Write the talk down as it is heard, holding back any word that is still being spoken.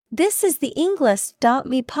This is the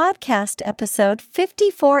Englist.me podcast episode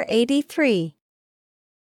 5483.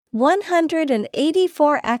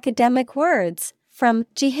 184 academic words from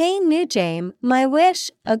Jehane Noujaim, My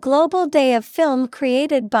Wish, A Global Day of Film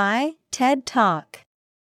created by TED Talk.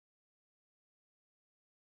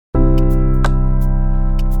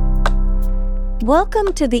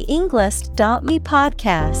 Welcome to the Englist.me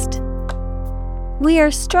podcast. We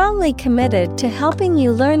are strongly committed to helping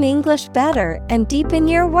you learn English better and deepen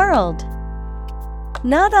your world.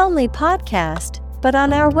 Not only podcast, but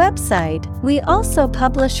on our website, we also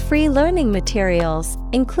publish free learning materials,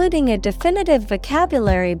 including a definitive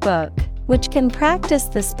vocabulary book, which can practice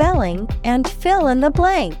the spelling and fill in the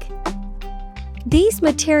blank. These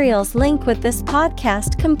materials link with this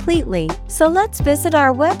podcast completely, so let's visit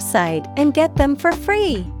our website and get them for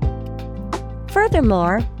free.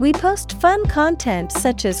 Furthermore, we post fun content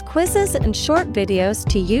such as quizzes and short videos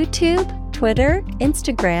to YouTube, Twitter,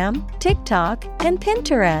 Instagram, TikTok, and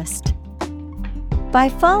Pinterest. By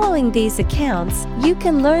following these accounts, you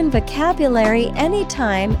can learn vocabulary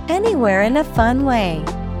anytime, anywhere in a fun way.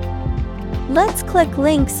 Let's click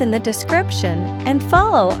links in the description and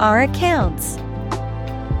follow our accounts.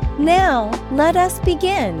 Now, let us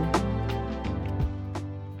begin.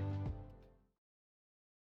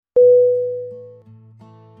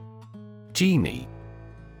 Genie.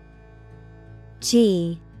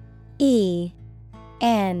 G-E-N-I-E.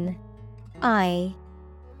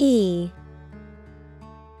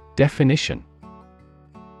 Definition.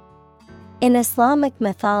 In Islamic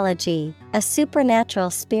mythology, a supernatural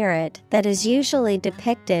spirit that is usually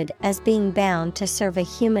depicted as being bound to serve a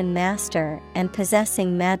human master and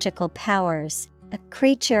possessing magical powers, a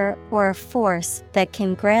creature or a force that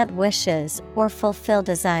can grant wishes or fulfill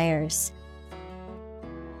desires.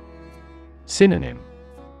 Synonym.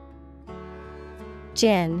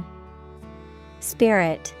 Jinn,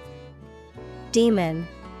 spirit, demon.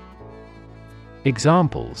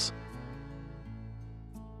 Examples.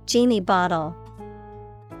 Genie bottle,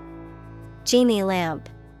 genie lamp.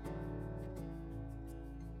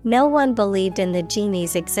 No one believed in the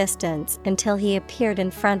genie's existence until he appeared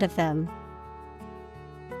in front of them.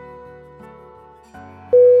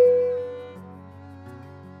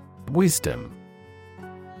 Wisdom.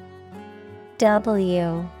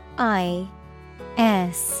 W-I-S-D-O-M.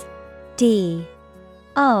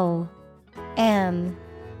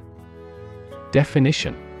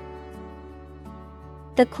 Definition.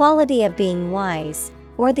 The quality of being wise,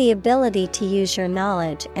 or the ability to use your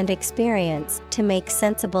knowledge and experience to make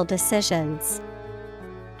sensible decisions.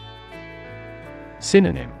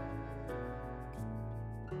 Synonym.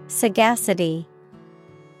 Sagacity,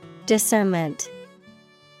 discernment,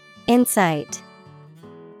 insight.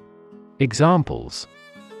 Examples.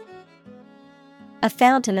 A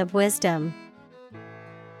fountain of wisdom.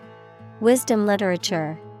 Wisdom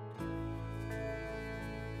literature.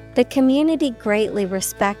 The community greatly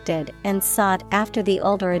respected and sought after the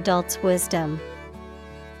older adult's wisdom.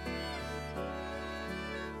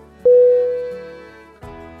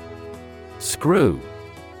 Screw.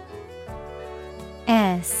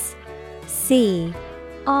 S-C-R-E-W.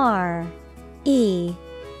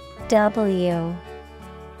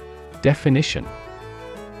 Definition.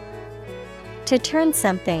 To turn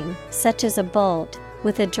something, such as a bolt,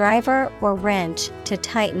 with a driver or wrench to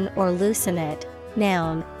tighten or loosen it.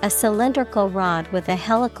 Noun, a cylindrical rod with a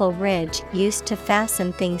helical ridge used to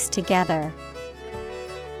fasten things together.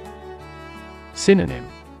 Synonym.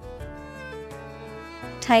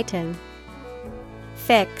 Tighten,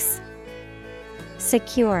 fix,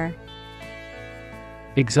 secure.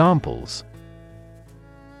 Examples.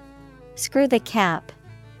 Screw the cap.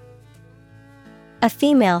 A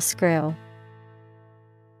female screw.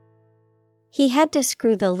 He had to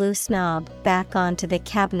screw the loose knob back onto the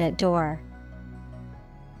cabinet door.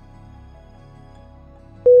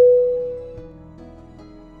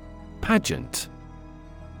 Pageant.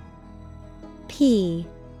 P-A-G-E-A-N-T.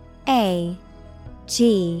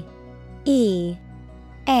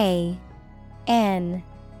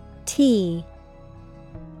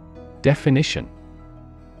 Definition.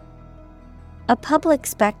 A public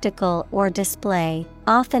spectacle or display,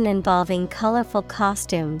 often involving colorful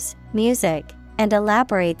costumes, music, and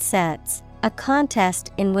elaborate sets, a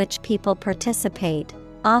contest in which people participate,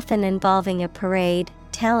 often involving a parade,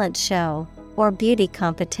 talent show, or beauty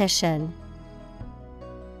competition.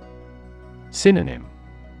 Synonym.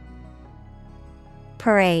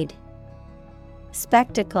 Parade,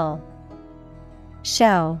 spectacle,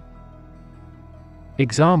 show.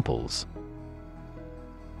 Examples.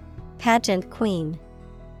 Pageant queen.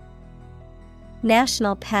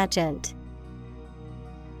 National pageant.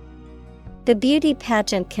 The beauty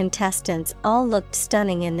pageant contestants all looked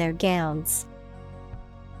stunning in their gowns.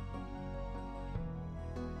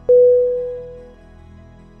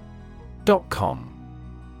 .com.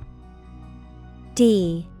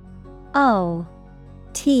 DOTCOM.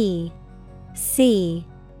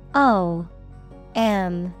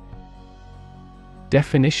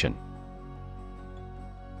 Definition: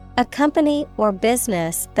 a company or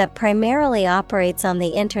business that primarily operates on the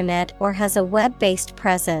Internet or has a web-based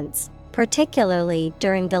presence, particularly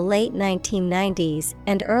during the late 1990s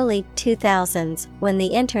and early 2000s when the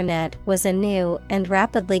Internet was a new and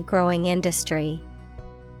rapidly growing industry.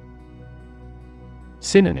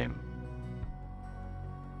 Synonym: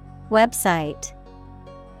 website,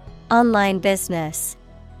 online business,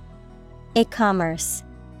 e-commerce.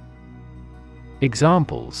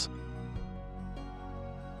 Examples: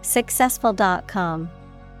 successful.com,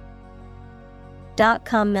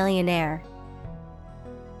 .com millionaire.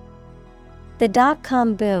 The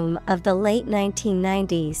dot-com boom of the late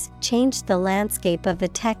 1990s changed the landscape of the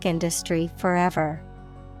tech industry forever.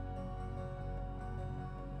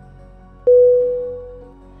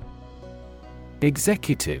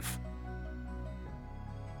 Executive.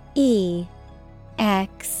 EXECUTIVE.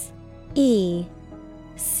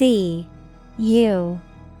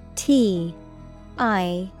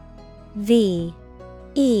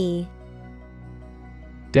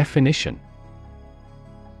 Definition: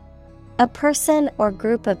 a person or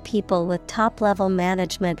group of people with top-level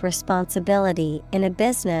management responsibility in a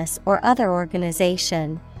business or other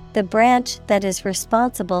organization, the branch that is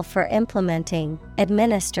responsible for implementing,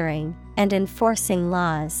 administering, and enforcing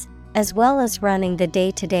laws, as well as running the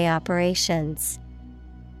day-to-day operations.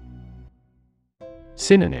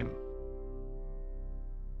 Synonym: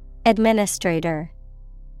 administrator,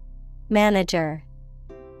 manager,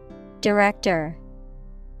 director.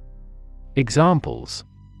 Examples: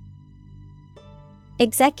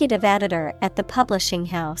 executive editor at the publishing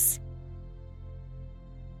house,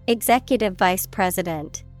 executive vice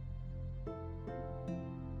president.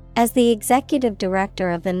 As the executive director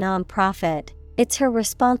of the nonprofit, it's her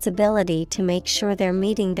responsibility to make sure they're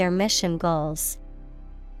meeting their mission goals.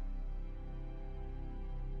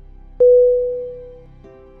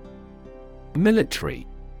 Military.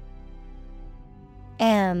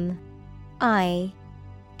 MILITARY.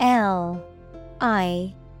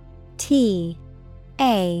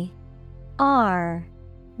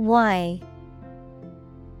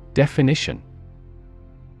 Definition: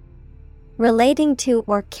 relating to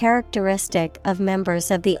or characteristic of members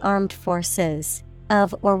of the armed forces,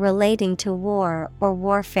 of or relating to war or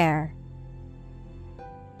warfare.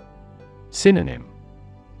 Synonym: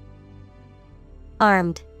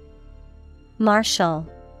 armed, martial,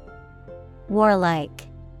 warlike.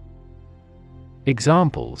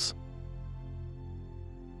 Examples: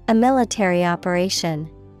 a military operation,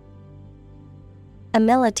 a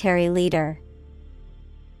military leader.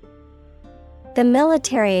 The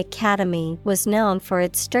military academy was known for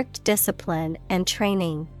its strict discipline and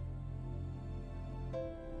training.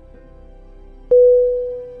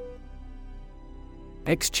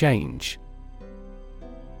 Exchange.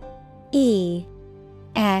 EXCHANGE.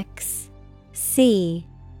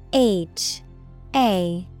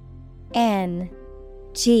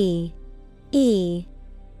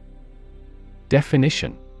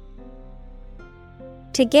 Definition: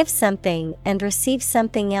 to give something and receive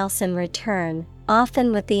something else in return,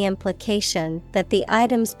 often with the implication that the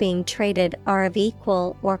items being traded are of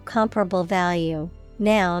equal or comparable value.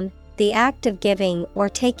 Noun, the act of giving or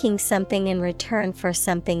taking something in return for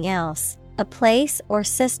something else, a place or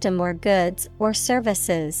system where goods or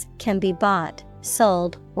services can be bought,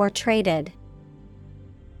 sold, or traded.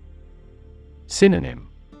 Synonym: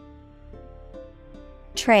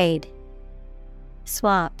 trade,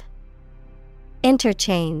 swap,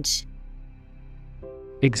 interchange.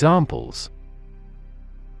 Examples: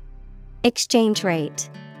 exchange rate,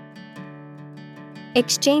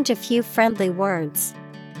 exchange a few friendly words.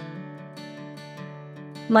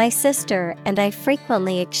 My sister and I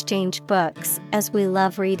frequently exchange books as we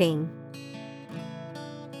love reading.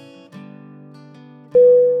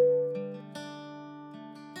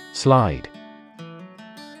 Slide.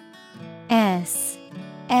 SLIDE.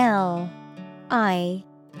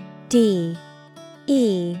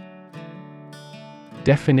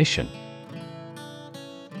 Definition: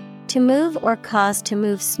 to move or cause to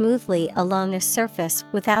move smoothly along a surface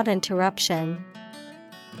without interruption.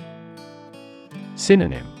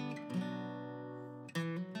 Synonym: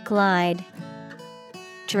 glide,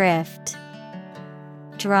 drift,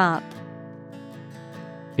 drop.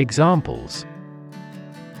 Examples: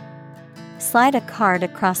 slide a card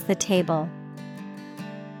across the table,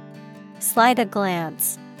 slight a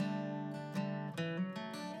glance.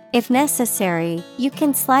 If necessary, you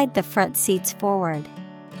can slide the front seats forward.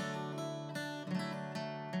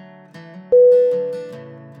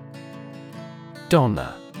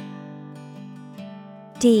 Donna.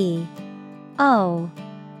 D-O-N-N-A.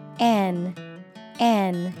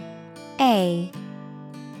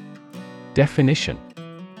 Definition: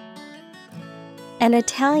 an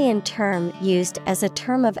Italian term used as a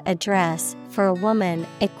term of address for a woman,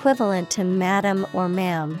 equivalent to madam or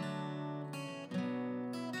ma'am.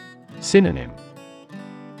 Synonym: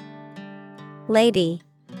 lady,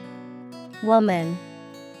 woman,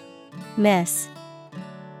 miss.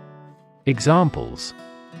 Examples: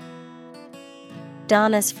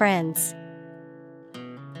 Donna's friends.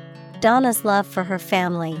 Donna's love for her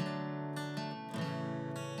family.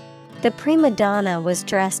 The prima donna was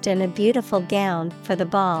dressed in a beautiful gown for the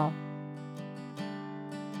ball.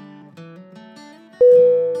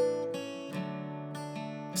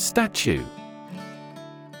 Statue.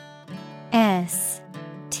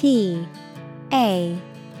 S-T-A-T-U-E.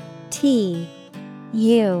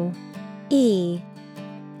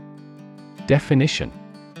 Definition: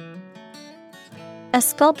 a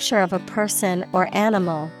sculpture of a person or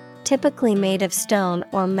animal, typically made of stone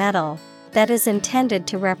or metal, that is intended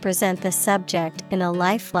to represent the subject in a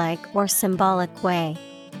lifelike or symbolic way.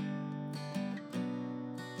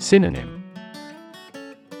 Synonym: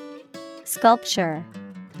 sculpture,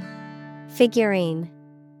 figurine,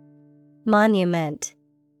 monument.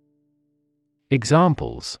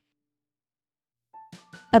 Examples: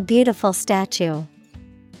 a beautiful statue.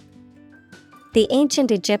 The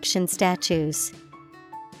ancient Egyptian statues.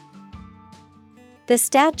 The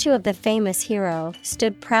statue of the famous hero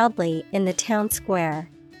stood proudly in the town square.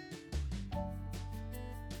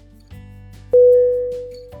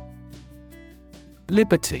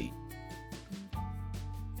 Liberty.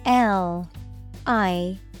 L-I-B-E-R-T-Y.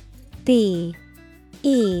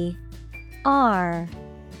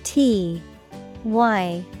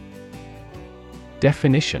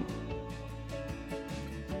 Definition: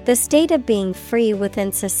 the state of being free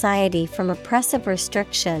within society from oppressive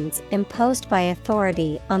restrictions imposed by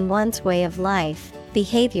authority on one's way of life,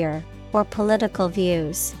 behavior, or political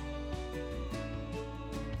views.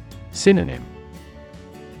 Synonym: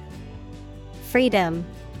 freedom,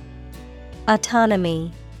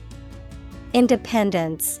 autonomy,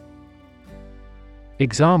 independence.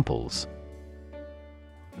 Examples: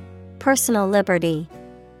 personal liberty.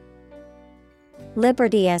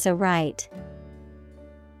 Liberty as a right.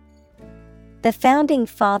 The founding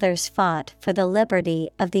fathers fought for the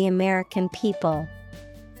liberty of the American people.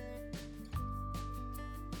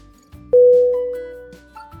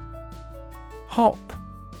 Hop.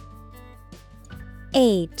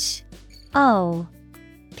 H-O-P.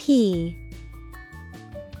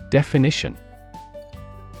 Definition: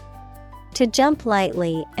 to jump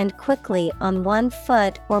lightly and quickly on one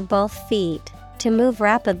foot or both feet, to move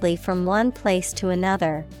rapidly from one place to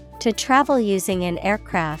another, to travel using an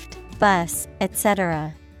aircraft, bus,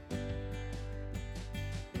 etc.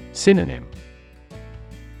 Synonym: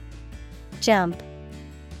 jump,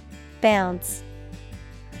 bounce,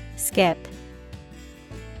 skip.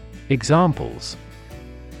 Examples: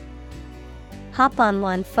 hop on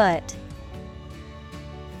one foot.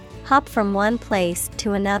 Hop from one place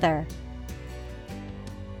to another.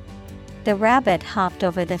 The rabbit hopped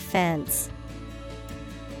over the fence.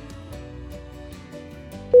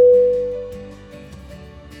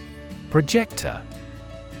 Projector.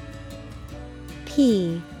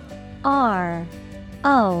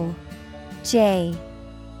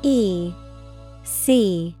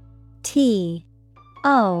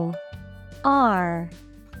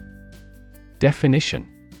 Definition: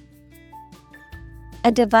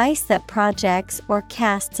 a device that projects or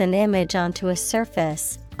casts an image onto a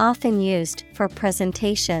surface, often used for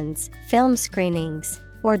presentations, film screenings,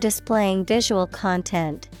 or displaying visual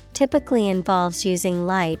content. Typically involves using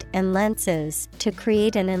light and lenses to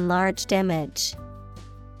create an enlarged image.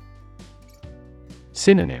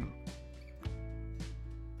 Synonym: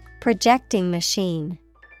 projecting machine.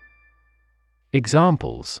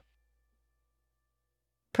 Examples: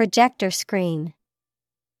 projector screen.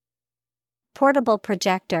 Portable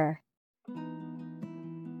projector.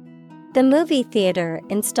 The movie theater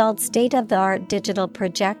installed state-of-the-art digital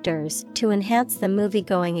projectors to enhance the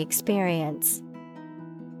movie-going experience.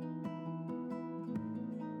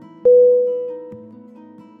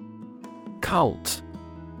 Cult.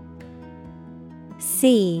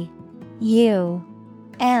 C-U-L-T.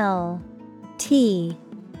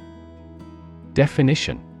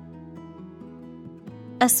 Definition: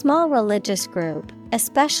 a small religious group,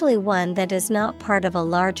 especially one that is not part of a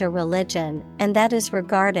larger religion and that is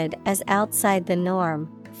regarded as outside the norm,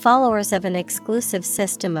 followers of an exclusive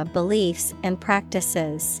system of beliefs and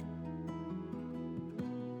practices.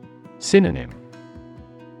 Synonym: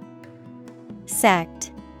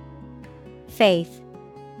 Sect, faith,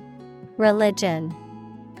 religion.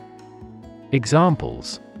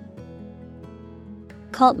 Examples: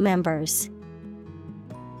 Cult members,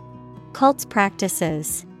 cult's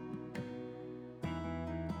practices.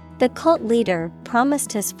 The cult leader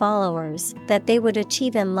promised his followers that they would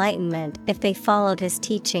achieve enlightenment if they followed his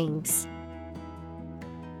teachings.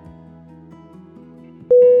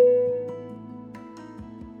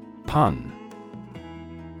 Pun.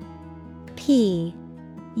 P-U-N.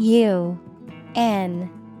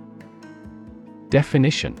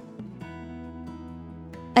 Definition: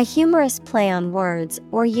 A humorous play on words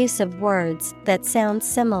or use of words that sound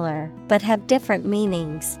similar but have different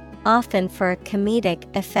meanings, often for a comedic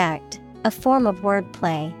effect, a form of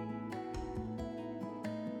wordplay.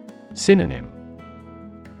 Synonym: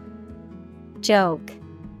 Joke,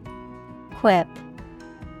 quip,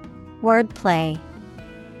 wordplay.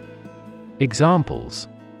 Examples: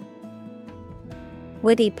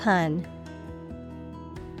 Witty pun,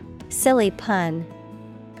 silly pun.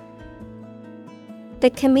 The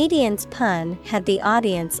comedian's pun had the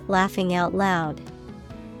audience laughing out loud.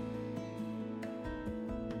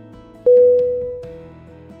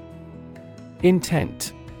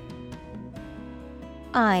 Intent.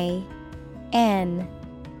 I-N-T-E-N-T.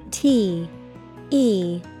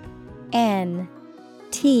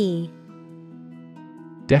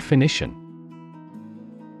 Definition: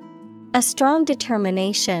 A strong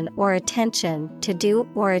determination or attention to do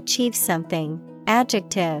or achieve something.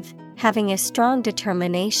 Adjective, having a strong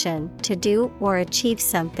determination to do or achieve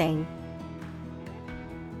something.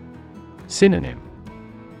 Synonym: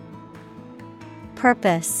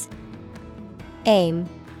 Purpose, aim,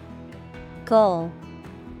 goal.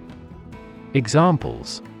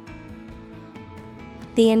 Examples: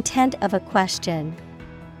 The intent of a question.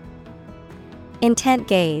 Intent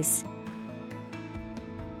gaze.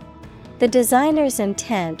 The designer's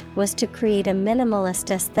intent was to create a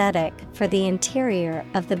minimalist aesthetic for the interior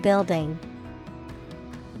of the building.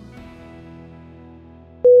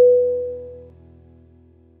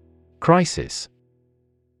 Crisis.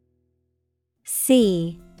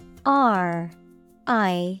 C-R-I-S-I-S.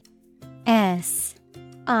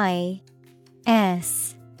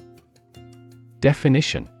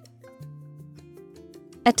 Definition: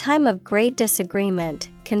 A time of great disagreement,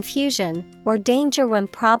 confusion, or danger when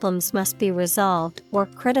problems must be resolved or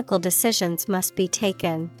critical decisions must be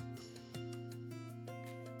taken.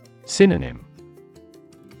 Synonym: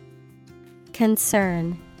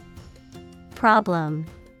 Concern, problem,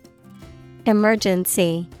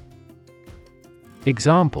 emergency.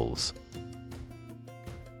 Examples: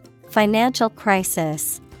 Financial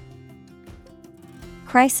crisis,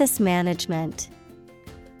 crisis management.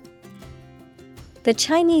 The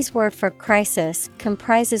Chinese word for crisis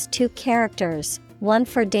comprises two characters, one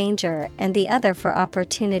for danger and the other for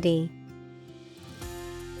opportunity.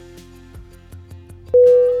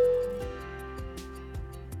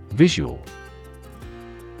 Visual.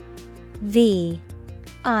 V-I-S-U-A-L.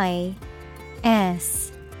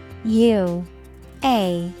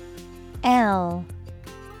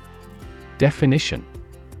 Definition: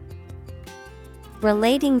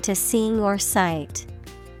 Relating to seeing or sight.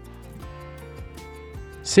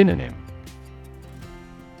 Synonym: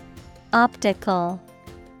 Optical,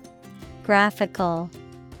 graphical,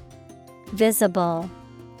 visible.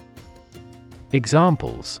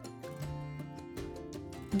 Examples: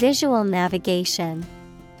 Visual navigation,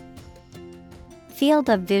 field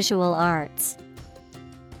of visual arts.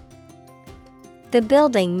 The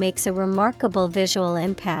building makes a remarkable visual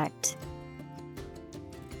impact.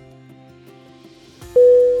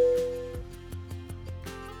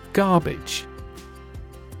 Garbage.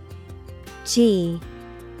 G-A-R-B-A-G-E.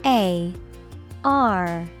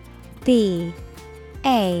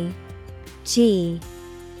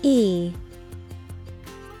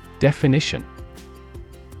 Definition: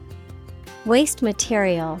 Waste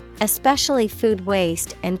material, especially food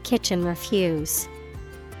waste and kitchen refuse.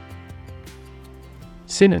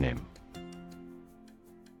 Synonym: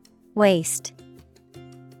 Waste,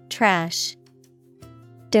 trash,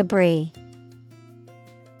 debris.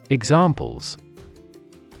 Examples: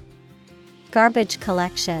 Garbage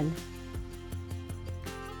collection,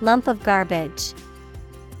 lump of garbage.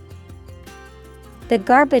 The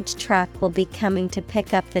garbage truck will be coming to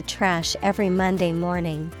pick up the trash every Monday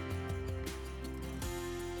morning.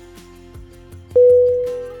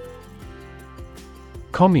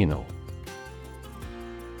 Communal.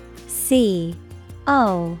 Definition: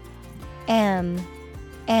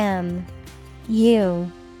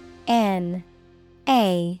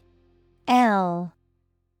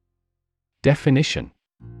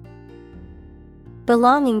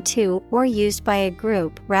 belonging to or used by a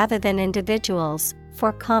group rather than individuals,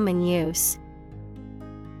 for common use.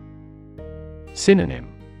 Synonym: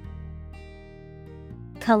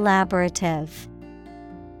 Collaborative,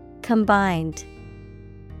 combined,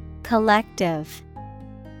 collective.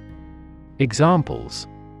 Examples: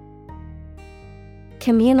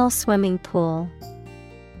 communal swimming pool,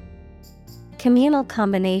 communal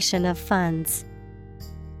combination of funds.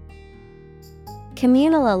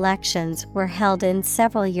 Communal elections were held in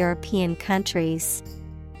several European countries.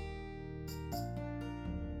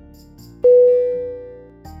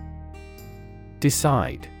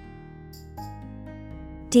 Decide.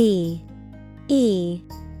 D-E-C-I-D-E.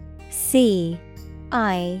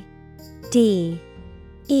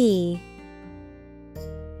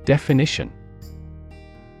 Definition: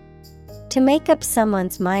 to make up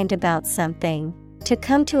someone's mind about something, to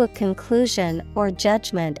come to a conclusion or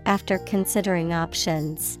judgment after considering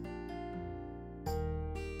options.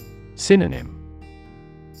 Synonym: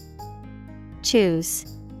 choose,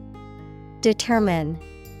 determine,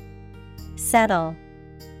 settle.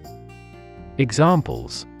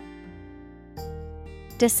 Examples: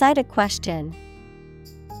 decide a question,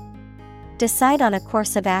 decide on a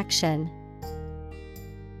course of action.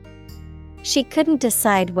 She couldn't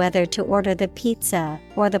decide whether to order the pizza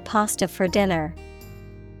or the pasta for dinner.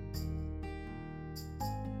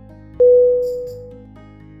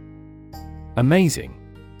 Amazing.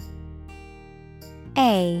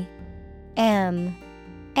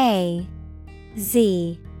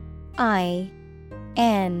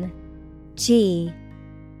 A-M-A-Z-I-N-G.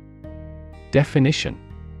 Definition: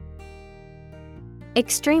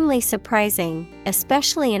 extremely surprising,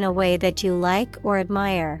 especially in a way that you like or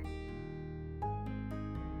admire.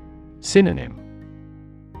 Synonym: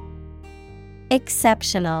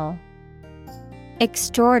 exceptional,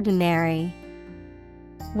 extraordinary,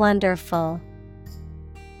 wonderful.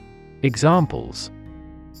 Examples: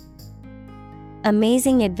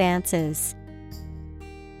 amazing advances,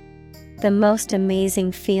 the most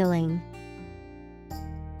amazing feeling.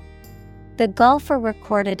 The golfer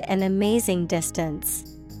recorded an amazing distance.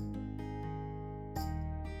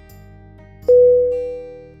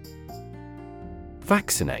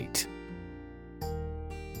 Vaccinate.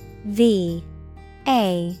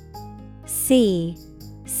 V-A-C-C-I-N-A-T-E.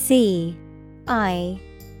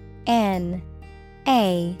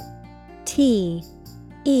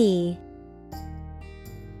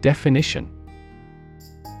 Definition: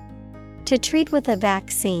 to treat with a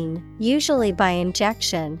vaccine, usually by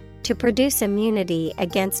injection, to produce immunity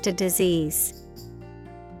against a disease.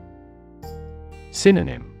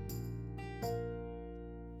 Synonym: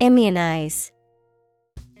 immunize,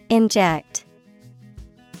 inject,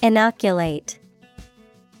 inoculate.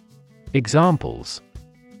 Examples: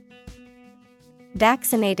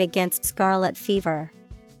 vaccinate against scarlet fever,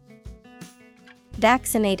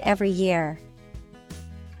 vaccinate every year.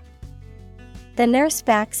 The nurse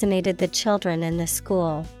vaccinated the children in the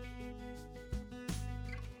school.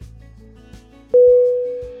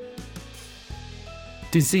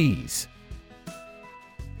 Disease.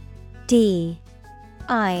 D-I-S-E-A-S-E.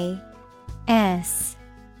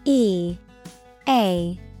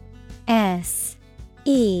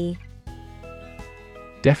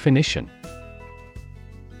 Definition: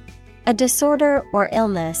 a disorder or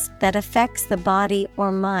illness that affects the body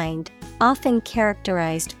or mind, often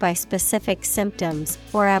characterized by specific symptoms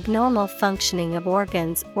or abnormal functioning of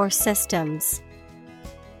organs or systems.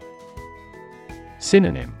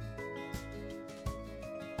 Synonym: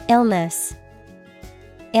 illness,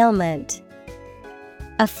 ailment,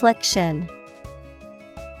 affliction.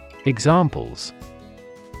 Examples: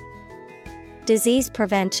 disease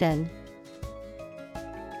prevention,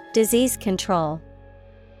 disease control.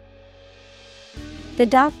 The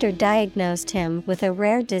doctor diagnosed him with a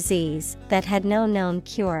rare disease that had no known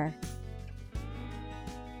cure.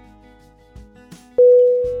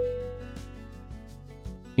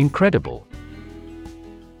 Incredible.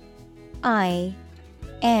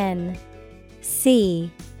 I-N-C-R-E-D-I-B-L-E.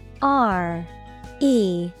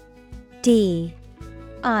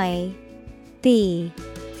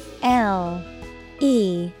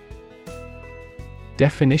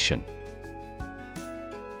 Definition: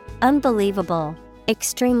 unbelievable,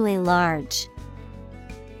 extremely large.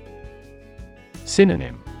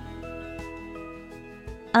 Synonym: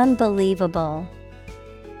 unbelievable,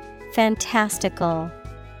 fantastical,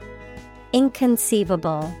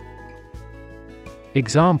 inconceivable.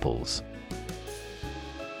 Examples: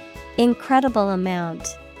 Incredible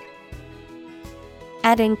amount.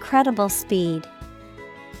 At incredible speed.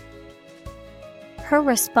 Her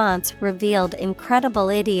response revealed incredible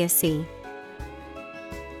idiocy.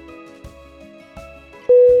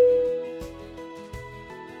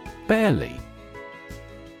 Barely.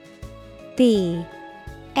 B-A-R-E-L-Y.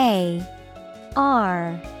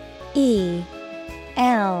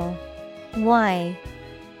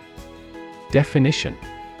 Definition.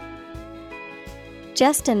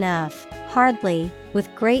 Just enough, hardly,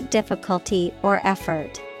 with great difficulty or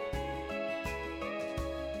effort.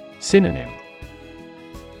 Synonym.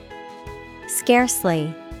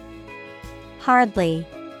 Scarcely, hardly,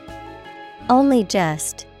 only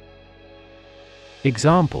just.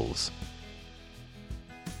 Examples.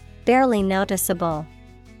 Barely noticeable.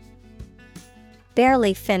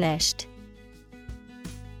 Barely finished.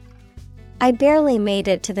 I barely made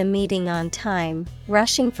it to the meeting on time,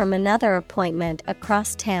 rushing from another appointment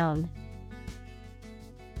across town.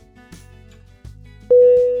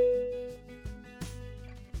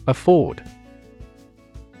 Afford.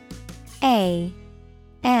 A-F-F-O-R-D.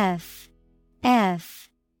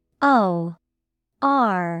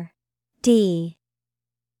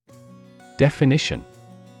 Definition.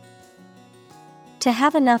 To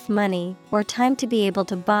have enough money or time to be able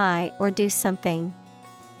to buy or do something.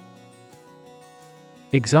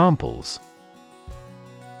 Examples.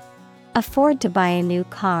 Afford to buy a new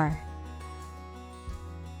car.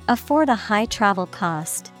 Afford a high travel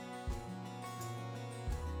cost.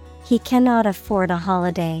 He cannot afford a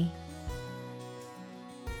holiday.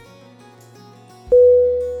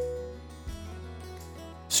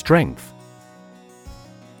 Strength.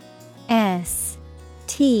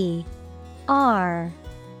 S-T-R-E-N-G-T-H.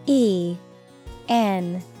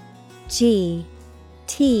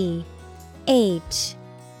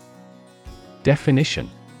 Definition.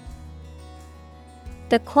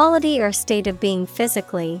 The quality or state of being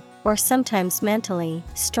physically, or sometimes mentally,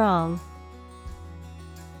 strong.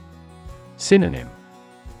 Synonym.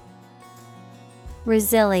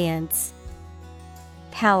 Resilience,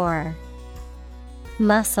 power,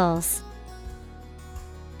 muscles.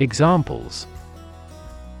 Examples.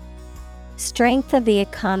 Strength of the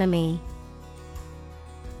economy.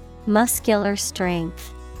 Muscular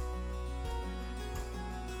strength.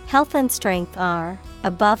 Health and strength are,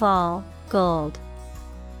 above all, gold.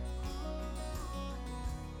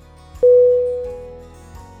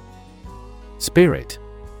 Spirit.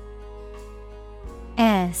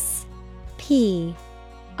 S-P-I-R-I-T.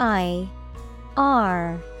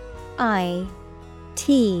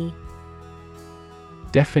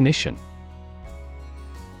 Definition.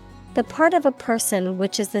 The part of a person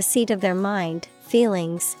which is the seat of their mind,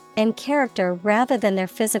 feelings, and character rather than their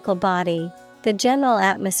physical body, the general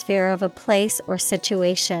atmosphere of a place or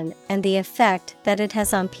situation, and the effect that it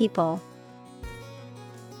has on people.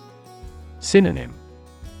 Synonym.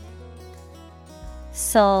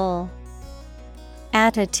 Soul,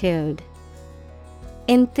 attitude,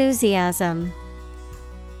 enthusiasm.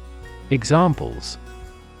 Examples.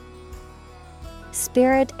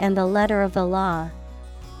 Spirit and the letter of the law.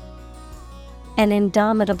 An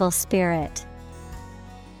indomitable spirit.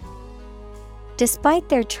 Despite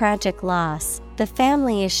their tragic loss, the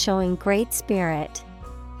family is showing great spirit.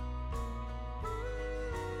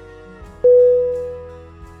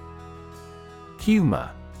 Humor.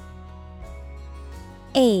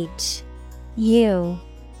 H-U-M-O-R.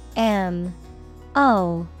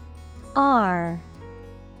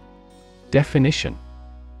 Definition.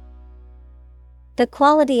 The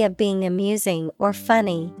quality of being amusing or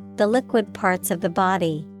funny, the liquid parts of the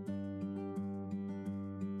body.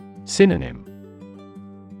 Synonym.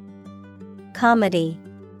 Comedy,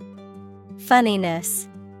 funniness,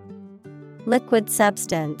 liquid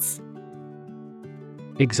substance.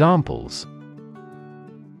 Examples.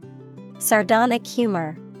 Sardonic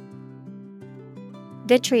humor.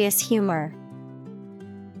 Vitreous humor.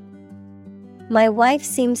 My wife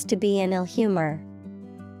seems to be in ill humor.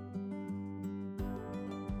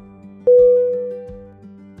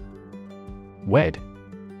 Wed.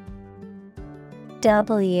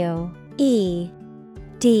 W-E-D.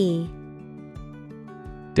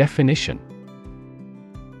 Definition.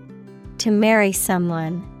 To marry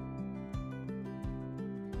someone.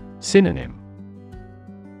 Synonym.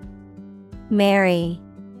 Marry.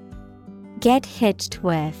 Get hitched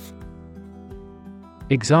with.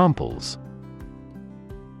 Examples.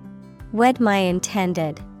 Wed my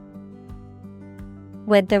intended.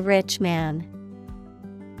 Wed the rich man.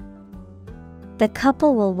 The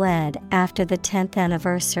couple will wed after the 10th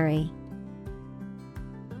anniversary.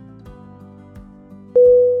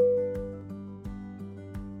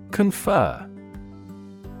 Confer.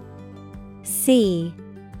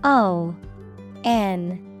 Confer.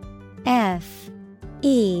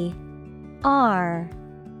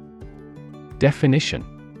 Definition.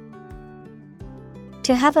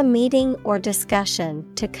 To have a meeting or discussion,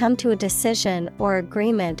 to come to a decision or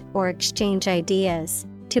agreement or exchange ideas,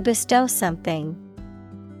 to bestow something.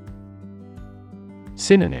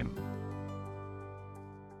 Synonym.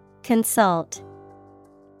 Consult,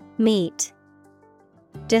 meet,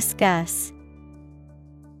 discuss.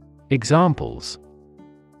 Examples.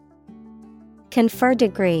 Confer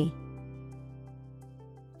degree,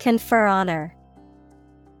 confer honor.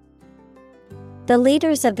 The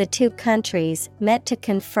leaders of the two countries met to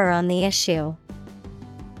confer on the issue.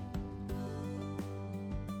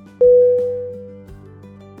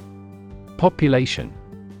 Population. Population.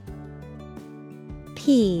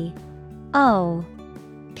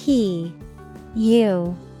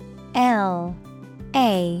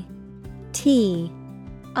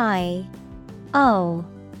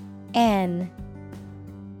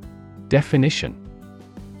 Definition.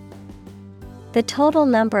 The total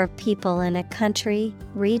number of people in a country,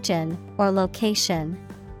 region, or location.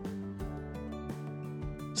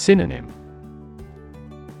 Synonym.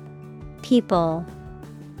 People,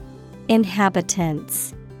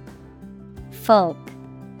 inhabitants, folk.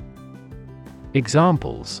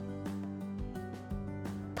 Examples.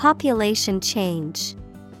 Population change,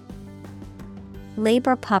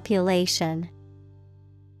 labor population.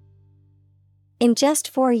 In just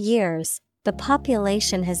 4 years, the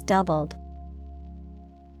population has doubled.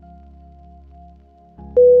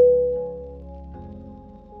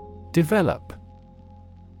 Develop.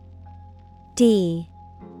 DEVELOP.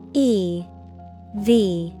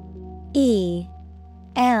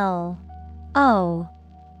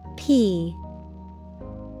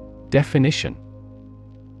 Definition.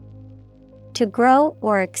 To grow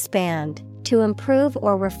or expand, to improve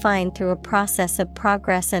or refine through a process of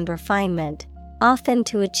progress and refinement, often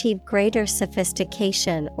to achieve greater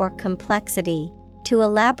sophistication or complexity, to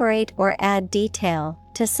elaborate or add detail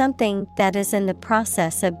to something that is in the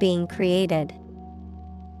process of being created.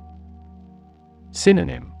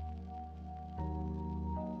 Synonym.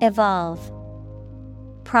 Evolve,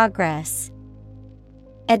 progress,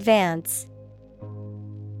 advance.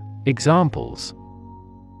 Examples.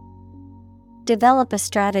 Develop a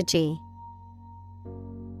strategy,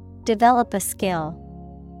 develop a skill.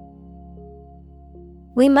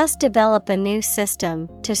 We must develop a new system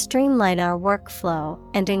to streamline our workflow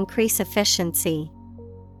and increase efficiency.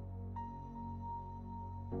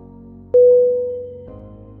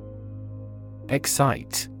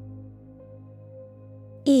 Excite.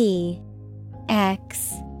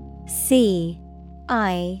 EXCITE.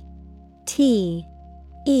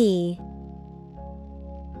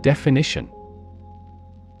 Definition.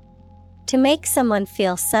 To make someone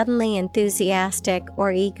feel suddenly enthusiastic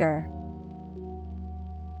or eager.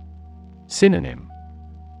 Synonym.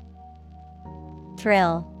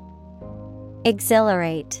 Thrill,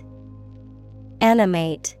 exhilarate,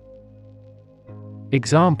 animate.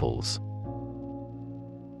 Examples.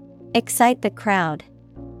 Excite the crowd,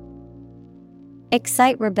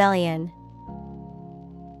 excite rebellion.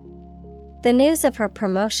 The news of her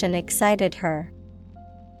promotion excited her.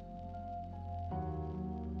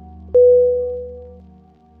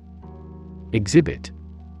 Exhibit.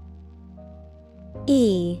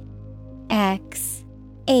 EXHIBIT.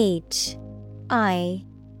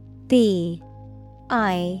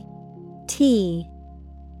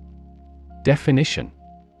 Definition.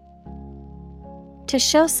 To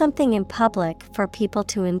show something in public for people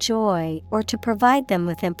to enjoy or to provide them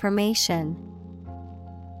with information.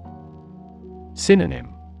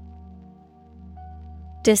 Synonym.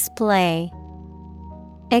 Display,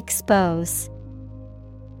 expose,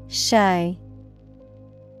 show.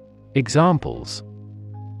 Examples.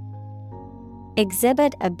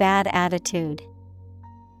 Exhibit a bad attitude,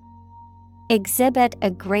 exhibit a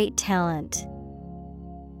great talent.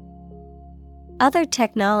 Other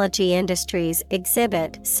technology industries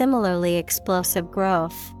exhibit similarly explosive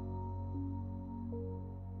growth.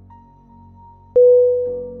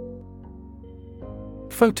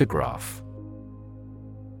 Photograph.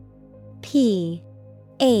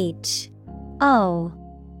 PHOTOGRAPH.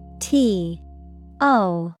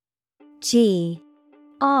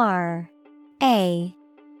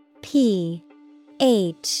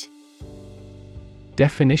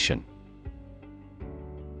 Definition.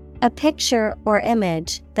 A picture or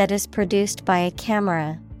image that is produced by a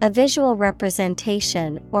camera, a visual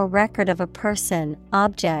representation or record of a person,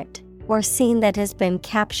 object, or scene that has been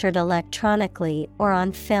captured electronically or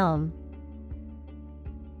on film.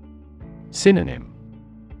 Synonym.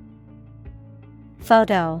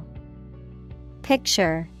 Photo,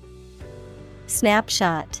 picture,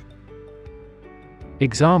 snapshot.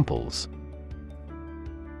 Examples: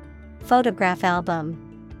 Photograph album,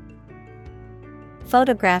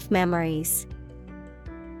 photograph memories.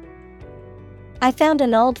 I found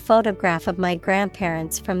an old photograph of my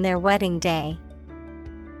grandparents from their wedding day.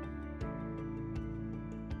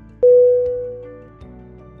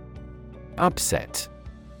 Upset.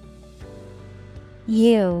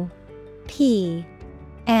 U-P-S-E-T.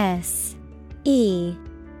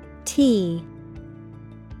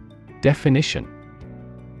 Definition: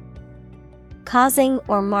 causing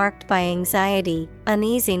or marked by anxiety,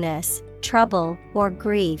 uneasiness, trouble, or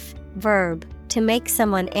grief. Verb, to make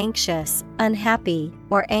someone anxious, unhappy,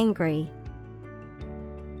 or angry.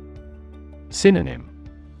 Synonym: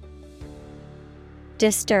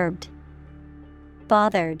 Disturbed,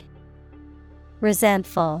 bothered,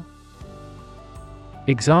 resentful.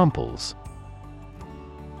 Examples: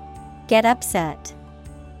 Get upset.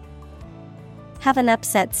 Have an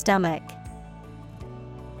upset stomach.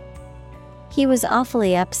 He was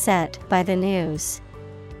awfully upset by the news.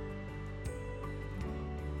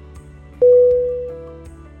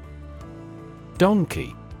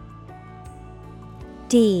 Donkey.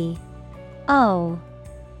 D-O-N-K-E-Y.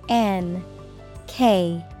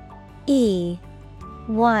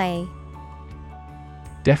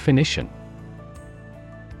 Definition: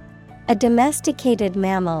 a domesticated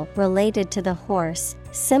mammal related to the horse,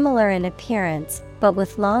 similar in appearance, but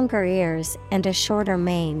with longer ears and a shorter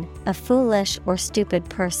mane, a foolish or stupid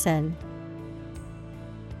person.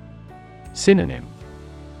 Synonym: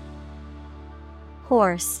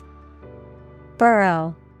 Horse,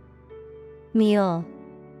 burro, mule.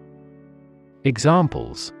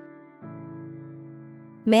 Examples: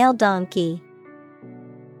 Male donkey,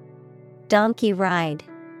 donkey ride.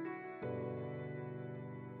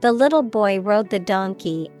 The little boy rode the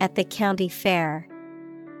donkey at the county fair.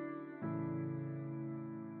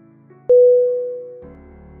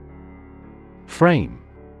 Frame.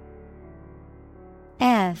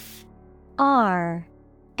 F-R-A-M-E.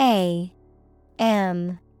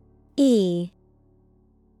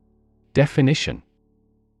 Definition: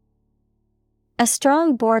 a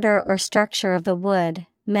strong border or structure of the wood,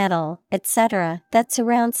 metal, etc. that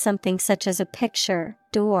surrounds something such as a picture,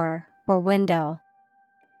 door, or window.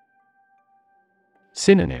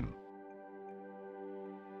 Synonym: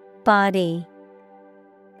 body,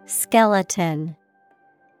 skeleton,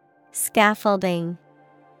 scaffolding.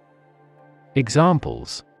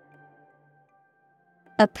 Examples: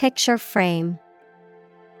 a picture frame,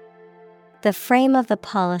 the frame of the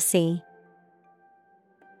policy.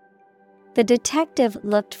 The detective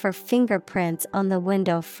looked for fingerprints on the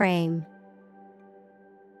window frame.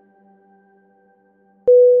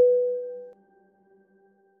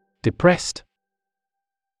 Depressed.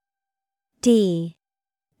 D-E-P-R-E-S-S-E-D.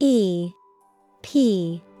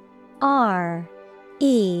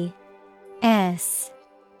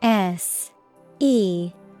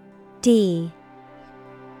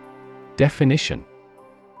 Definition: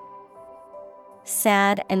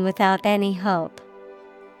 sad and without any hope.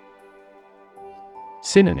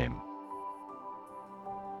 Synonym: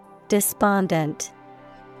 despondent,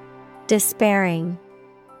 despairing,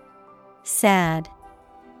 sad.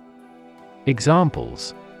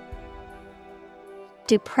 Examples: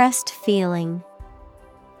 depressed feeling.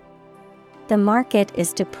 The market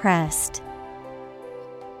is depressed.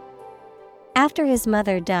 After his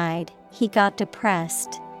mother died, he got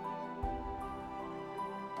depressed.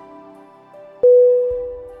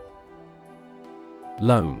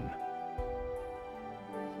 Loan.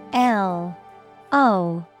 L-O-N-E.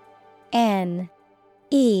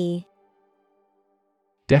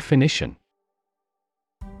 Definition: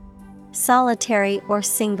 solitary or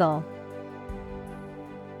single.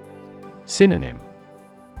 Synonym: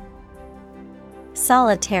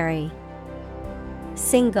 solitary,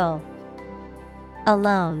 single,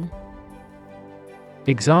 alone.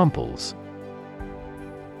 Examples: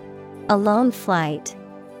 a lone flight,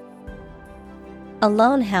 a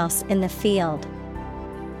lone house in the field.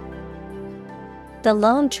 The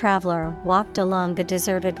lone traveler walked along the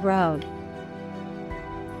deserted road.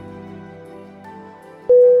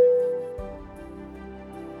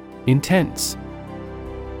 Intense.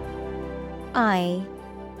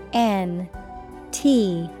 I-N-T-E-N-S-E.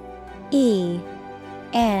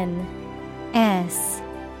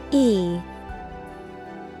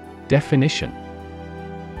 Definition: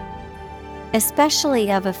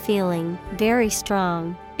 especially of a feeling, very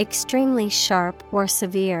strong, extremely sharp or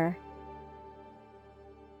severe.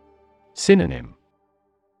 Synonym: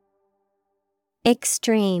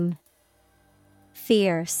 extreme,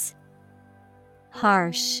 fierce,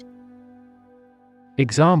 harsh,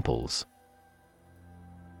 Examples: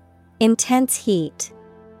 intense heat,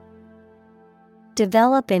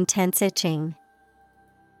 develop intense itching.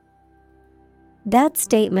 That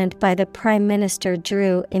statement by the Prime Minister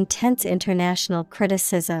drew intense international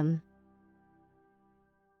criticism.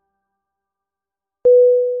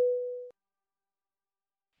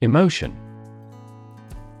 Emotion.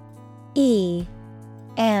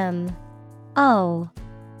 E-M-O-T-I-O-N.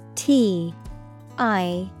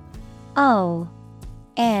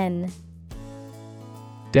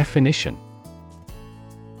 Definition: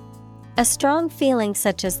 a strong feeling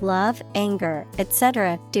such as love, anger,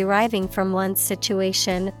 etc., deriving from one's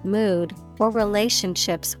situation, mood, or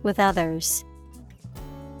relationships with others.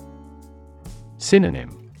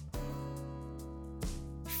 Synonym: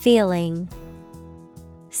 feeling,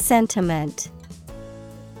 sentiment,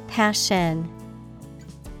 passion.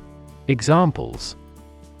 Examples: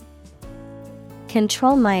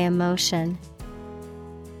 control my emotion,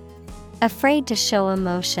 afraid to show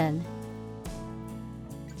emotion.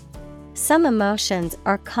 Some emotions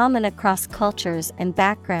are common across cultures and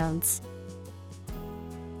backgrounds.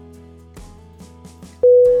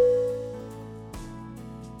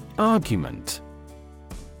 Argument.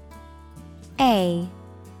 A-R-G-U-M-E-N-T.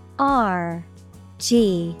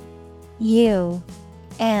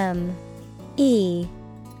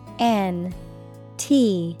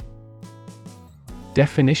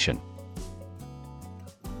 Definition: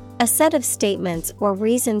 a set of statements or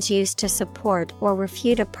reasons used to support or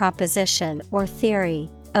refute a proposition or theory,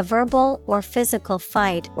 a verbal or physical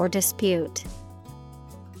fight or dispute.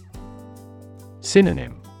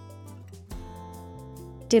 Synonym: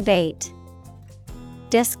 debate,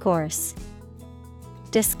 discourse,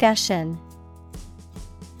 discussion.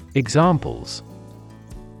 Examples: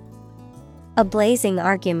 a blazing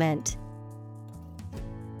argument,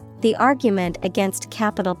 the argument against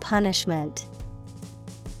capital punishment.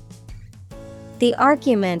 The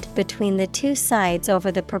argument between the two sides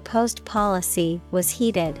over the proposed policy was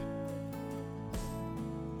heated.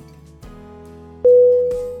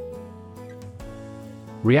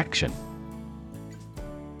 Reaction.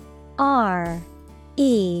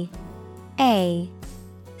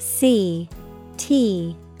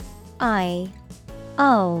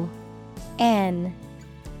 R-E-A-C-T-I-O-N.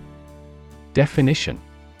 Definition: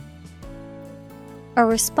 a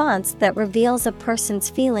response that reveals a person's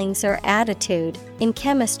feelings or attitude. In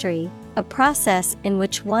chemistry, a process in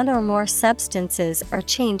which one or more substances are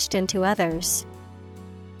changed into others.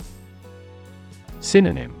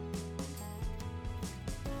 Synonym: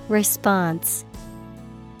 response,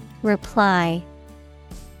 reply,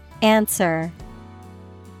 answer.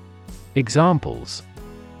 Examples: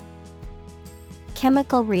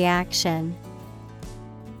 chemical reaction,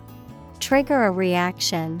 trigger a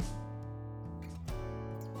reaction.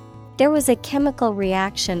 There was a chemical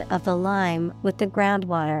reaction of the lime with the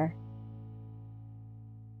groundwater.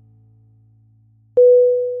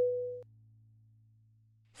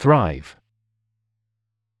 Thrive.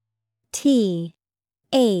 T-H-R-I-V-E.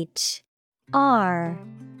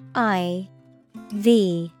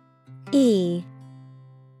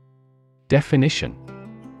 Definition: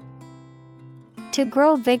 to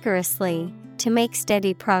grow vigorously, to make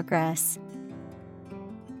steady progress.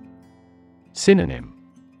 Synonym: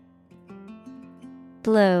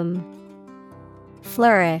 bloom,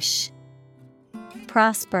 flourish,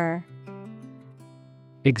 prosper.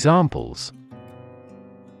 Examples: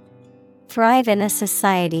 thrive in a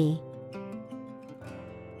society,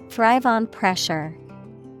 thrive on pressure.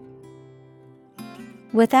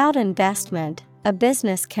 Without investment, a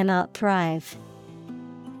business cannot thrive.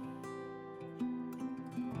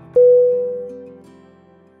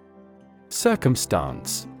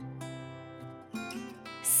 Circumstance.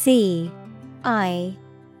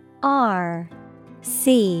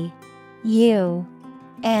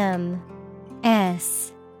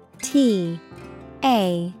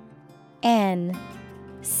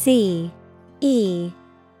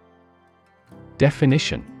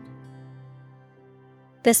 Definition: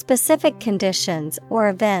 the specific conditions or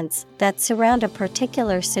events that surround a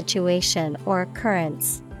particular situation or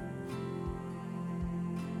occurrence.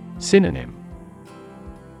 Synonym: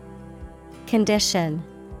 condition,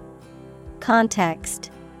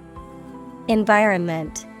 context,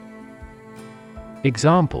 environment.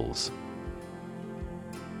 Examples: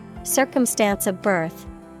 circumstance of birth,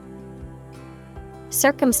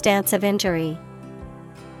 circumstance of injury.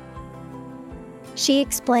 She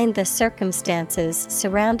explained the circumstances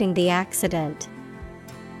surrounding the accident.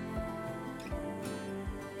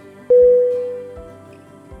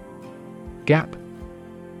 Gap.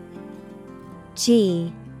 G-A-P.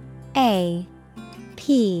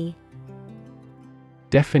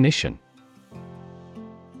 Definition.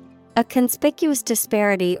 A conspicuous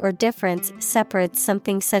disparity or difference separates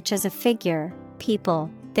something such as a figure,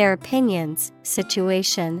 people, their opinions,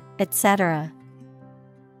 situation, etc.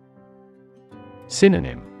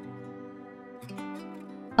 Synonym.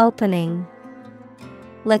 Opening,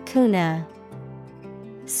 lacuna,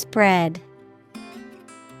 spread.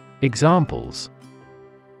 Examples.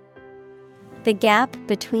 The gap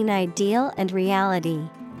between ideal and reality.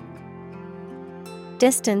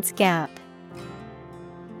 Distance gap.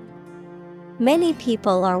 Many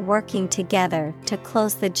people are working together to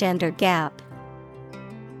close the gender gap.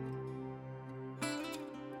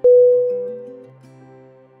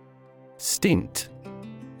 Stint.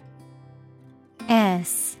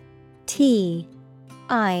 S-T-I-N-T.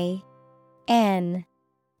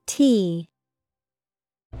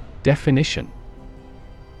 Definition.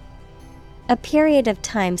 A period of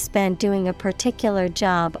time spent doing a particular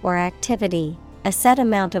job or activity, a set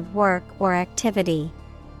amount of work or activity.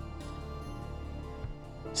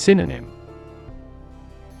 Synonym.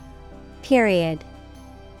 Period.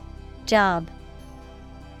 Job.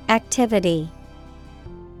 Activity.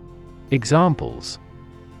 Examples.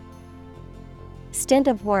 Stint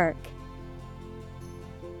of work.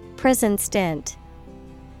 Prison stint.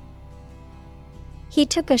 He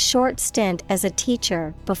took a short stint as a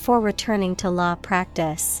teacher before returning to law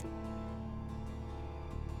practice.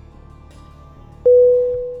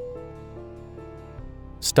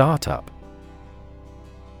 Startup.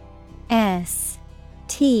 S-T-A-R-T-U-P.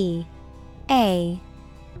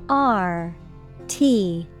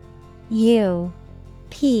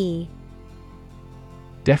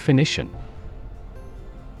 Definition.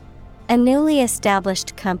 A newly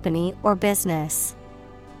established company or business.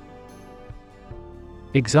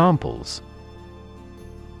 Examples.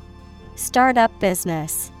 Startup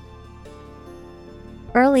business.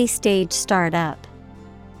 Early stage startup.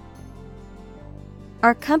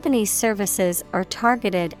 Our company's services are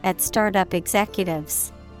targeted at startup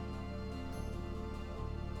executives.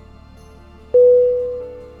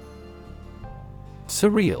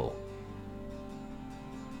 Surreal.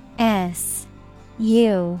 S-U-R-R-E-A-L.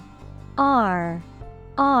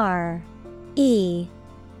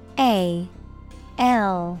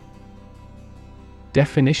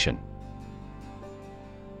 Definition.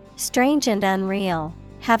 Strange and unreal,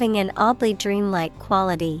 having an oddly dreamlike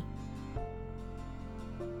quality.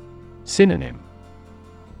 Synonym.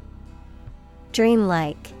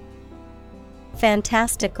 Dreamlike,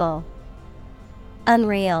 fantastical,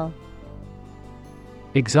 unreal.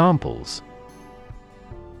 Examples.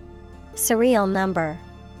 Surreal number.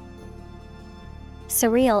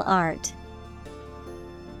 Surreal art.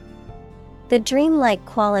 The dreamlike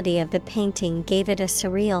quality of the painting gave it a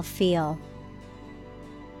surreal feel.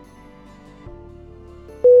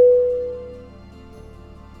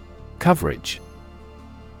 Coverage.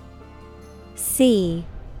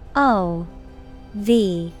 C-O-V-E-R-A-G-E.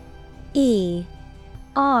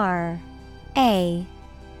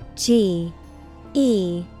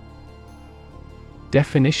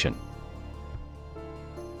 Definition.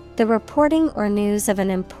 The reporting or news of an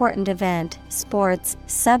important event, sports,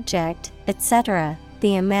 subject, etc.,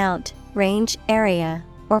 the amount, range, area,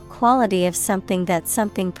 or quality of something that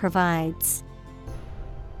something provides.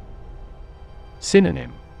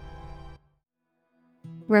 Synonym.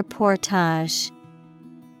 Reportage.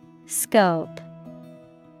 Scope.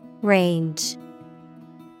 Range.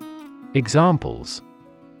 Examples.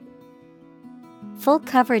 Full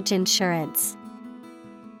coverage insurance.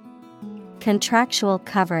 Contractual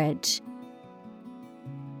coverage.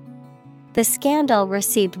 The scandal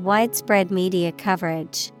received widespread media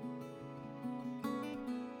coverage.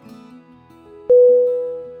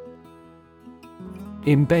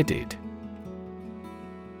 Embedded.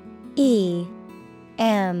 E-M-B-E-D-D-E-D.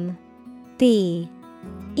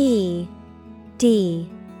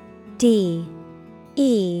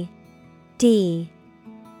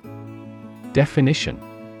 Definition.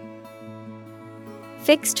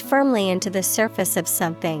 Fixed firmly into the surface of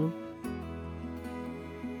something.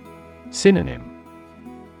 Synonym.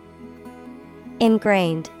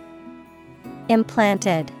 Ingrained.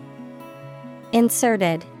 Implanted.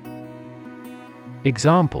 Inserted.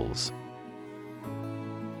 Examples.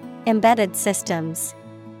 Embedded systems.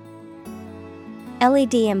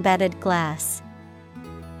 LED embedded glass.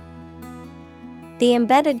 The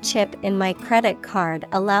embedded chip in my credit card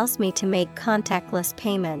allows me to make contactless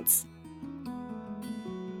payments.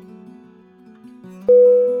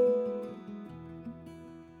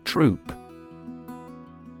 Troop.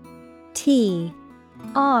 T-R-O-O-P.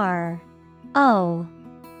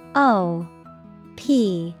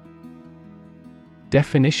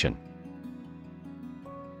 Definition.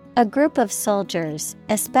 A group of soldiers,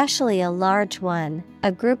 especially a large one,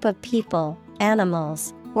 a group of people,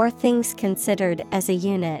 animals, or things considered as a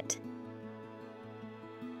unit.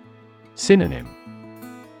 Synonym: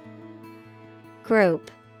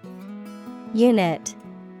 Group, unit,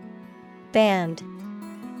 band.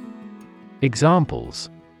 Examples: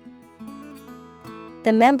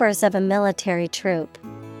 The members of a military troop.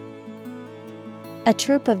 A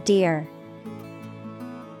troop of deer.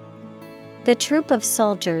 The troop of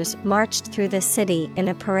soldiers marched through the city in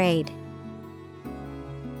a parade.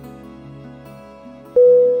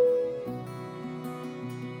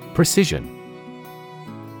 Precision.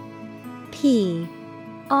 Precision.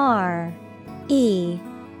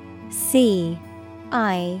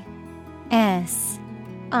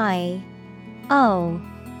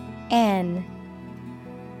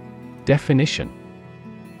 Definition: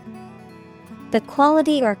 The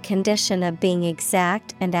quality or condition of being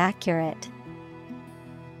exact and accurate.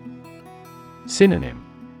 Synonym: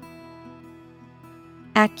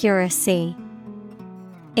 Accuracy,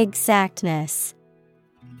 exactness,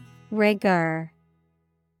 rigor.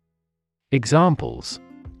 Examples: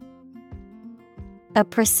 A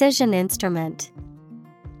precision instrument.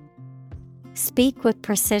 Speak with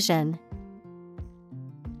precision.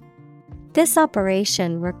 This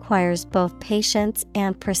operation requires both patience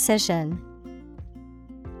and precision.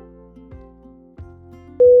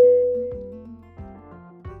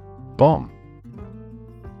 Bomb.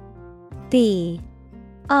 B-O-M-B.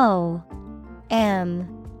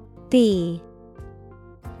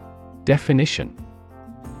 Definition: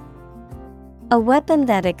 A weapon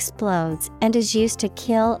that explodes and is used to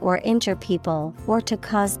kill or injure people or to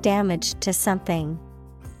cause damage to something.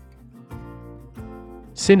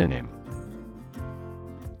 Synonym: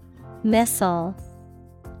 Missile,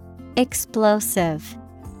 explosive,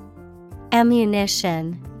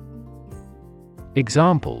 ammunition.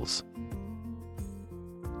 Examples: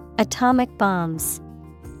 Atomic bombs.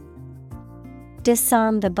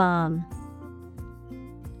 Disarm the bomb.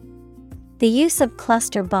 The use of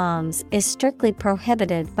cluster bombs is strictly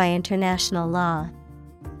prohibited by international law.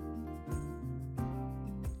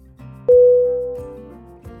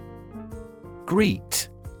 Greet.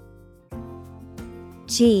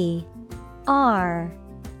 G-R-E-E-T.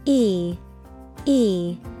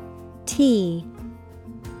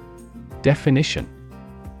 Definition: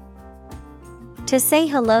 To say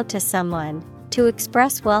hello to someone, to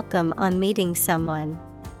express welcome on meeting someone.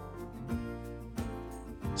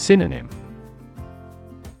 Synonym: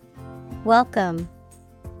 Welcome,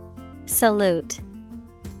 salute,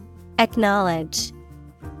 acknowledge.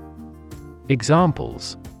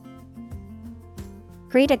 Examples: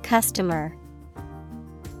 Greet a customer.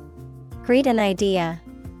 Greet an idea.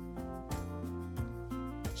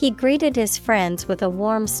 He greeted his friends with a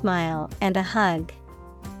warm smile and a hug.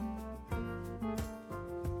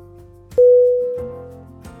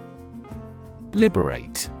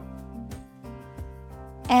 Liberate.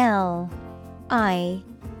 L-I-B-E-R-A-T-E.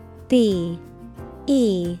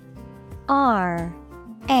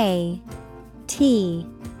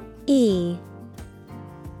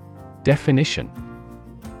 Definition: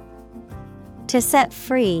 To set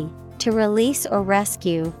free, to release or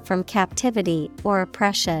rescue from captivity or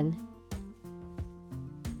oppression.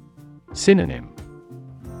 Synonym: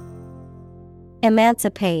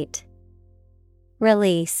 Emancipate,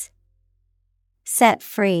 release, set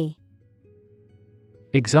free.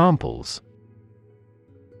 Examples: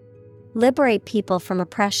 Liberate people from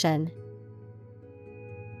oppression.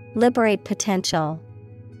 Liberate potential.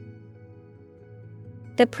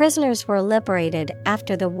 The prisoners were liberated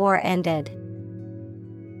after the war ended.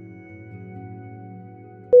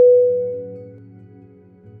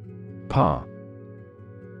 Par.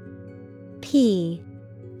 P-A-R.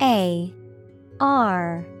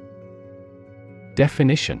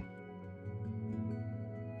 Definition: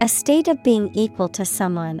 A state of being equal to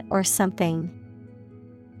someone or something.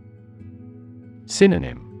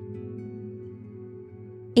 Synonym: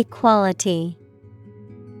 Equality,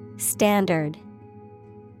 standard,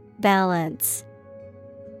 balance.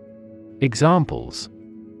 Examples: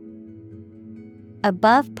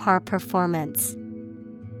 Above par performance.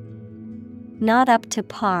 Not up to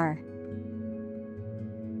par.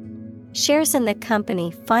 Shares in the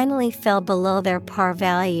company finally fell below their par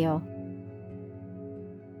value.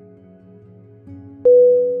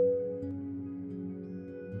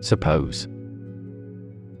 Suppose.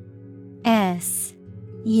 S-U-P-P-O-S-E.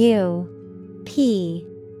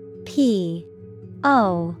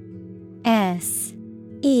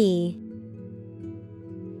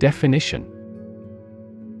 Definition: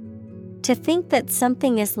 To think that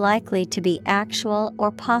something is likely to be actual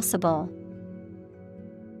or possible.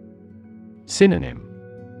 Synonym.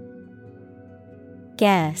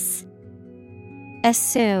 Guess,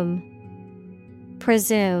 assume,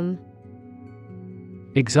 presume.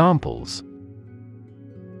 Examples.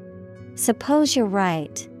 Suppose you're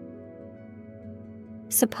right.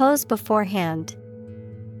 Suppose beforehand.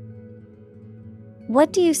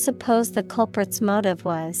 What do you suppose the culprit's motive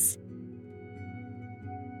was?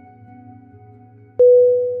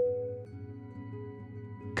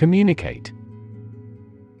 Communicate.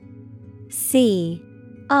 COMMUNICATE.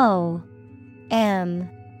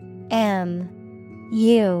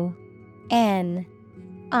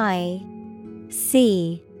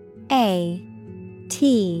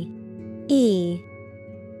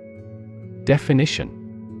 Definition.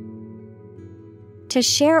 To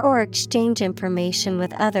share or exchange information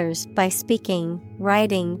with others by speaking,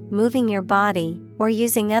 writing, moving your body, or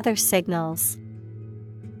using other signals.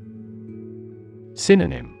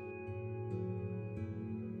 Synonym.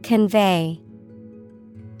 Convey,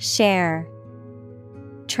 share,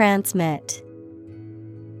 transmit.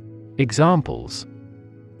 Examples.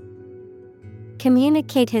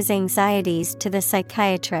 Communicate his anxieties to the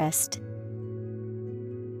psychiatrist.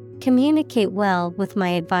 Communicate well with my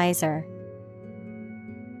advisor.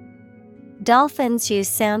 Dolphins use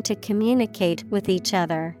sound to communicate with each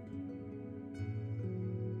other.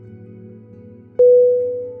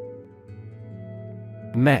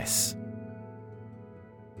 Mess.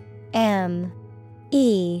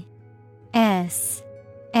 MESS.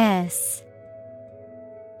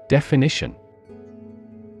 Definition.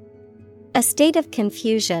 A state of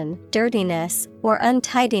confusion, dirtiness, or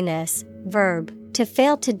untidiness. Verb, to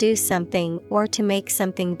fail to do something or to make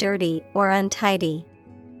something dirty or untidy.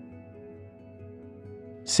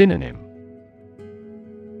 Synonym.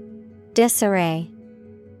 Disarray,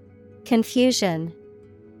 confusion,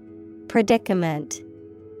 predicament.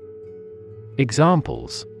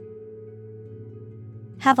 Examples.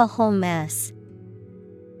 Have a whole mess.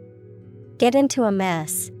 Get into a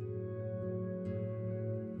mess.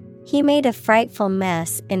 He made a frightful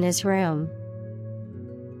mess in his room.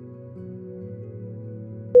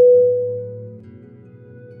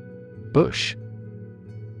 Bush.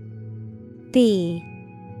 BUSH.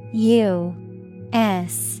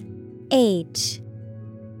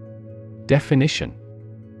 Definition.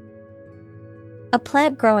 A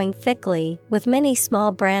plant growing thickly with many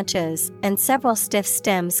small branches and several stiff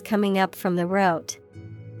stems coming up from the root.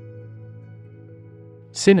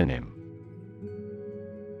 Synonym.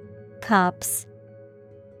 Copse,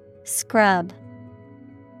 scrub,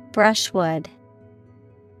 brushwood.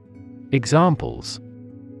 Examples.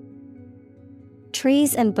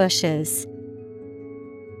 Trees and bushes.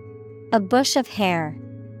 A bush of hair.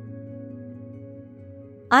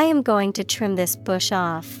 I am going to trim this bush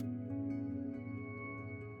off.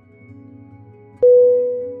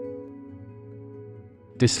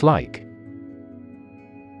 Dislike.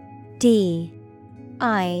 DISLIKE.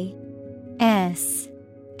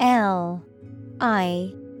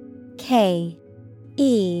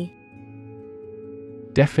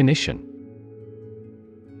 Definition.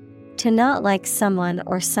 To not like someone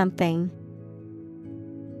or something.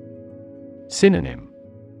 Synonym.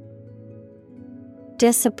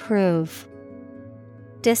 Disapprove,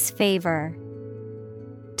 disfavor,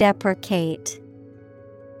 deprecate.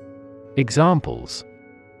 Examples.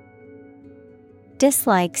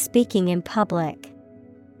 Dislike speaking in public.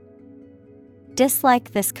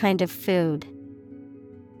 Dislike this kind of food.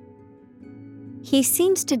 He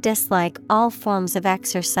seems to dislike all forms of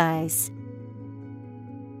exercise.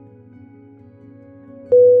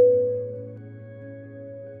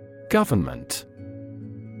 Government.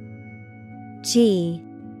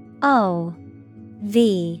 GOVERNMENT.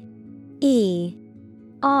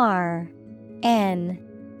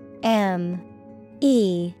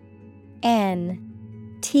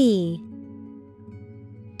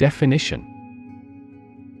 Definition.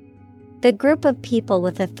 The group of people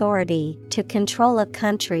with authority to control a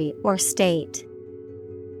country or state.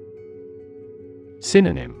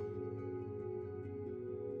 Synonym.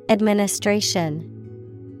 Administration,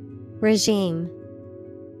 regime,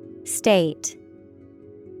 state.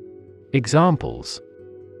 Examples.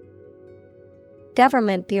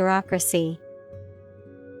 Government bureaucracy.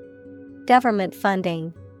 Government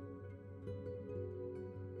funding.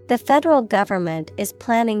 The federal government is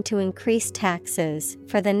planning to increase taxes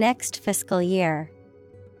for the next fiscal year.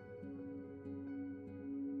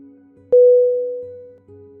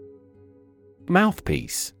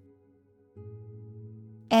 Mouthpiece.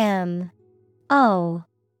 MOUTHPIECE.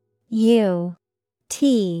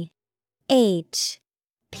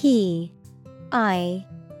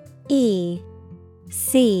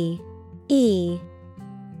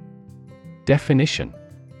 Definition: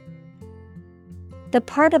 the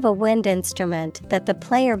part of a wind instrument that the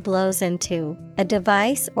player blows into, a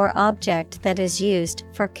device or object that is used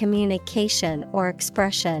for communication or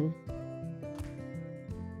expression.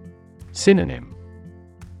 Synonym: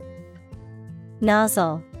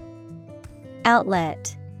 Nozzle,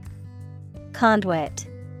 outlet, conduit.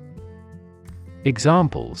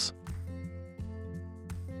 Examples: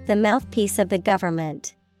 the mouthpiece of the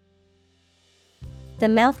government, the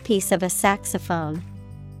mouthpiece of a saxophone.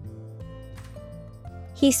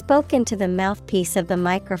 He spoke into the mouthpiece of the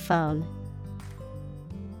microphone.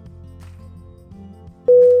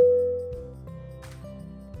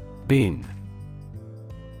 Bin.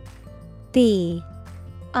 B-I-N.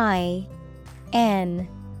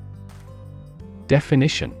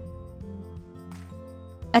 Definition: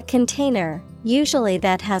 a container, usually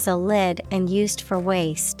that has a lid and used for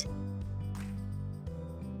waste.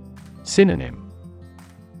 Synonym: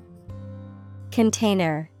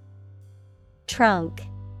 Container, trunk,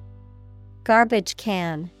 garbage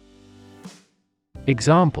can.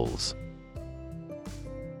 Examples: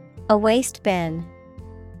 a waste bin,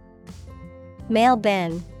 mail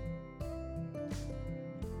bin.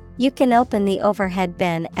 You can open the overhead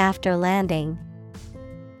bin after landing.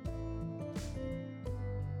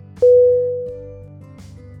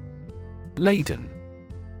 Laden.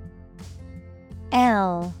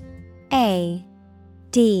 L-A-D-E-N.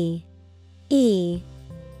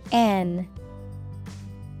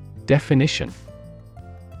 Definition: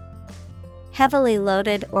 heavily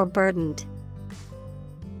loaded or burdened.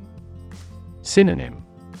 Synonym: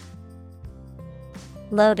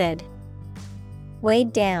 Loaded,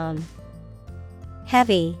 weighed down,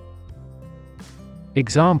 heavy.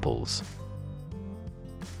 Examples: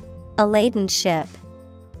 a laden ship,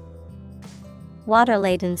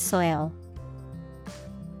 water-laden soil.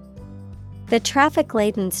 The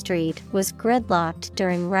traffic-laden street was gridlocked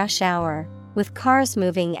during rush hour, with cars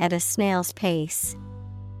moving at a snail's pace.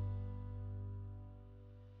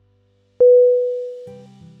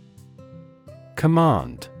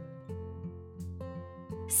 Command.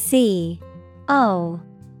 C-O-M-M-A-N-D.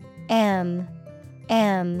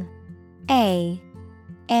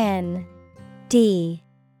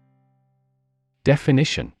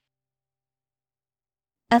 Definition: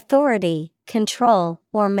 authority, control,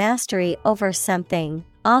 or mastery over something,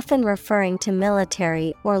 often referring to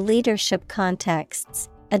military or leadership contexts,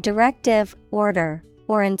 a directive, order,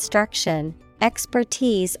 or instruction,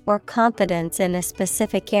 expertise or competence in a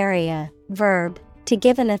specific area. Verb, to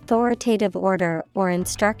give an authoritative order or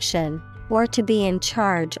instruction, or to be in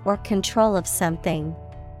charge or control of something.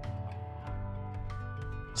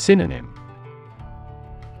 Synonym: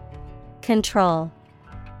 Control,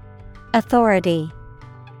 authority,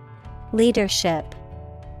 leadership.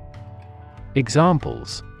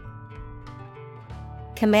 Examples: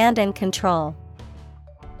 command and control,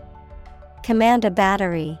 command a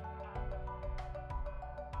battery.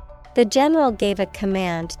 The general gave a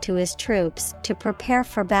command to his troops to prepare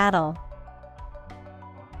for battle.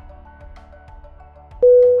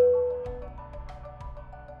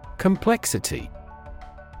 Complexity.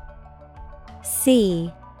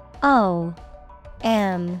 C-O-M-P-L-E-X-I-T-Y.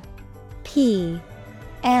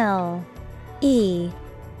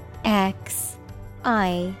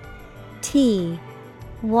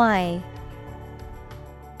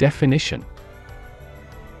 Definition: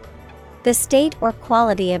 the state or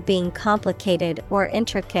quality of being complicated or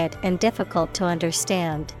intricate and difficult to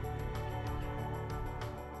understand.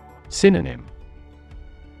 Synonym: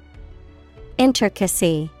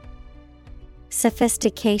 intricacy,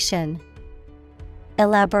 sophistication,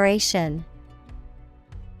 elaboration.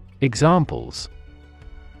 Examples: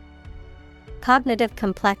 cognitive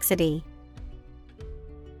complexity,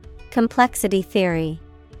 complexity theory.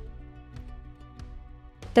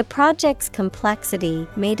 The project's complexity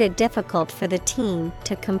made it difficult for the team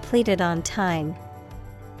to complete it on time.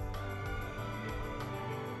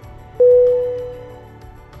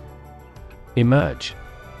 Emerge.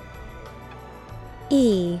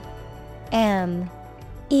 E-M-E-R-G-E.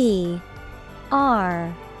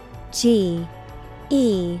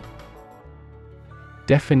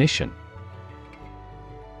 Definition: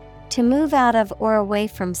 to move out of or away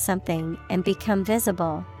from something and become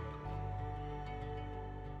visible.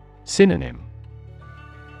 Synonym: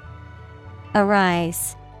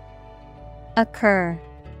 arise, occur,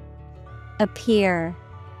 appear.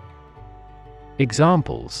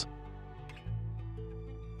 Examples: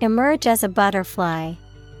 emerge as a butterfly,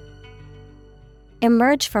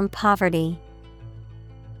 emerge from poverty.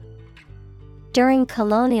 During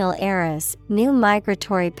colonial eras, new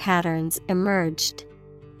migratory patterns emerged.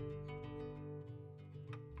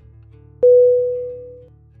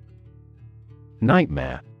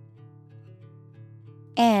 Nightmare. Nightmare.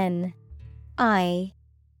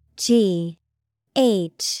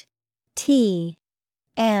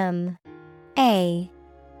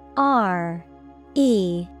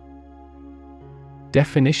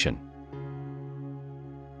 Definition.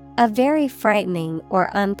 A very frightening or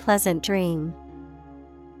unpleasant dream.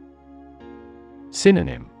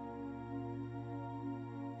 Synonym.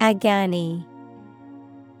 Agony,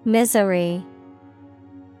 misery,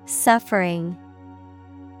 suffering.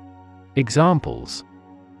 Examples.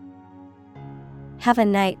 Have a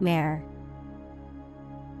nightmare.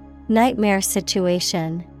 Nightmare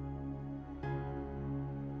situation.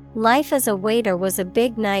 Life as a waiter was a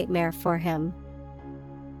big nightmare for him.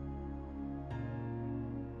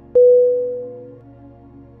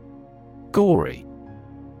 Gory.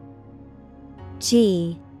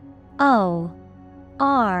 Gory.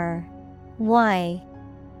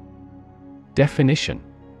 Definition.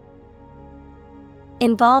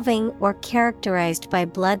 Involving or characterized by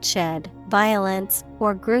bloodshed, violence,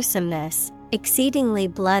 or gruesomeness, exceedingly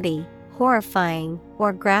bloody, horrifying,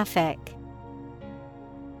 or graphic.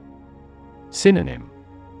 Synonym.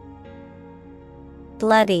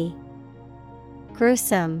 Bloody,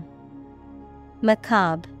 gruesome,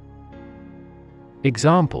 macabre.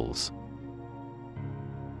 Examples.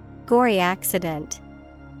 Gory accident.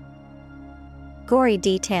 Gory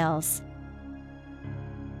details.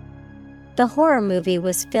 The horror movie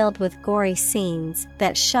was filled with gory scenes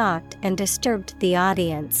that shocked and disturbed the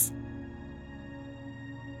audience.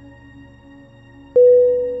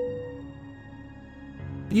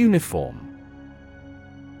 Uniform.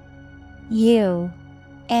 UNIFORM.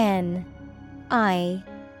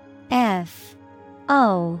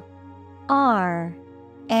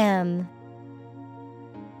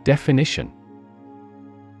 Definition.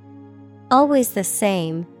 Always the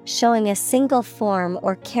same, showing a single form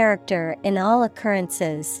or character in all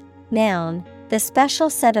occurrences. Noun, the special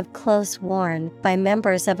set of clothes worn by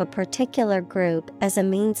members of a particular group as a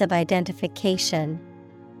means of identification.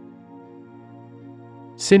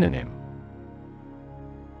 Synonym.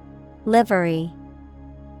 Livery,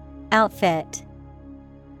 outfit.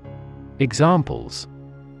 Examples.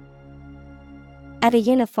 At a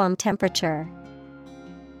uniform temperature.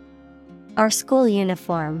 Our school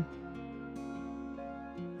uniform.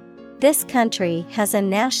 This country has a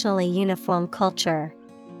nationally uniform culture.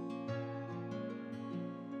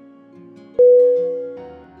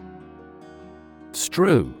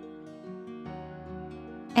 Strew.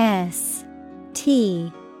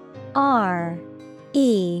 STREW.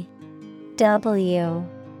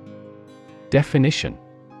 Definition.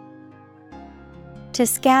 To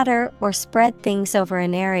scatter or spread things over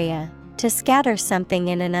an area, to scatter something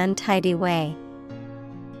in an untidy way.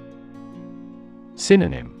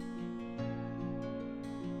 Synonym.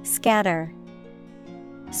 Scatter,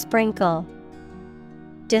 sprinkle,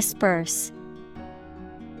 disperse.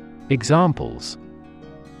 Examples.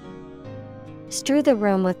 Strew the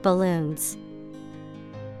room with balloons.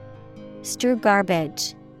 Strew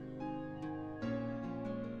garbage.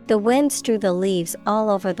 The wind strew the leaves all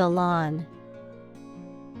over the lawn.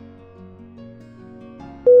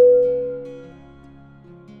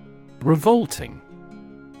 Revolting.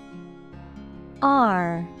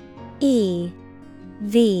 REVOLTING.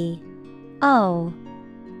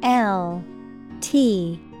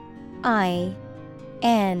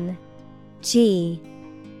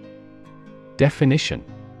 Definition.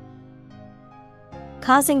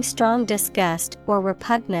 Causing strong disgust or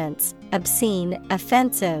repugnance, obscene,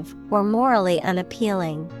 offensive, or morally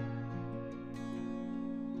unappealing.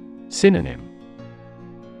 Synonym.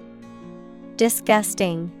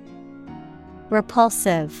 Disgusting,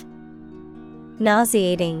 repulsive,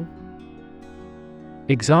 nauseating.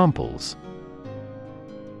 Examples.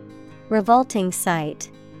 Revolting sight.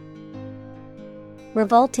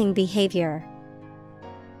 Revolting behavior.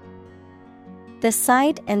 The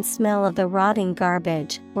sight and smell of the rotting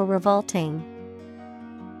garbage were revolting.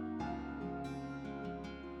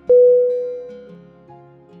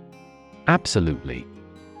 Absolutely.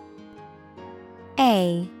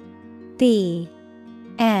 ABSOLUTELY.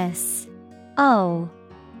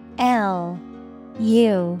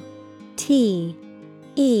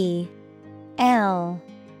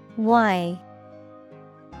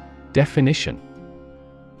 Definition.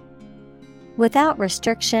 Without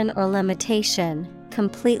restriction or limitation,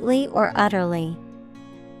 completely or utterly.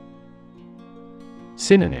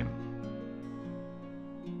 Synonym.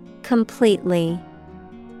 Completely,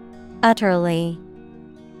 utterly,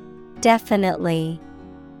 definitely.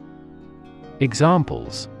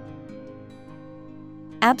 Examples.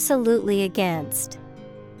 Absolutely against.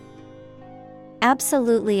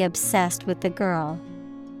 Absolutely obsessed with the girl.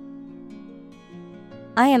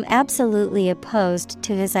 I am absolutely opposed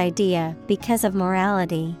to his idea because of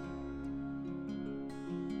morality.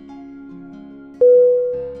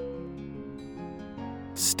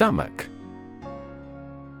 Stomach.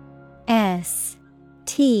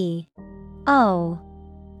 S-T-O-M-A-C-H.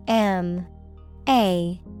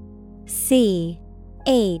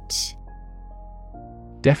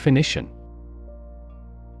 Definition.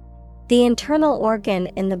 The internal organ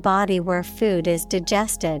in the body where food is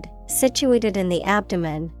digested, situated in the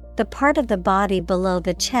abdomen, the part of the body below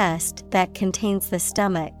the chest that contains the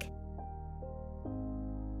stomach.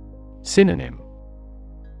 Synonym.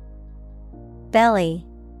 Belly,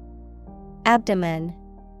 abdomen,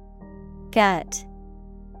 gut.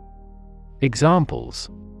 Examples.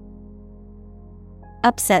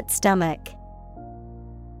 Upset stomach,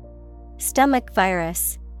 stomach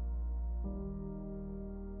virus.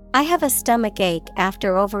 I have a stomach ache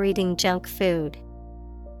after overeating junk food.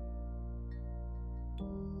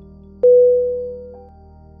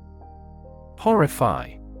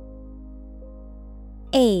 Horrify.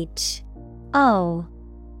 Horrify.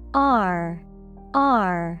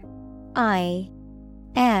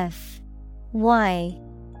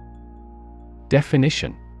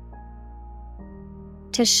 Definition.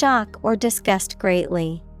 To shock or disgust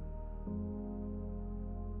greatly.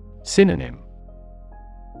 Synonym.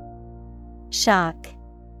 Shock,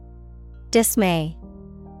 dismay,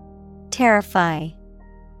 terrify.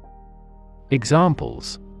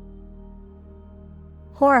 Examples.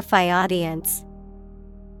 Horrify audience,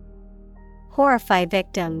 horrify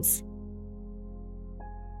victims.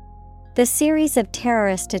 The series of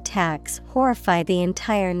terrorist attacks horrify the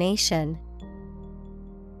entire nation.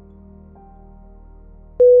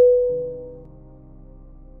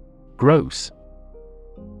 Gross.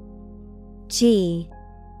 G-R-O-S-S.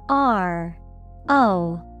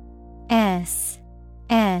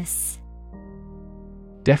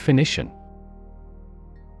 Definition.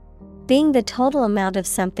 Being the total amount of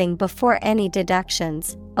something before any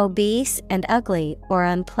deductions, obese and ugly or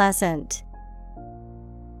unpleasant.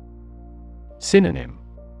 Synonym.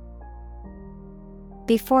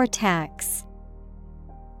 Before tax,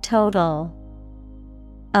 total,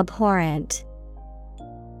 abhorrent.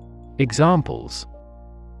 Examples.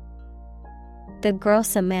 The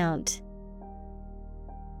gross amount,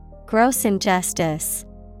 gross injustice.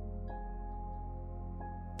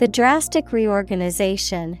 The drastic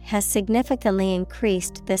reorganization has significantly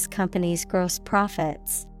increased this company's gross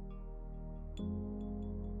profits.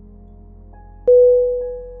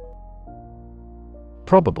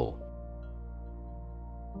 Probable.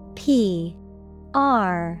 P-R-O-B-A-B-L-E.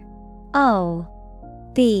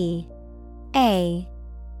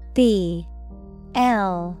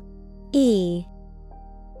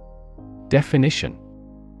 Definition.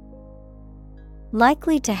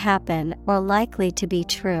 Likely to happen or likely to be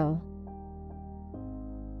true.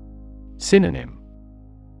 Synonym.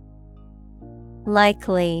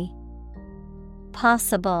 Likely,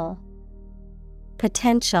 possible,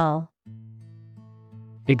 potential.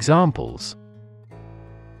 Examples.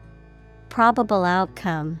 Probable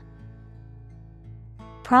outcome,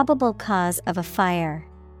 probable cause of a fire.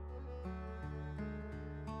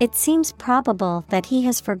 It seems probable that he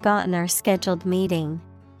has forgotten our scheduled meeting.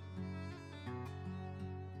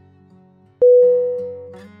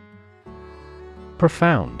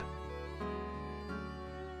 Profound.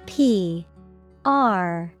 P-R-O-F-O-U-N-D.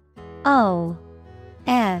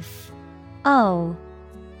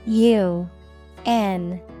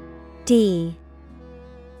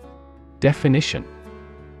 Definition.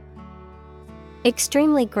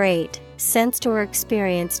 Extremely great, sensed or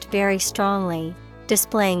experienced very strongly,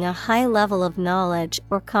 displaying a high level of knowledge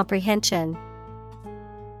or comprehension.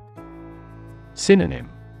 Synonym.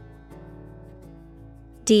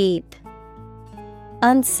 Deep,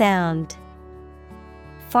 unsound,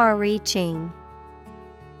 far-reaching.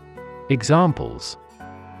 Examples.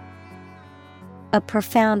 A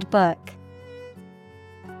profound book.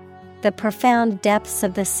 The profound depths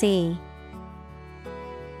of the sea.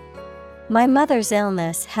 My mother's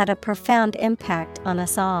illness had a profound impact on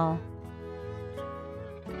us all.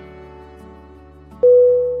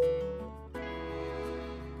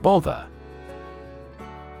 Bother.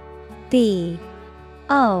 B-O-T-H-E-R.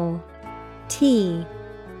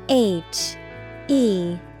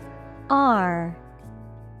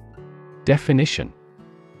 Definition.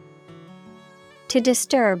 To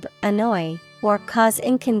disturb, annoy, or cause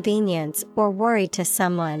inconvenience or worry to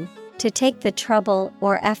someone, to take the trouble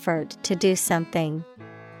or effort to do something.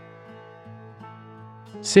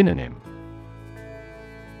 Synonym.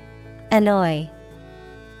 Annoy,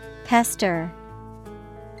 pester,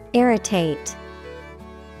 Irritate.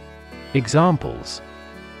 Examples: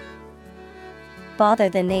 Bother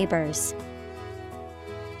the neighbors.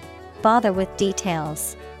 Bother with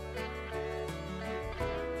details.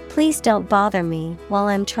 Please don't bother me while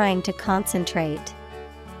I'm trying to concentrate.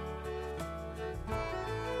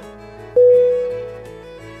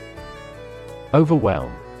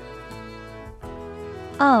 Overwhelm.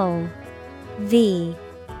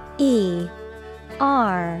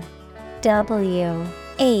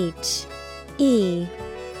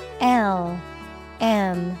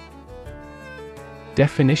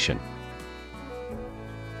 Definition: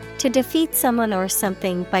 To defeat someone or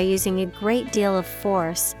something by using a great deal of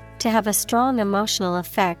force, to have a strong emotional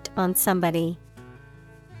effect on somebody.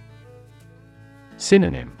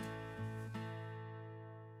 Synonym: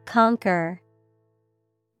 Conquer,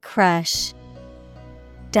 crush,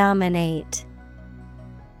 dominate.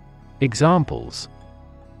 Examples: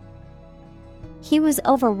 He was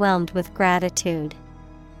overwhelmed with gratitude.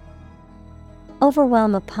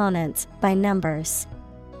 Overwhelm opponents by numbers.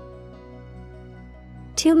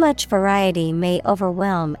 Too much variety may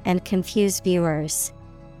overwhelm and confuse viewers.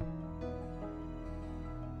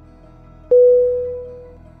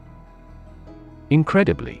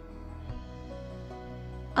 Incredibly.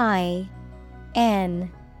 I-N-C-R-E-D-I-B-L-Y.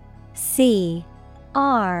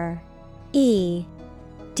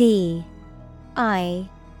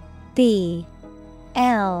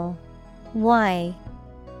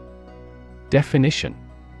 Definition: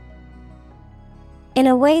 In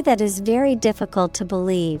a way that is very difficult to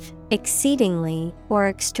believe, exceedingly or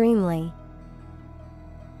extremely.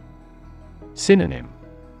 Synonym: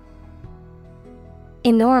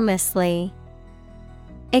 Enormously,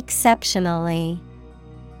 exceptionally,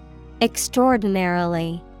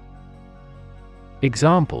 extraordinarily.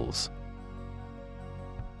 Examples: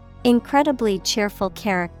 Incredibly cheerful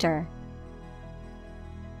character.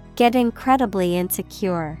 Get incredibly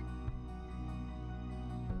insecure.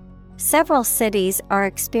 Several cities are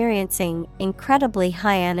experiencing incredibly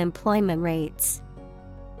high unemployment rates.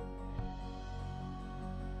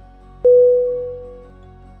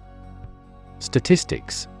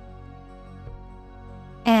 Statistics.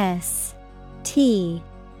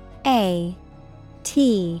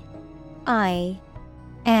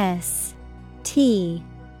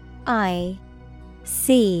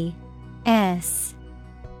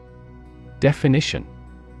 Definition: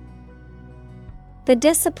 The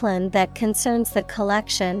discipline that concerns the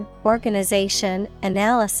collection, organization,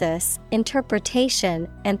 analysis, interpretation,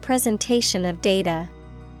 and presentation of data.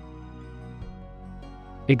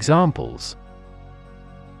 Examples: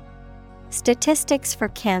 Statistics for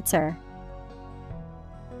cancer.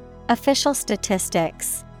 Official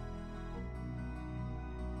statistics.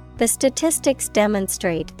 The statistics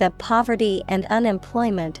demonstrate that poverty and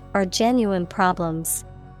unemployment are genuine problems.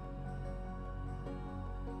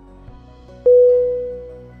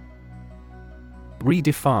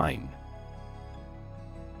 Redefine.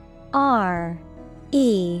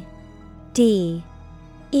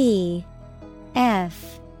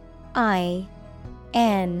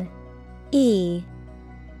 R-E-D-E-F-I-N-E.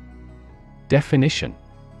 Definition: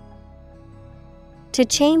 To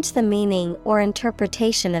change the meaning or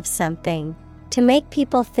interpretation of something, to make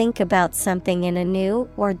people think about something in a new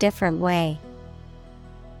or different way.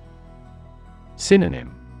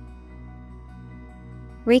 Synonym: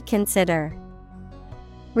 Reconsider,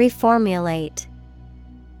 reformulate,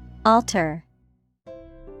 alter.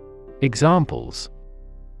 Examples: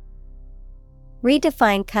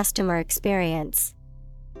 Redefine customer experience.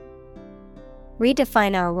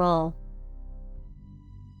 Redefine our role.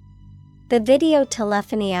 The video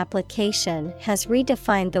telephony application has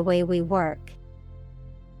redefined the way we work.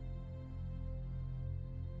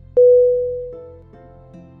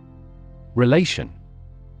 Relation.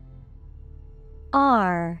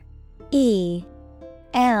 R-E-L-A-T-I-O-N.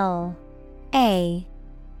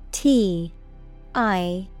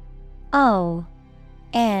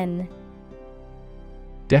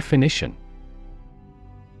 Definition: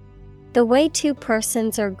 The way two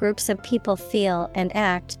persons or groups of people feel and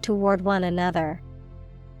act toward one another.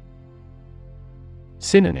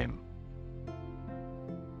 Synonym: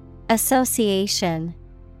 Association,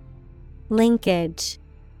 linkage,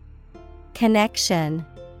 connection.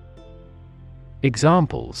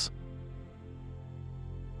 Examples: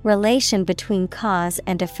 Relation between cause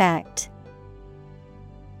and effect.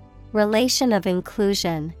 Relation of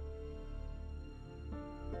inclusion.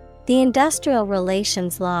 The industrial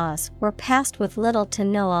relations laws were passed with little to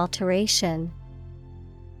no alteration.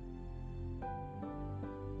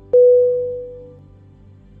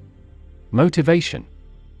 Motivation.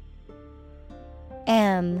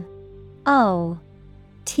 M-O-T-I-V-A-T-I-O-N.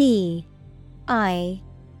 T I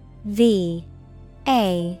V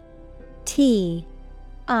A T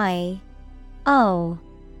I O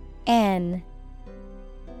N.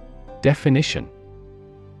 Definition: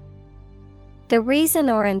 the reason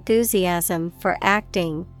or enthusiasm for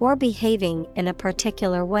acting or behaving in a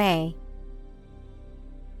particular way.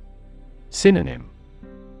 Synonym: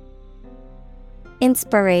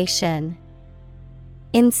 inspiration,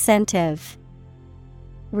 incentive,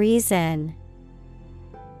 reason.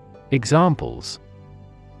 Examples: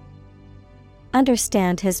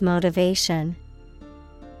 understand his motivation.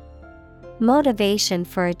 Motivation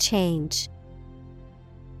for a change.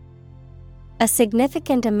 A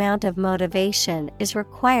significant amount of motivation is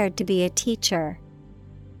required to be a teacher.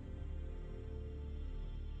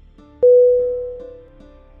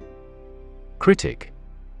 Critic.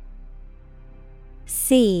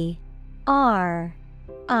 C R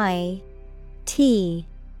I T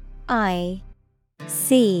I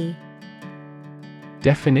C.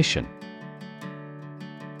 Definition: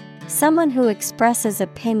 someone who expresses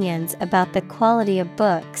opinions about the quality of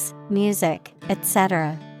books, music,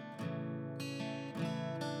 etc.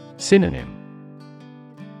 Synonym: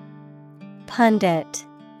 pundit,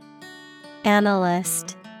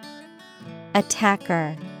 analyst,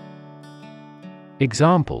 attacker.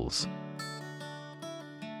 Examples: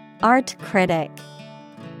 art critic,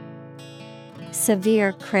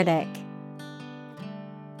 severe critic.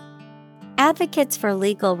 Advocates for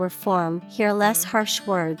legal reform hear less harsh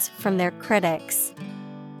words from their critics.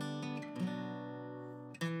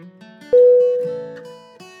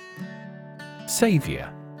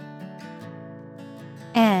 Savior.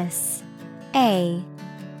 S A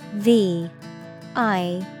V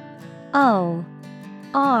I O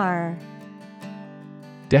R.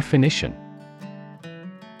 Definition: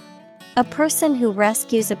 a person who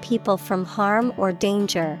rescues a people from harm or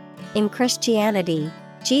danger. In Christianity,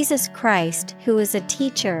 Jesus Christ, who is a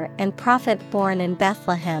teacher and prophet born in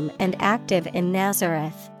Bethlehem and active in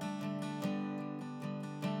Nazareth.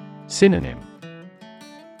 Synonym: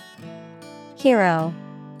 hero,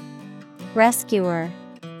 rescuer,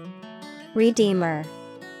 redeemer.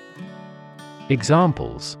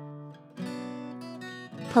 Examples: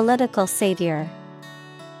 political savior.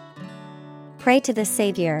 Pray to the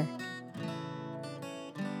Savior.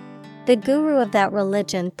 The guru of that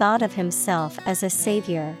religion thought of himself as a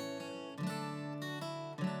savior.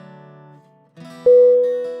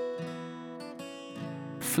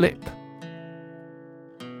 Flip.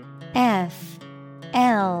 F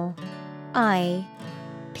L I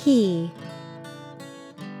P.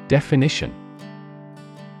 Definition: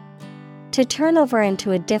 to turn over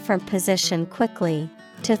into a different position quickly,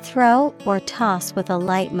 to throw or toss with a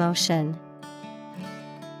light motion.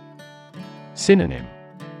 Synonym: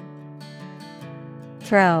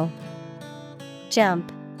 throw,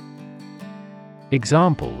 jump.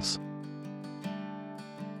 Examples: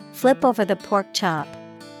 flip over the pork chop.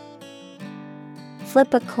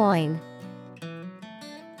 Flip a coin.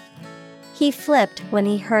 He flipped when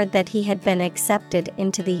he heard that he had been accepted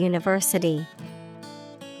into the university.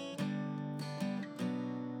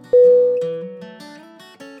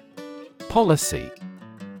 Policy.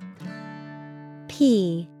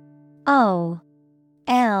 P O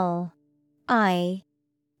L I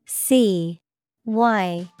C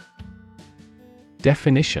Y.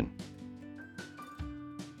 Definition: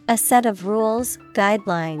 a set of rules,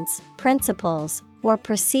 guidelines, principles, or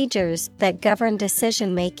procedures that govern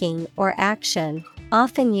decision-making or action,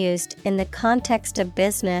 often used in the context of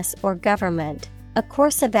business or government. A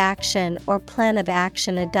course of action or plan of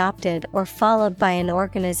action adopted or followed by an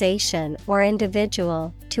organization or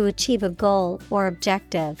individual to achieve a goal or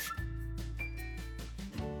objective.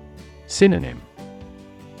 Synonym: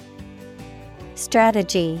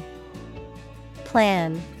 strategy,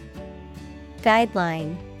 plan,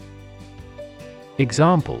 guideline.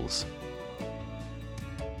 Examples: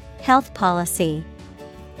 health policy,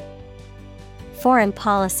 foreign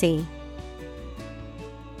policy.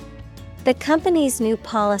 The company's new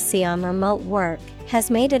policy on remote work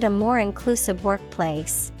has made it a more inclusive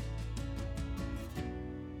workplace.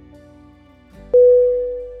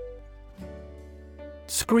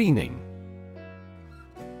 Screening.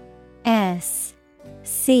 S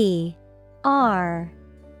C R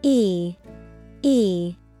E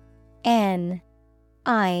E N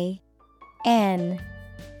I N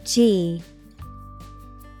G.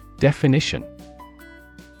 Definition: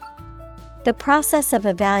 the process of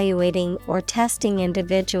evaluating or testing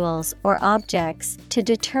individuals or objects to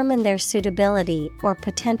determine their suitability or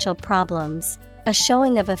potential problems. A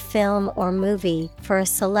showing of a film or movie for a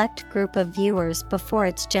select group of viewers before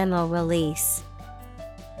its general release.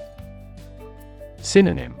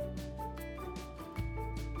 Synonym: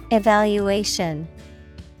 evaluation,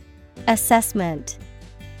 assessment,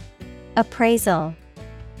 appraisal.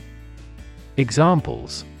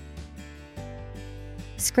 Examples: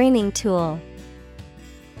 screening tool,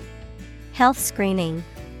 health screening.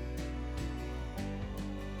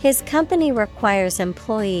 His company requires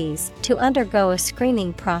employees to undergo a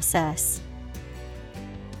screening process.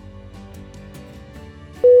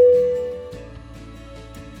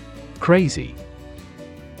 Crazy.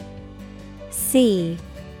 C-R-A-Z-Y.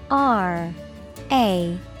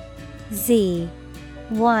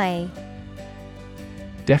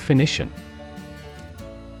 Definition: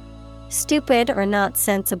 stupid or not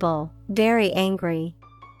sensible, very angry.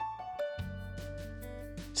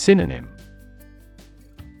 Synonym: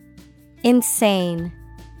 insane,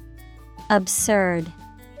 absurd,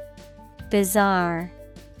 bizarre.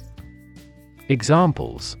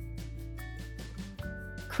 Examples: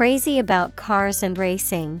 crazy about cars and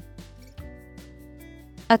racing.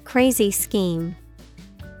 A crazy scheme.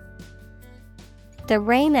 The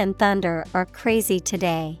rain and thunder are crazy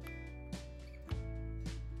today.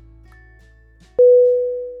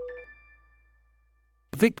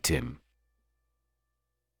 Victim.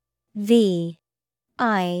 V-I-C-T-I-M.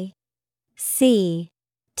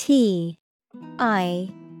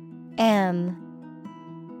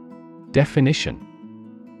 Definition: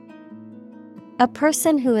 a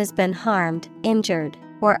person who has been harmed, injured,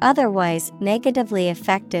 or otherwise negatively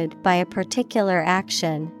affected by a particular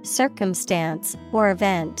action, circumstance, or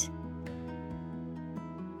event.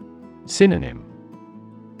 Synonym: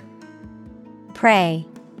 prey,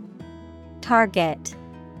 target,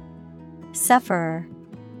 sufferer.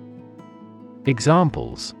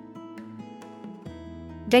 Examples: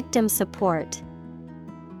 victim support,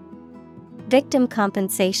 victim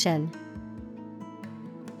compensation.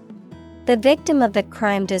 The victim of the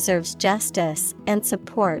crime deserves justice and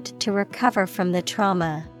support to recover from the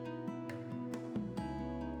trauma.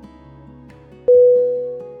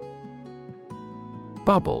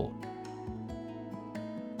 Bubble.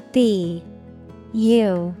 B-U-B-B-L-E.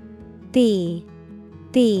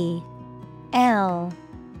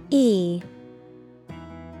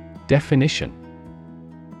 Definition: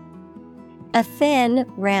 a thin,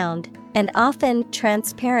 round, and often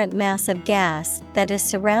transparent mass of gas that is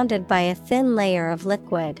surrounded by a thin layer of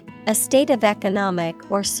liquid, a state of economic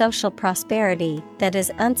or social prosperity that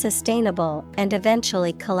is unsustainable and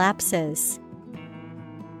eventually collapses.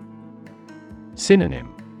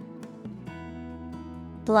 Synonym: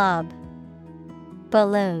 blob,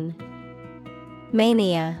 balloon,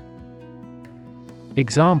 mania.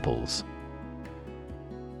 Examples: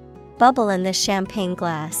 bubble in the champagne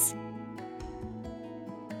glass.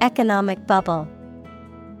 Economic bubble.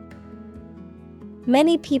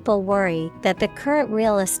 Many people worry that the current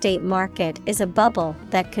real estate market is a bubble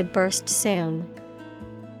that could burst soon.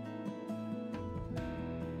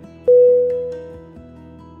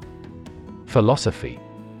 Philosophy.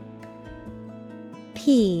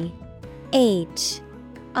 P-H-I-L-O-S-O-P-H-Y.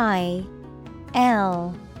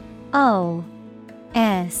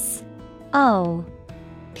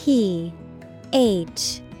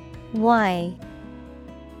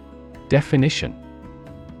 Definition: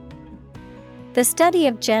 the study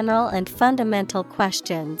of general and fundamental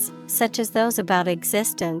questions, such as those about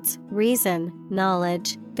existence, reason,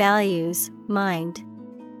 knowledge, values, mind.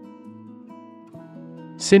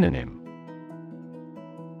 Synonym: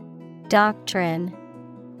 doctrine,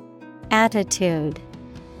 attitude,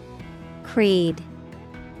 creed.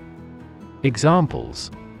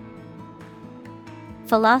 Examples: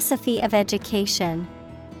 philosophy of education,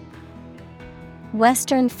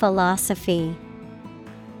 Western philosophy.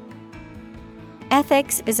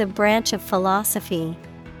 Ethics is a branch of philosophy.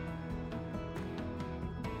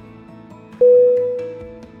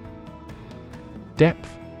 Depth.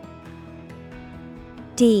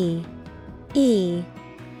 D-E-P-T-H.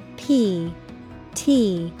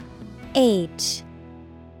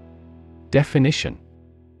 Definition: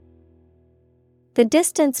 the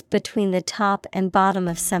distance between the top and bottom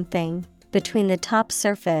of something, between the top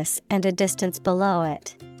surface and a distance below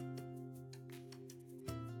it.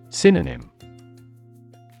 Synonym: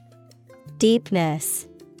 deepness,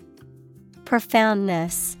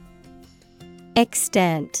 profoundness,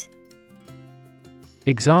 extent.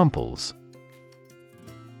 Examples: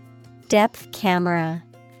 depth camera,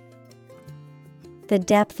 the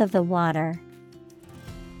depth of the water.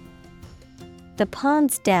 The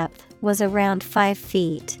pond's depth was around 5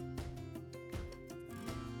 feet.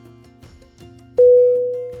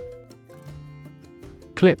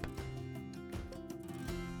 Clip.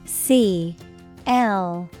 C-L-I-P.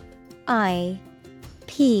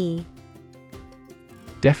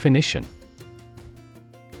 Definition: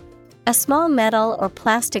 a small metal or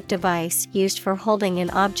plastic device used for holding an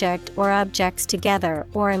object or objects together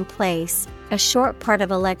or in place, a short part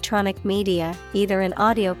of electronic media, either an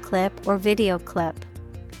audio clip or video clip.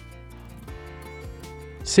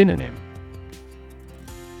 Synonym: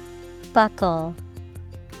 Buckle,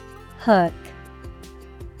 hook,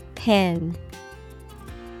 pin.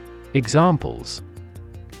 Examples: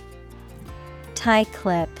 tie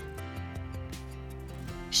clip,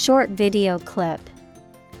 short video clip.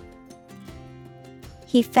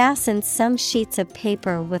 He fastened some sheets of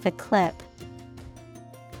paper with a clip.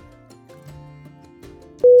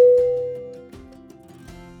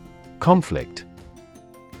 Conflict.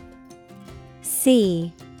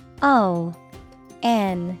 C-O-N-F-L-I-C-T.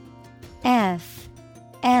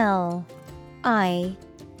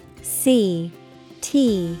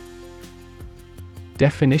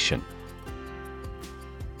 Definition: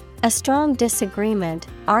 a strong disagreement,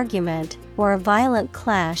 argument, or a violent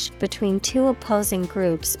clash between two opposing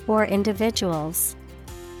groups or individuals.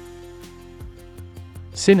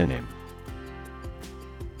 Synonym: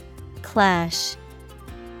 clash,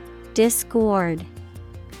 discord,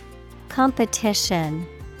 competition.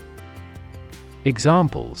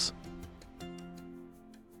 Examples: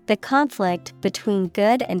 the conflict between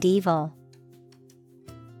good and evil.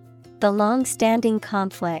 The long-standing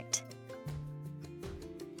conflict.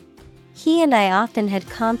 He and I often had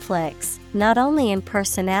conflicts, not only in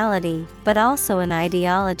personality, but also in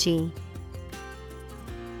ideology.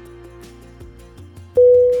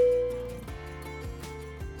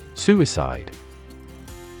 Suicide.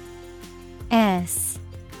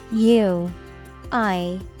 S-U-I-C-I-D-E.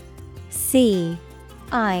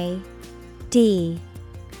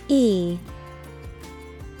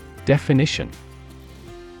 Definition: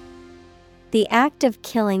 the act of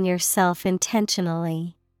killing yourself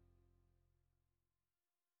intentionally.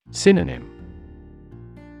 Synonym: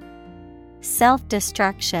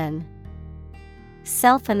 self-destruction,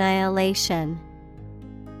 self-annihilation,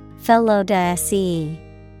 felo-de-se.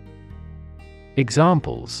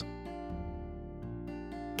 Examples: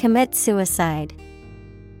 commit suicide,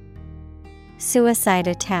 suicide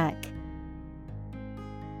attack.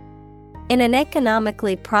 In an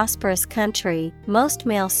economically prosperous country, most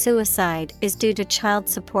male suicide is due to child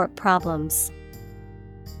support problems.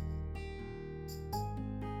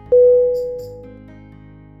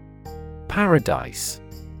 Paradise.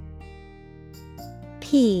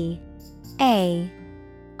 P-A-R-A-D-I-S-E.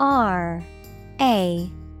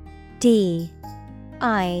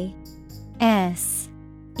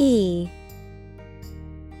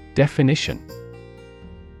 Definition: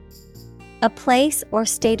 a place or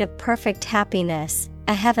state of perfect happiness,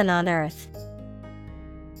 a heaven on earth.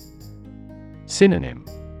 Synonym: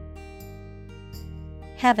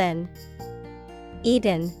 heaven,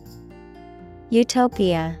 Eden,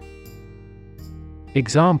 utopia.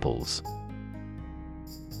 Examples: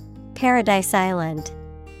 Paradise Island,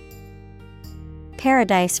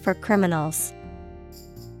 paradise for criminals.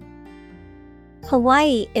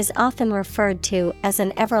 Hawaii is often referred to as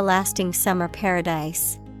an everlasting summer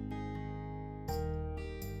paradise.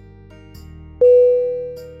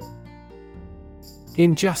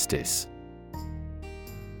 Injustice.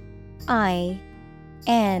 I-N-J-U-S-T-I-C-E.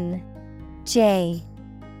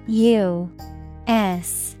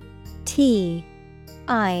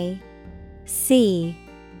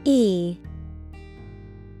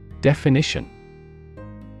 Definition: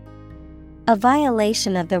 a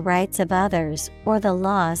violation of the rights of others or the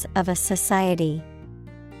laws of a society.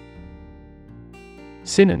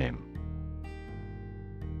 Synonym: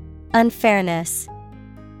 unfairness,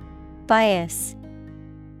 bias,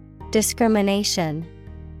 discrimination.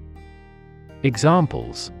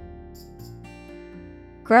 Examples: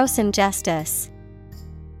 gross injustice,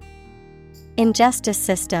 injustice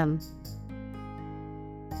system.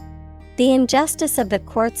 The injustice of the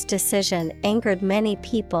court's decision angered many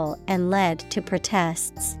people and led to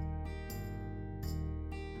protests.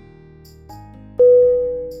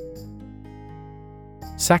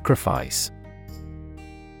 Sacrifice.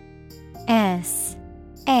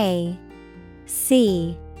 S-A-C-R-I-F-I-C-E.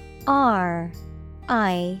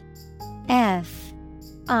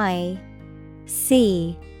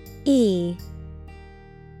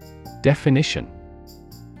 Definition: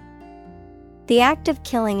 the act of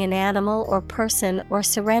killing an animal or person or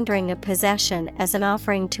surrendering a possession as an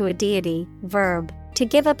offering to a deity. Verb, to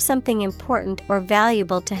give up something important or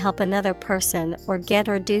valuable to help another person or get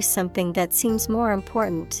or do something that seems more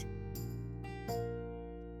important.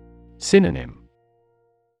 Synonym: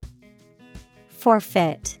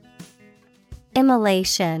 forfeit,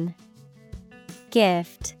 immolation,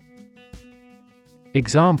 gift.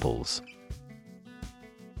 Examples: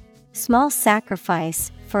 small sacrifice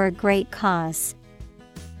for a great cause.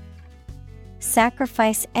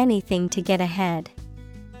 Sacrifice anything to get ahead.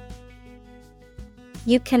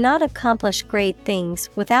 You cannot accomplish great things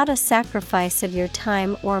without a sacrifice of your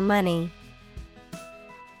time or money.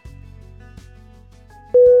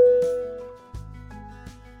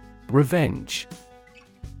 Revenge.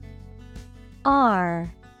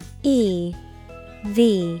 R-E-V-E-N-G-E.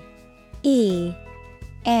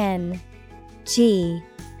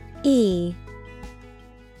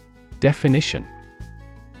 Definition: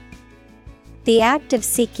 the act of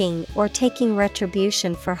seeking or taking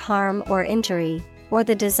retribution for harm or injury, or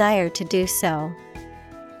the desire to do so.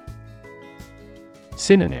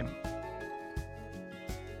 Synonym: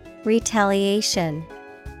 retaliation,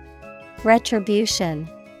 retribution,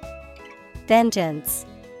 vengeance.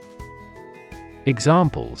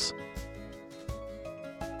 Examples: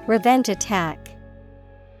 revenge attack.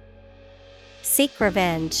 Seek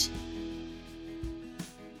revenge.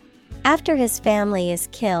 After his family is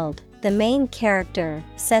killed, the main character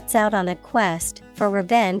sets out on a quest for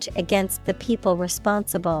revenge against the people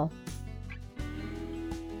responsible.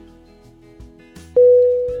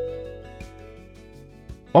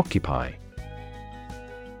 Occupy.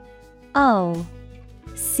 O-C-C-U-P-Y.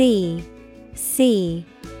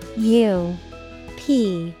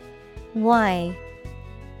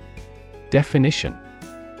 Definition: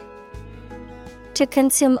 to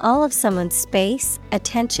consume all of someone's space,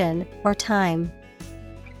 attention, or time.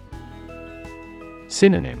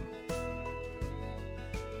 Synonym: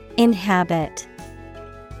 inhabit,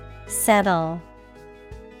 settle,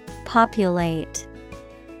 populate.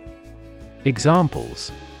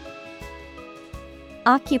 Examples: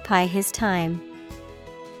 occupy his time.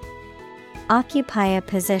 Occupy a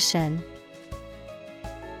position.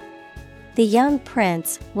 The young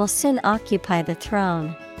prince will soon occupy the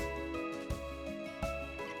throne.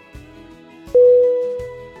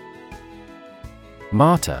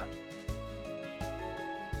 Martyr.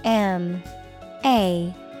 M-A-R-T-Y-R.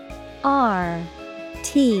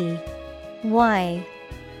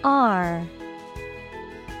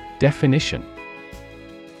 Definition: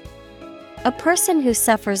 a person who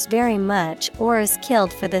suffers very much or is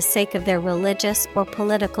killed for the sake of their religious or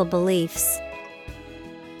political beliefs.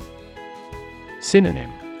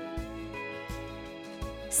 Synonym: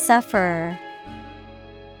 sufferer,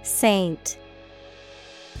 saint.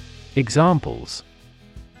 Examples: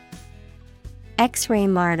 X-ray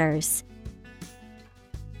martyrs.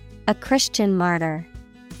 A Christian martyr.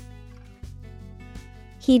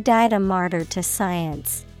 He died a martyr to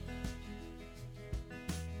science.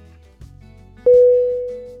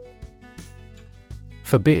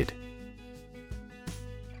 Forbid.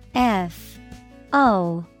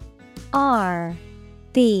 F-O-R-B-I-D.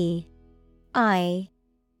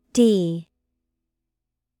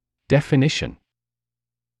 Definition: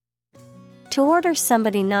 to order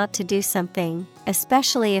somebody not to do something,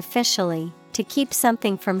 especially officially, to keep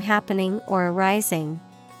something from happening or arising.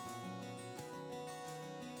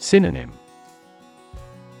 Synonym: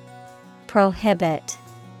 prohibit,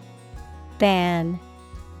 ban,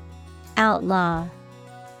 outlaw.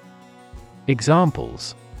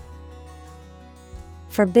 Examples: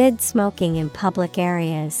 forbid smoking in public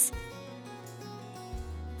areas.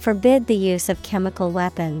 Forbid the use of chemical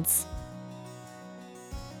weapons.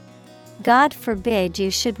 God forbid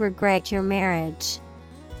you should regret your marriage.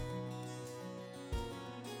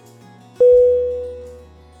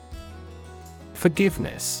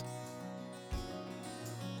 Forgiveness.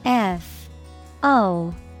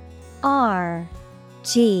 F-O-R-G-I-V-E-N-E-S-S.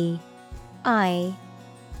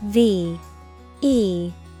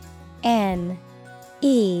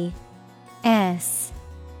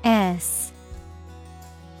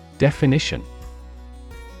 Definition: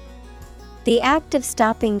 the act of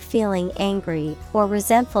stopping feeling angry or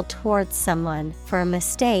resentful towards someone for a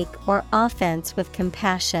mistake or offense with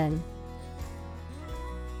compassion.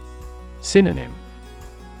 Synonym: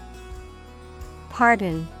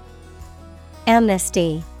 pardon,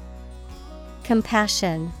 amnesty,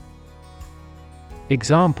 compassion.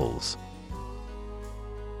 Examples: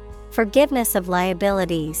 forgiveness of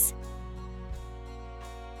liabilities.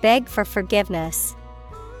 Beg for forgiveness.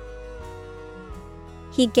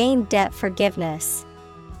 He gained debt forgiveness.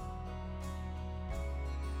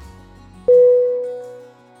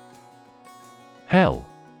 Hell.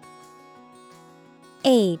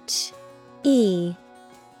 H-E-L-L.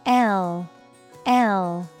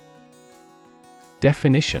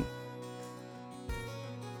 Definition: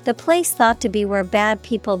 the place thought to be where bad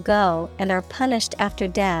people go and are punished after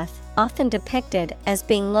death, often depicted as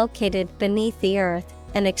being located beneath the earth,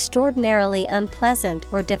 an extraordinarily unpleasant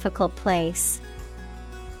or difficult place.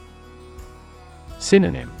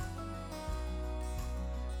 Synonym: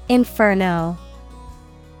 Inferno,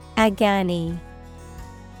 agony,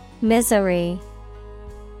 misery.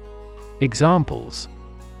 Examples: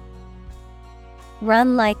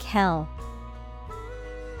 Run like hell.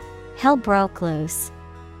 Hell broke loose.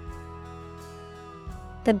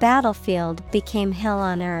 The battlefield became hell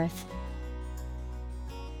on earth.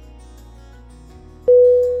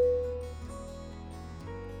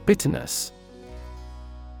 Bitterness.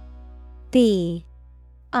 Bitterness.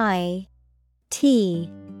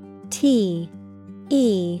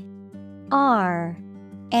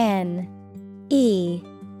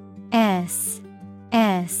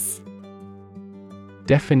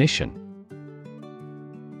 Definition: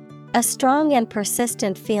 A strong and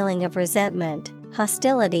persistent feeling of resentment,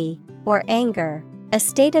 hostility, or anger, a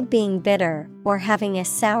state of being bitter or having a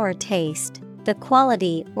sour taste, the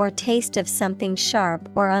quality or taste of something sharp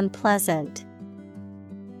or unpleasant.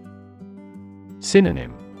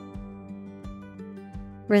 Synonym: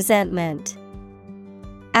 Resentment,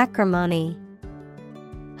 acrimony,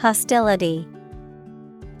 hostility.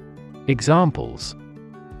 Examples: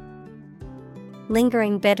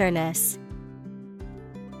 Lingering bitterness,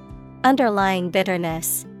 underlying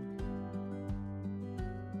bitterness.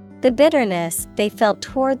 The bitterness they felt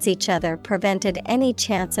towards each other prevented any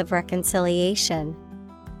chance of reconciliation.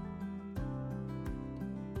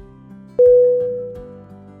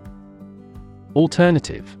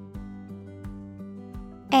 Alternative. Alternative.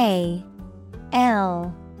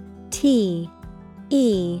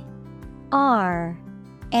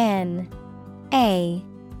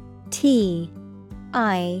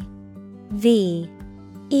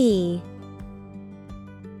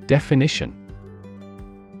 Definition: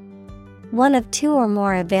 One of two or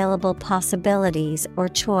more available possibilities or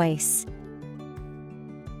choice.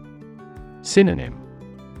 Synonym: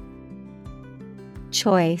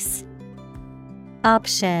 Choice,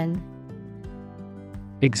 option.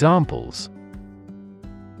 Examples: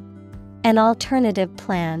 An alternative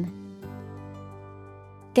plan.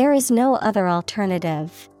 There is no other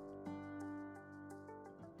alternative.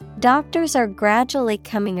 Doctors are gradually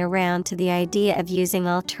coming around to the idea of using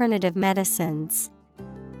alternative medicines.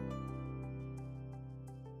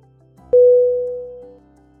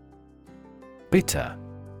 Bitter.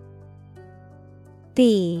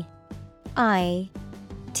 Bitter.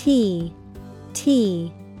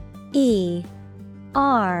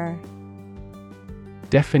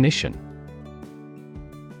 Definition: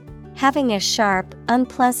 Having a sharp,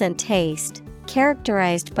 unpleasant taste,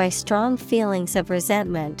 characterized by strong feelings of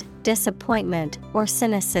resentment, disappointment, or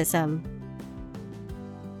cynicism.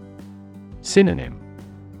 Synonym: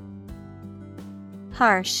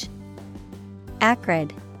 Harsh,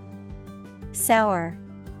 acrid, sour.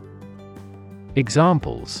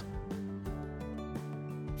 Examples: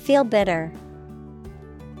 Feel bitter.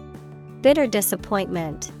 Bitter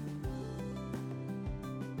disappointment.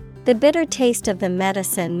 The bitter taste of the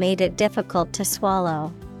medicine made it difficult to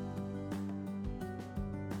swallow.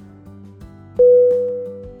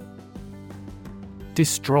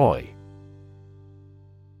 Destroy.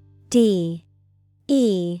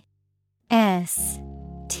 Destroy.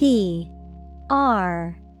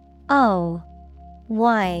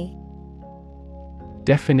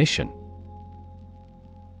 Definition: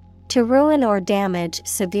 To ruin or damage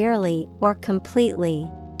severely or completely,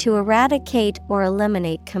 to eradicate or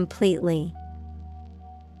eliminate completely.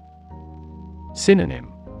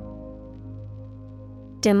 Synonym: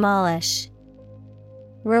 Demolish,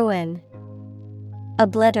 ruin,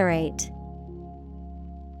 obliterate.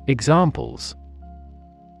 Examples: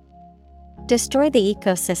 Destroy the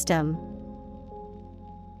ecosystem.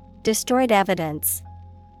 Destroyed evidence.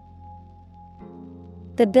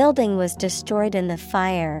 The building was destroyed in the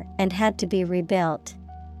fire and had to be rebuilt.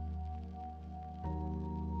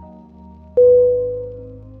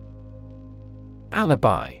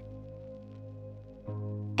 Alibi.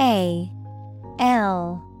 A-L-I-B-I.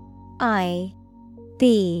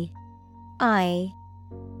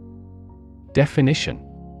 Definition: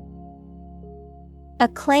 A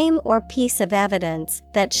claim or piece of evidence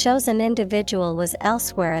that shows an individual was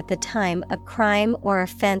elsewhere at the time a crime or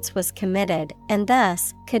offense was committed and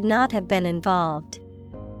thus could not have been involved.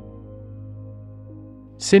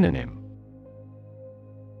 Synonym: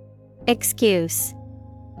 Excuse,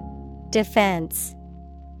 defense,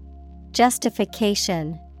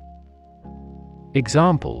 justification.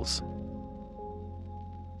 Examples: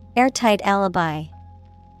 Airtight alibi.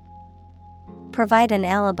 Provide an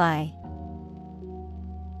alibi.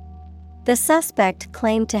 The suspect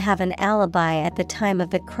claimed to have an alibi at the time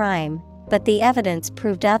of the crime, but the evidence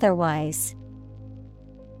proved otherwise.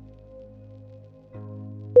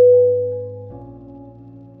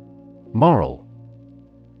 Moral.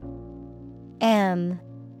 M-O-R-A-L.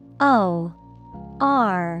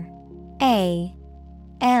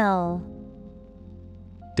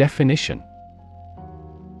 Definition.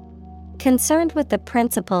 Concerned with the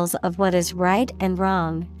principles of what is right and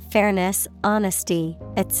wrong, fairness, honesty,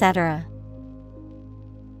 etc.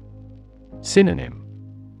 Synonym.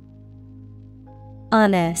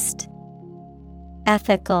 Honest,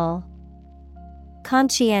 ethical,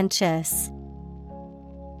 conscientious.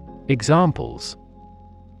 Examples.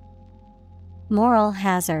 Moral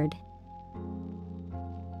hazard,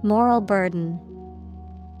 moral burden.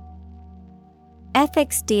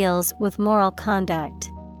 Ethics deals with moral conduct.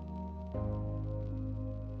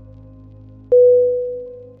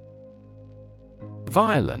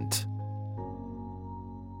 Violent.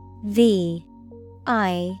 V-I-O-L-E-N-T.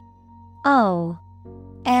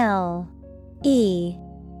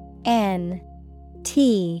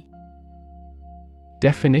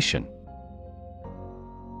 Definition.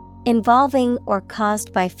 Involving or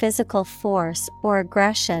caused by physical force or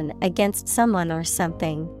aggression against someone or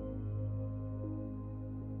something.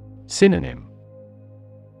 Synonym.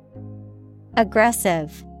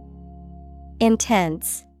 Aggressive,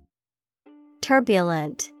 intense,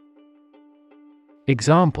 turbulent.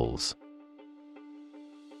 Examples.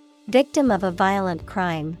 Victim of a violent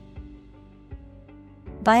crime.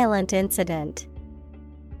 Violent incident.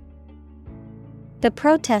 The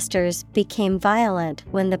protesters became violent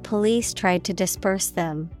when the police tried to disperse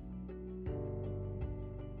them.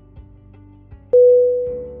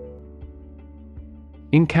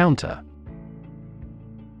 Encounter.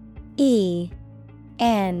 E-N-C-O-U-N-T-E-R.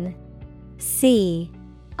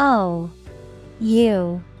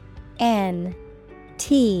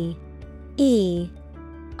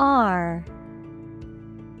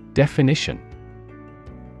 Definition.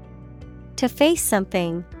 To face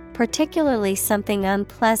something, particularly something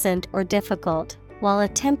unpleasant or difficult, while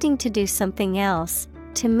attempting to do something else,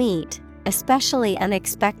 to meet, especially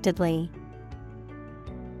unexpectedly.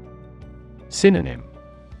 Synonym.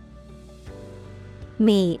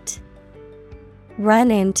 Meet,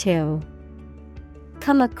 run into,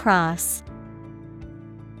 come across.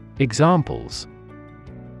 Examples.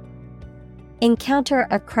 Encounter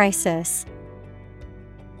a crisis.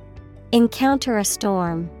 Encounter a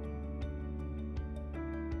storm.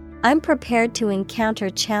 I'm prepared to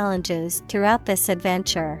encounter challenges throughout this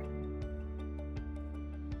adventure.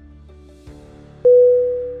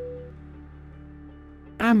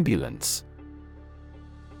 Ambulance.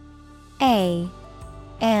 A-M-B-U-L-A-N-C-E.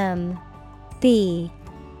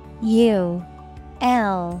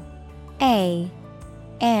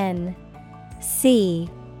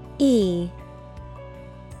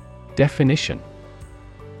 Definition.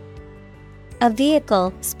 A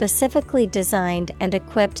vehicle specifically designed and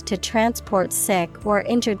equipped to transport sick or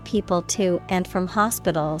injured people to and from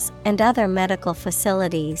hospitals and other medical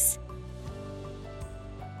facilities.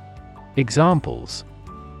 Examples.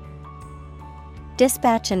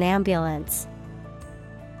 Dispatch an ambulance.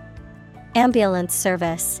 Ambulance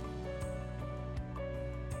service.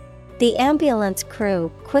 The ambulance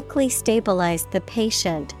crew quickly stabilized the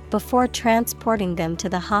patient before transporting them to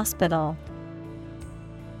the hospital.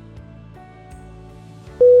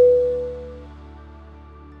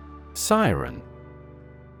 Siren.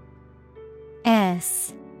 S-I-R-E-N.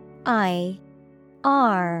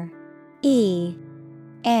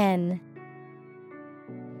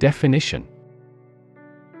 Definition.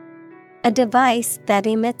 A device that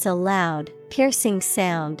emits a loud, piercing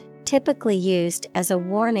sound, typically used as a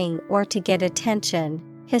warning or to get attention.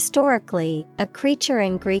 Historically, a creature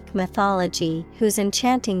in Greek mythology whose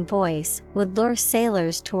enchanting voice would lure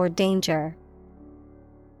sailors toward danger.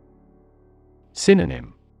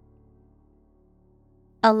 Synonym.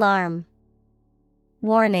 Alarm,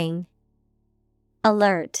 warning,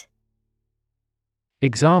 alert.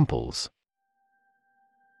 Examples.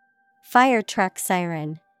 Fire truck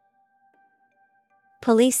siren.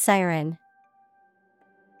 Police siren.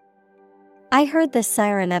 I heard the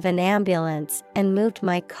siren of an ambulance and moved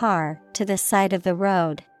my car to the side of the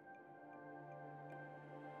road.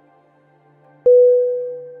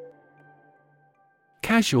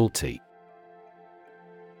 Casualty.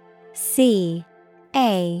 C-A-S-U-A-L-T-Y.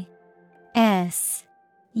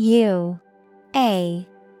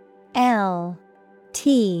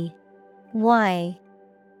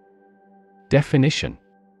 Definition.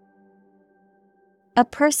 A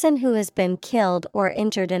person who has been killed or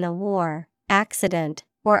injured in a war, accident,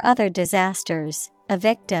 or other disasters, a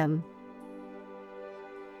victim.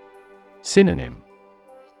 Synonym.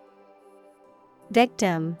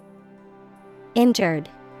 victim, injured,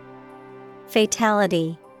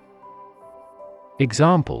 fatality.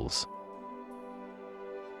 Examples: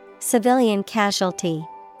 Civilian casualty,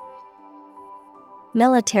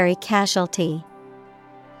 military casualty.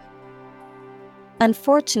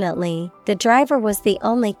 Unfortunately, the driver was the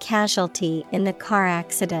only casualty in the car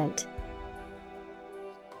accident.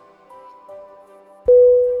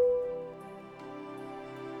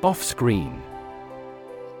 Off-screen.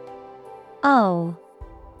 O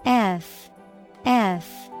F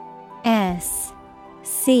F S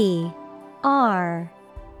C R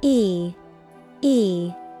E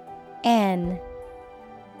E N.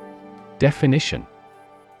 Definition: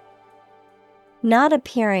 Not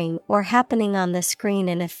appearing or happening on the screen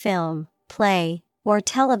in a film, play, or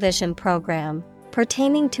television program,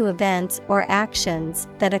 pertaining to events or actions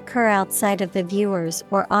that occur outside of the viewer's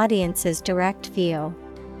or audience's direct view.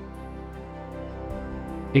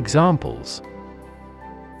 Examples: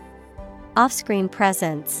 Off-screen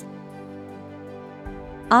presence,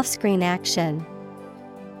 off-screen action.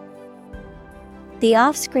 The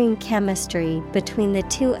off-screen chemistry between the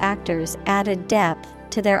two actors added depth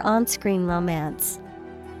to their on-screen romance.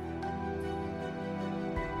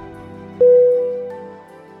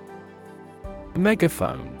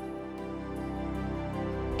 Megaphone.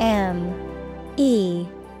 M E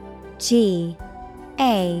G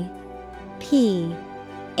A P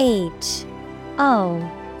H O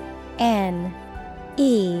N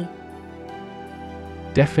E.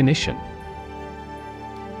 Definition: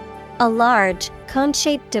 A large,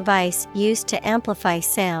 cone-shaped device used to amplify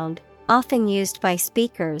sound, often used by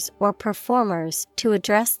speakers or performers to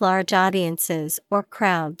address large audiences or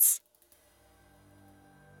crowds.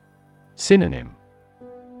 Synonym: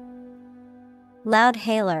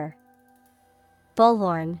 Loudhailer,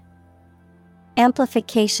 bullhorn,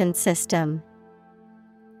 amplification system.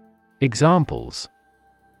 Examples: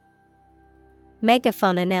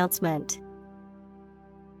 Megaphone announcement,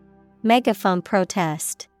 megaphone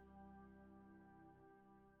protest.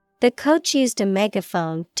 The coach used a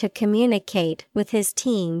megaphone to communicate with his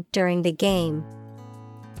team during the game.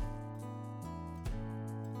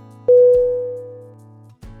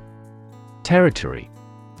 Territory.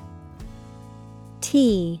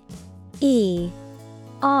 T E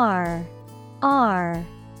R R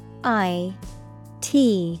I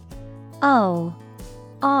T O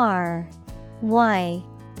R Y.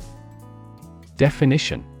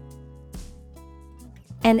 Definition: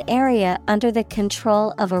 An area under the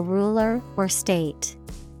control of a ruler or state.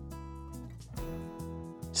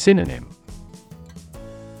 Synonym: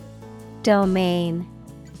 Domain,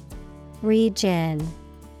 region,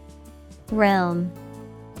 realm.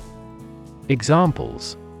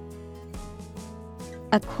 Examples: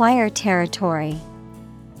 Acquire territory,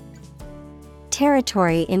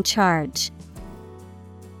 territory in charge.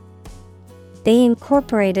 They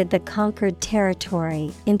incorporated the conquered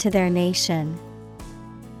territory into their nation.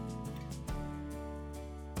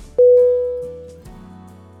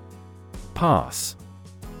 Pass.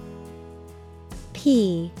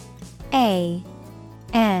 P A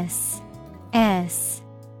S S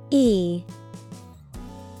E.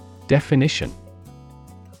 Definition: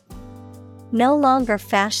 No longer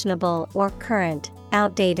fashionable or current,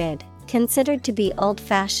 outdated, considered to be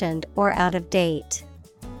old-fashioned or out of date.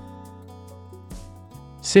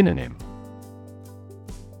 Synonym: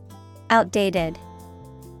 Outdated,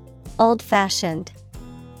 old-fashioned,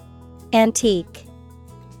 antique.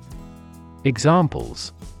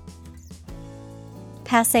 Examples: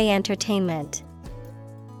 Passé entertainment,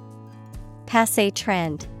 passé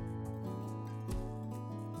trend.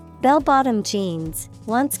 Bell-bottom jeans,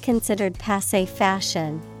 once considered passé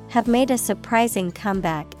fashion, have made a surprising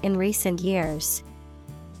comeback in recent years.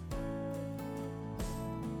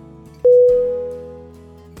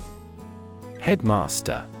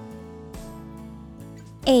 Headmaster.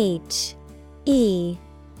 H E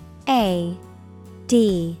A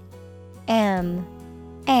D M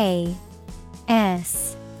A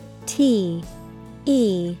S T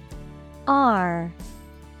E R.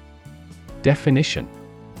 Definition: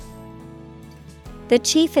 The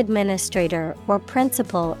chief administrator or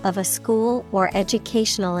principal of a school or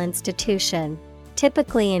educational institution,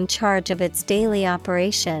 typically in charge of its daily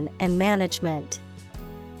operation and management.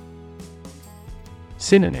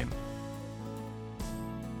 Synonym: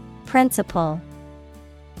 Principal,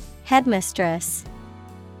 headmistress,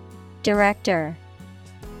 director.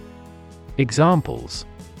 Examples: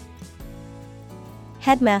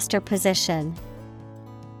 Headmaster position,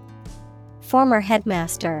 former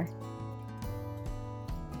headmaster.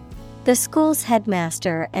 The school's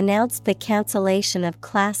headmaster announced the cancellation of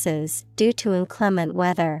classes due to inclement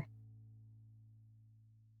weather.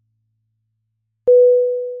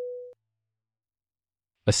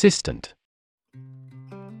 Assistant.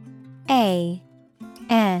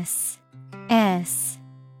 ASSISTANT.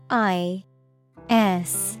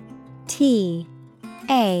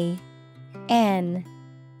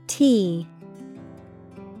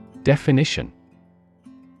 Definition.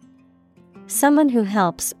 Someone who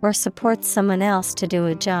helps or supports someone else to do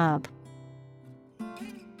a job.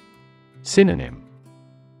 Synonym.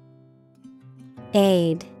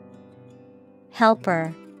 Aid,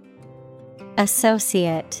 helper,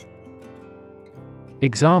 associate.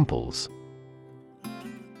 Examples.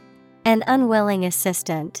 An unwilling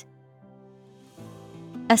assistant.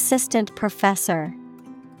 Assistant professor.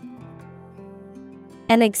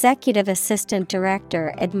 An executive assistant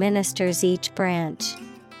director administers each branch.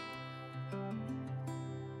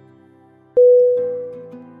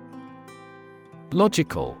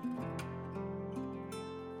 Logical.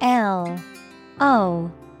 LOGICAL.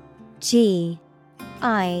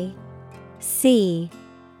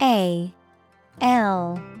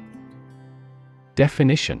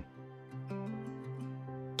 Definition.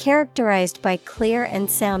 Characterized by clear and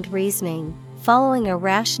sound reasoning, following a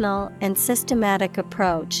rational and systematic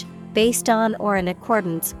approach, based on or in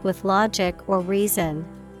accordance with logic or reason.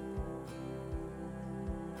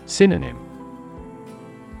 Synonym.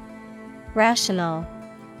 Rational,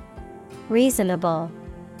 reasonable,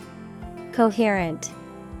 coherent.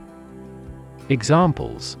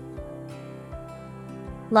 Examples.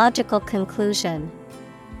 Logical conclusion.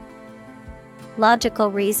 Logical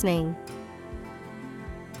reasoning.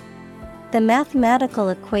 The mathematical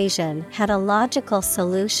equation had a logical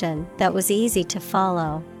solution that was easy to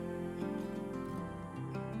follow.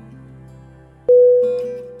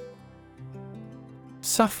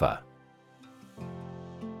 Suffer.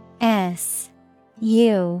 SUFFER.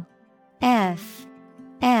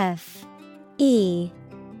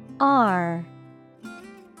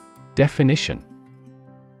 Definition.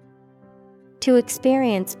 To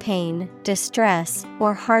experience pain, distress,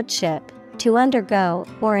 or hardship, to undergo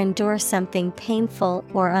or endure something painful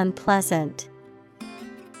or unpleasant.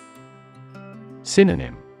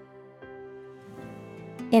 Synonym.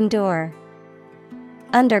 Endure,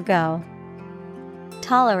 undergo,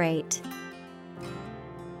 tolerate.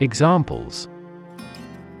 Examples.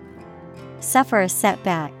 Suffer a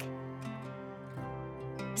setback.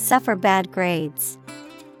 Suffer bad grades.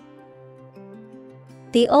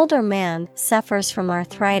 The older man suffers from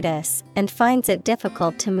arthritis and finds it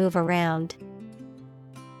difficult to move around.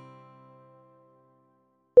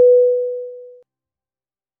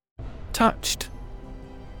 Touched.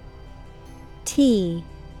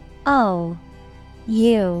 TOUCHED.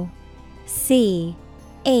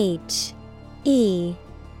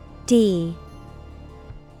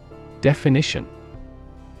 Definition.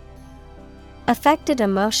 Affected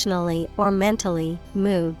emotionally or mentally,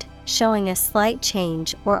 moved, showing a slight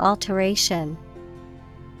change or alteration.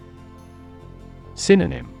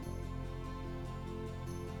 Synonym.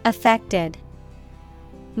 Affected,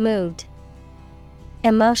 moved,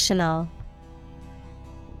 emotional.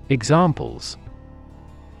 Examples.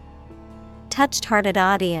 Touched-hearted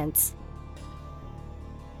audience.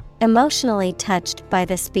 Emotionally touched by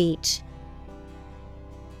the speech.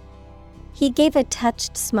 He gave a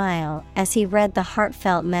touched smile as he read the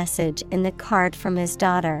heartfelt message in the card from his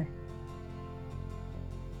daughter.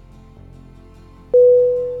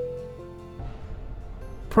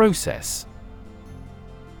 Process.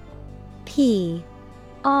 PROCESS.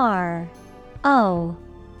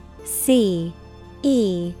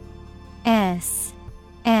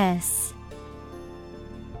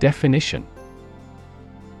 Definition.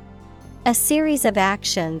 A series of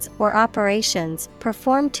actions or operations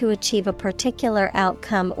performed to achieve a particular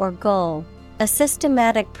outcome or goal. A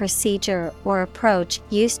systematic procedure or approach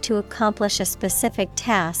used to accomplish a specific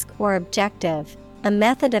task or objective. A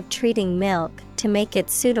method of treating milk to make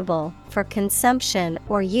it suitable for consumption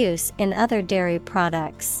or use in other dairy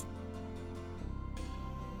products.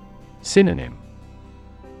 Synonym.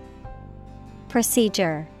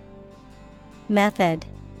 Procedure, method,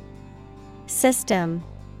 system.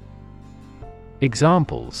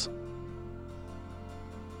 Examples.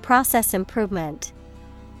 Process improvement.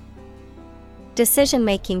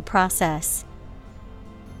 Decision-making process.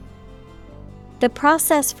 The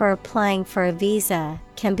process for applying for a visa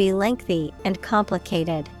can be lengthy and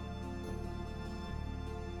complicated.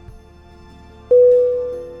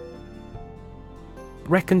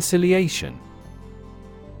 Reconciliation.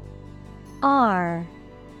 RECONCILIATION.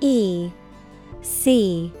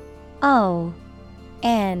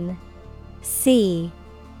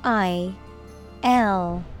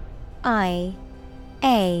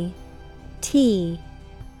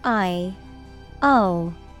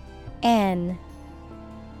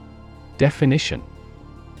 Definition: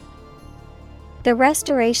 the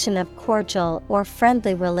restoration of cordial or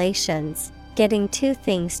friendly relations, getting two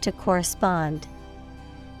things to correspond.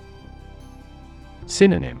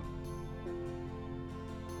 Synonym: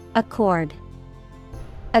 Accord,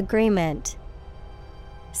 agreement,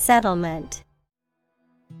 settlement.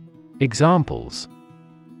 Examples: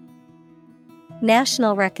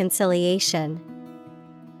 national reconciliation,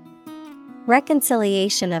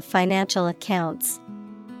 reconciliation of financial accounts.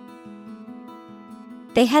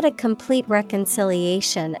 They had a complete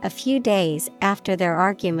reconciliation a few days after their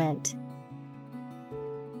argument.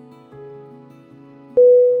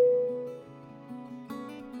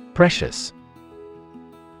 Precious.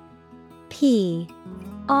 Precious.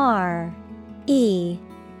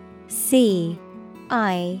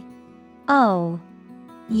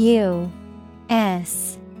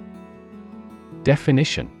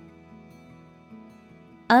 Definition: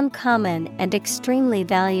 uncommon and extremely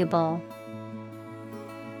valuable.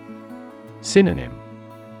 Synonym: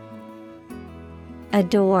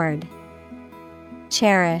 adored,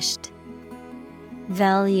 cherished,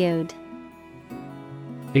 valued.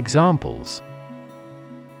 Examples: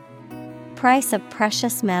 price of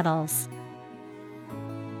precious metals,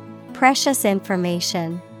 precious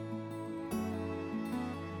information.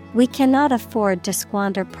 We cannot afford to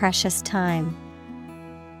squander precious time.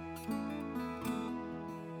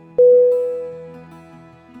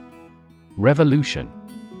 Revolution.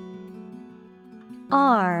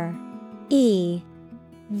 REVOLUTION.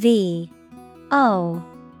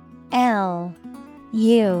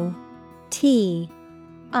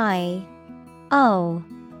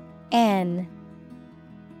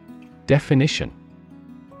 Definition: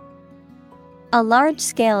 a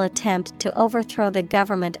large-scale attempt to overthrow the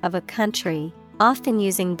government of a country, often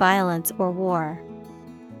using violence or war.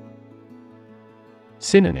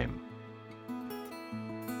 Synonym: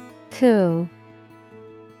 coup,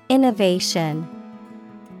 innovation,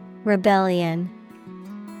 rebellion.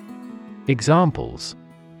 Examples: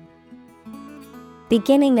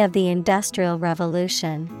 beginning of the Industrial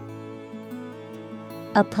Revolution,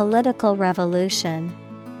 a political revolution.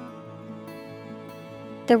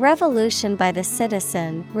 The revolution by the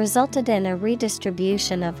citizen resulted in a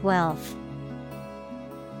redistribution of wealth.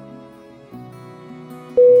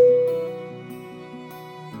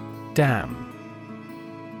 Dam.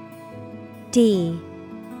 D-A-M-N.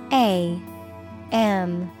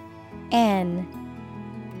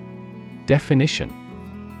 Definition: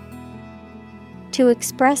 to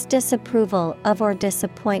express disapproval of or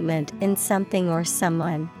disappointment in something or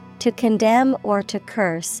someone. To condemn or to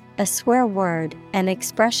curse, a swear word, an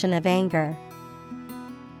expression of anger.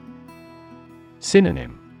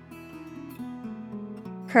 Synonym: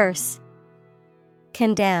 curse,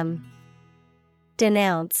 condemn,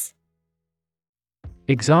 denounce.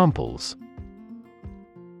 Examples: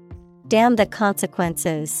 damn the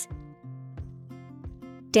consequences.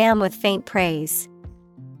 Damn with faint praise.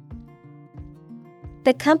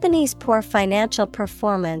 The company's poor financial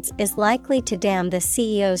performance is likely to damn the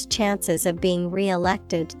CEO's chances of being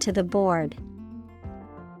re-elected to the board.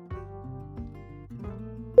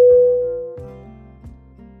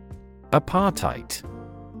 Apartheid.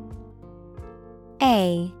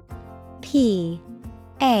 A-P-A-R-T-H-E-I-D.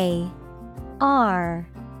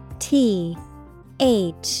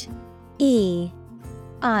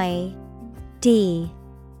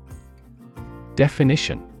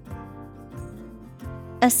 Definition: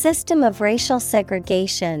 a system of racial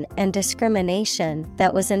segregation and discrimination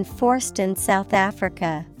that was enforced in South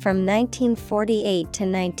Africa from 1948 to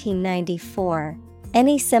 1994.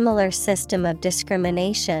 Any similar system of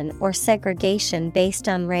discrimination or segregation based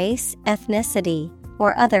on race, ethnicity,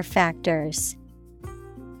 or other factors.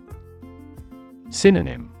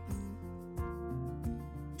 Synonym: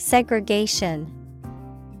 segregation,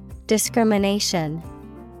 discrimination,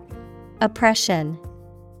 oppression.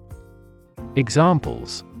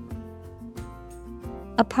 Examples: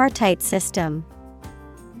 apartheid system,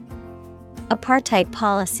 apartheid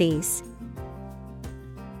policies.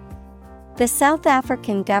 The South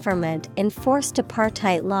African government enforced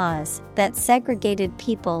apartheid laws that segregated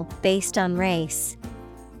people based on race.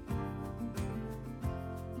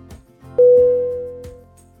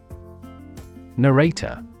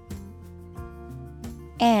 Narrator.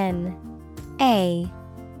 N-A-R-R-A-T-O-R.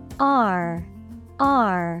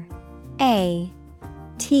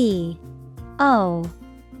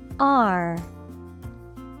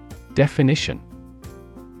 Definition: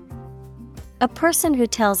 a person who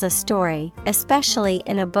tells a story, especially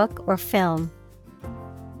in a book or film.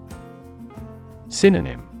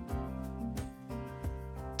 Synonym: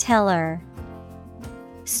 teller,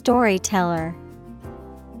 storyteller.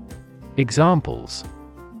 Examples: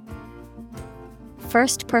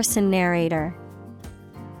 First-person narrator.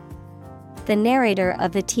 The narrator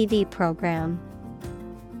of the TV program.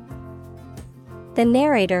 The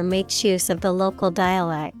narrator makes use of the local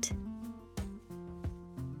dialect.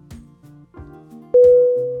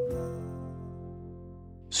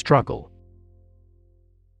 Struggle.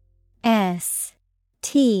 S-T-R-U-G-G-L-E.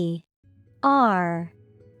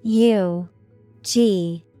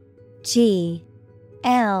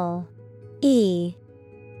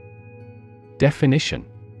 Definition: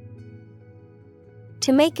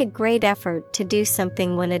 To make a great effort to do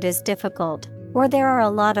something when it is difficult, or there are a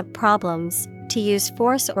lot of problems, to use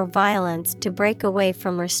force or violence to break away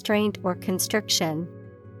from restraint or constriction.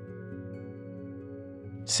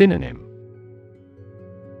 Synonym: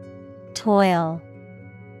 Toil,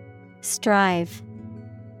 strive,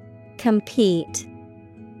 compete.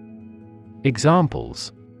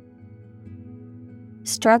 Examples: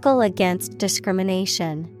 Struggle against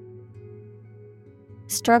discrimination.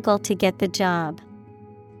 Struggle to get the job.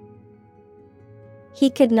 He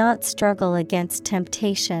could not struggle against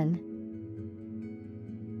temptation.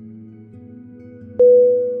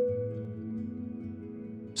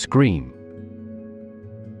 Scream.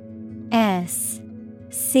 S-C-R-E-A-M.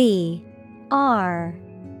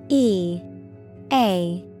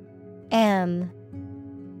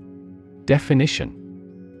 Definition: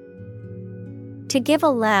 To give a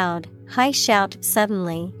loud, high shout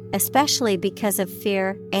suddenly, especially because of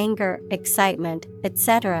fear, anger, excitement,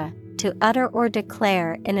 etc., to utter or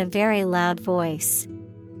declare in a very loud voice.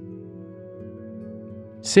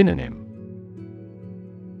 Synonym: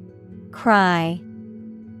 Cry,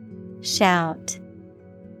 shout,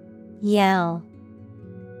 yell.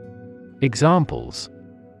 Examples: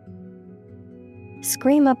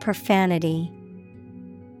 Scream a profanity.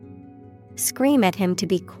 Scream at him to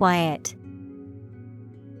be quiet.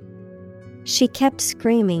 She kept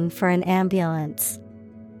screaming for an ambulance.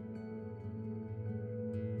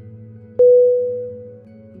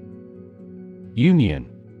 Union.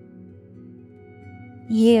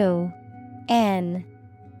 U-N-I-O-N.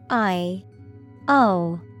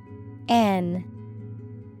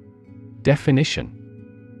 Definition: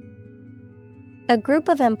 A group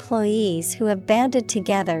of employees who have banded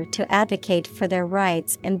together to advocate for their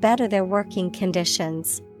rights and better their working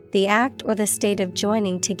conditions. The act or the state of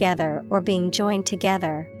joining together or being joined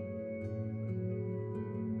together.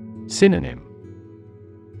 Synonym: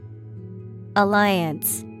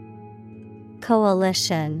 Alliance,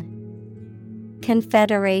 coalition,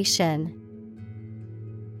 confederation.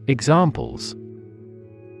 Examples: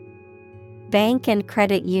 Bank and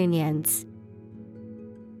credit unions.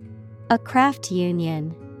 A craft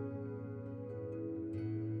union.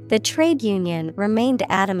 The trade union remained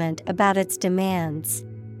adamant about its demands.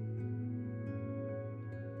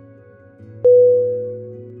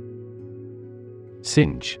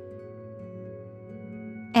 Singe.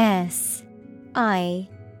 S-I-N-G-E.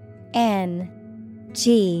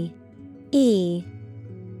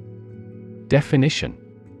 Definition: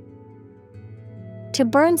 To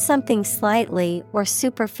burn something slightly or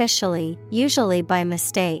superficially, usually by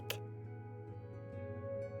mistake.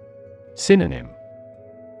 Synonym: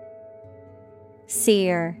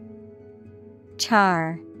 Sear,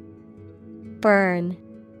 char, burn.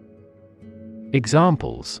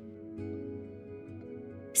 Examples: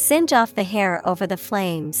 Singe off the hair over the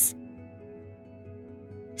flames.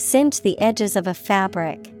 Singe the edges of a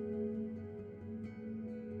fabric.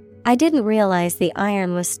 I didn't realize the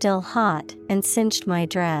iron was still hot and singed my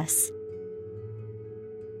dress.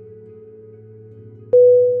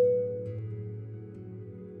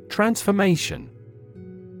 Transformation.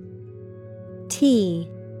 Transformation.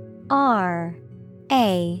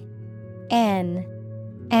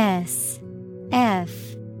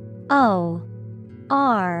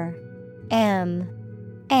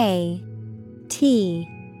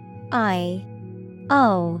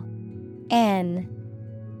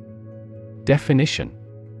 Definition: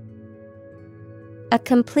 A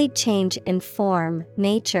complete change in form,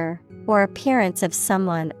 nature, or appearance of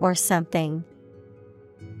someone or something.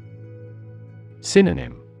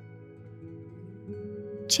 Synonym: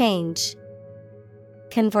 Change,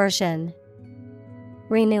 conversion,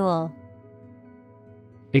 renewal.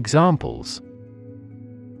 Examples: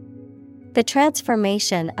 The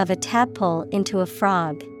transformation of a tadpole into a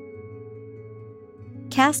frog.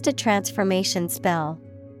 Cast a transformation spell.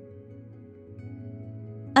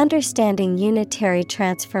 Understanding unitary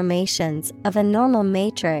transformations of a normal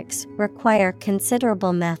matrix require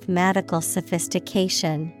considerable mathematical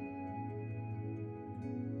sophistication.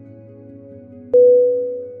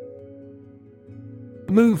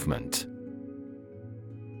 Movement.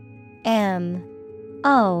 M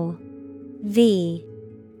O V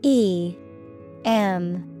E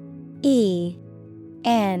M E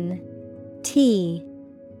N T.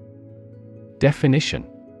 Definition: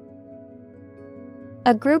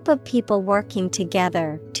 A group of people working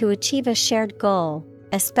together to achieve a shared goal,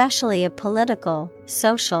 especially a political,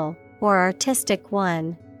 social, or artistic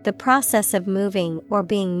one, the process of moving or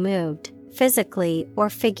being moved, physically or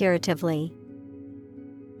figuratively.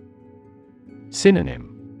 Synonym: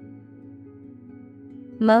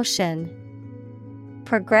 Motion,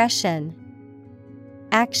 progression,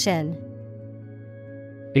 action.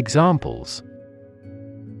 Examples: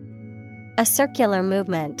 A circular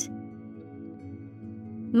movement.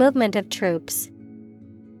 Movement of troops.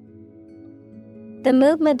 The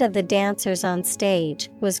movement of the dancers on stage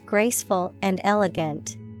was graceful and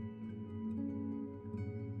elegant.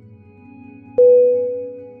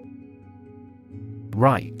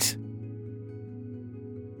 Right.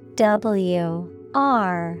 W-R-I-G-H-T.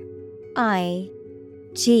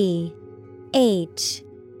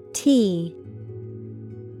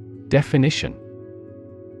 Definition: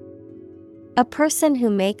 A person who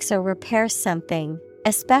makes or repairs something,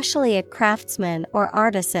 especially a craftsman or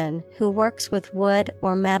artisan who works with wood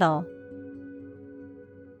or metal.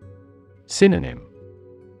 Synonym: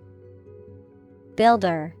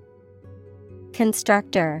 Builder,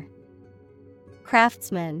 constructor,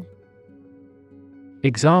 craftsman.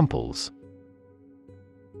 Examples: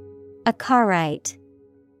 A car right,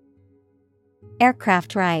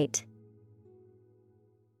 aircraft right.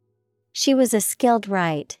 She was a skilled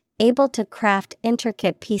right, able to craft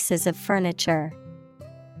intricate pieces of furniture.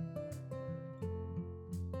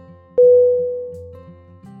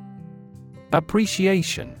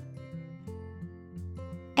 Appreciation.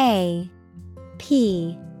 A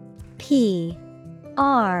P P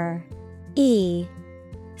R E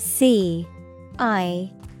C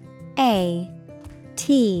I A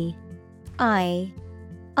T I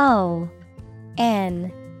O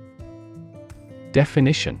N.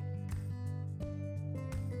 Definition: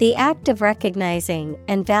 The act of recognizing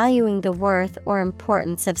and valuing the worth or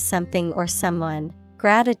importance of something or someone,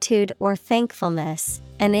 gratitude or thankfulness,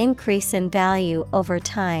 an increase in value over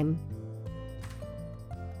time.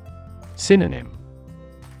 Synonym: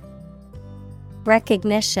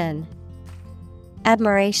 Recognition,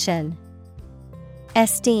 admiration,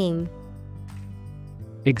 esteem.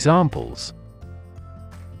 Examples: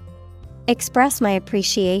 Express my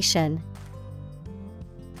appreciation.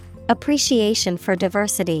 Appreciation for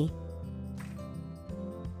diversity.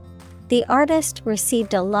 The artist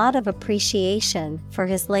received a lot of appreciation for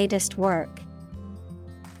his latest work.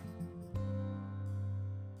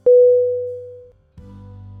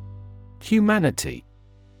 Humanity.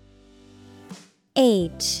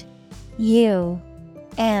 H U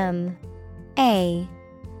M A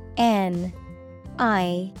N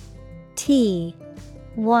I T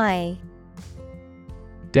Y.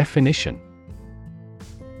 Definition: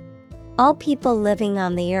 All people living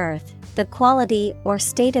on the earth, the quality or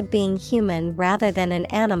state of being human rather than an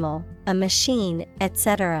animal, a machine,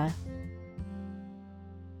 etc.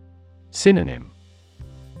 Synonym: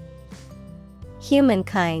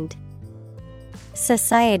 Humankind,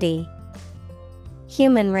 society,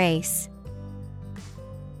 human race.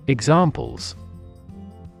 Examples: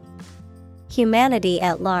 Humanity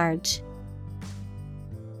at large.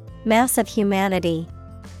 Mass of humanity.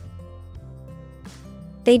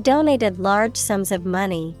 They donated large sums of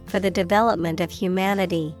money for the development of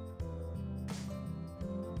humanity.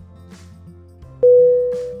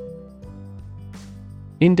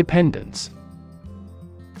 Independence.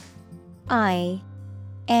 I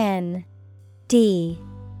N D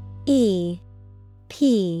E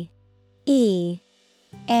P E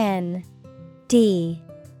N D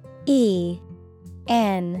E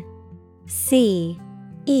N C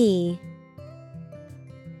E.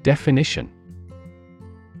 Definition: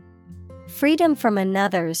 Freedom from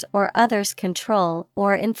another's or others' control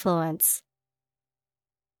or influence.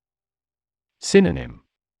 Synonym: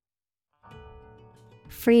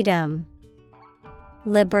 Freedom,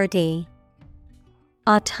 liberty,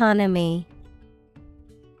 autonomy.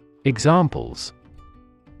 Examples: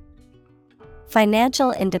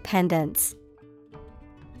 Financial independence.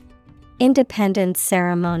 Independence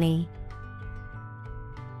ceremony.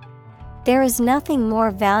 There is nothing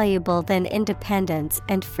more valuable than independence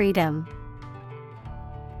and freedom.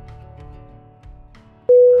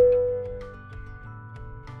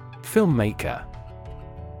 Filmmaker.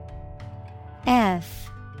 F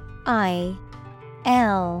I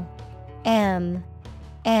L M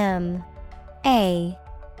M A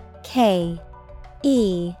K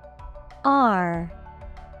E R.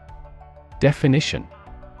 Definition: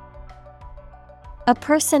 A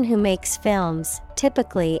person who makes films,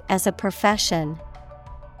 typically as a profession.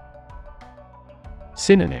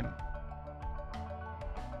 Synonym: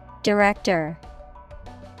 Director,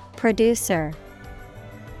 producer,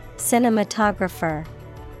 cinematographer.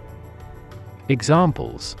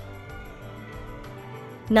 Examples: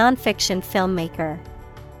 Nonfiction filmmaker.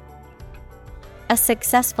 A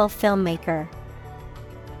successful filmmaker.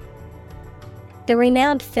 The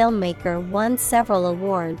renowned filmmaker won several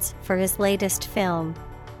awards for his latest film.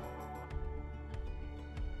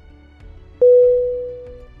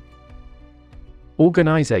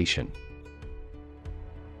 Organization.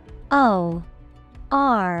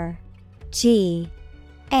 Organization.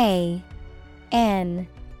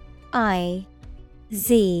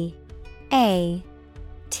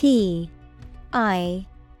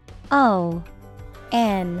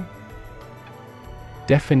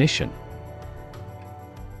 Definition: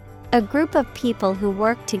 A group of people who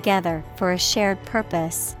work together for a shared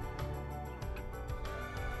purpose.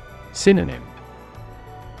 Synonym: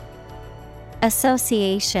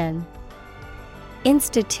 Association,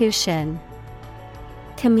 institution,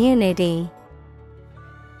 community.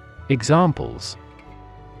 Examples: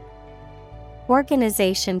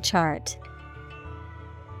 Organization chart.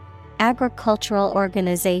 Agricultural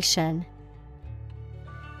organization.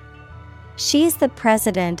 She is the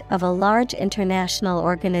president of a large international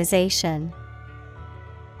organization.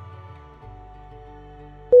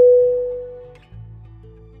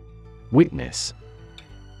 Witness.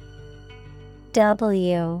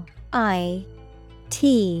 Witness.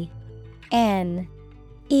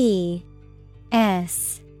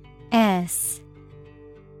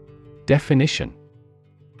 Definition: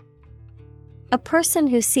 A person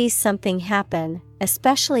who sees something happen,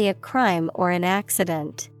 especially a crime or an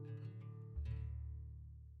accident.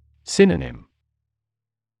 Synonym: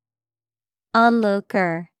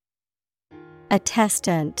 Onlooker,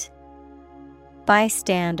 attestant,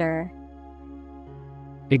 bystander.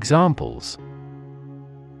 Examples: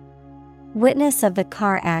 Witness of the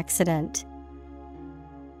car accident.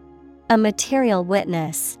 A material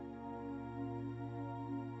witness.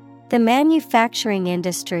 The manufacturing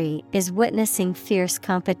industry is witnessing fierce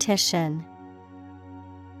competition.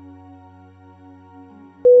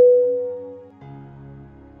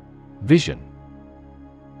 Vision.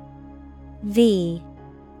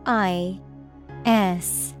 Vision.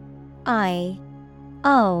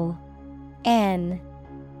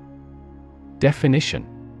 Definition: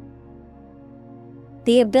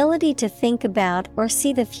 The ability to think about or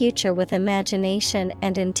see the future with imagination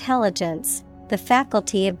and intelligence, the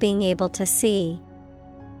faculty of being able to see.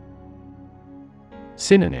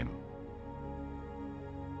 Synonym: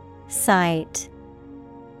 Sight,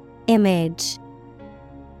 image,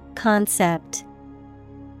 concept.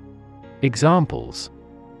 Examples: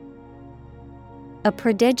 A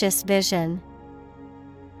prodigious vision.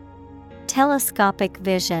 Telescopic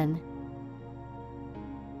vision.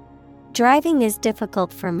 Driving is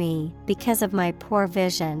difficult for me because of my poor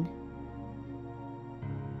vision.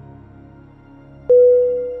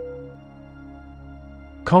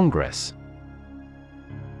 Congress.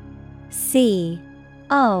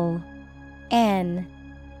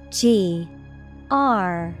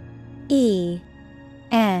 Congress.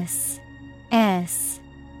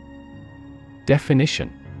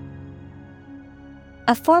 Definition: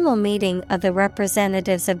 A formal meeting of the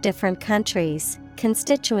representatives of different countries,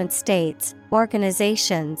 constituent states,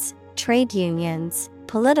 organizations, trade unions,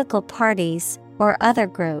 political parties, or other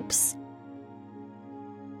groups.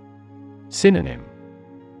 Synonym: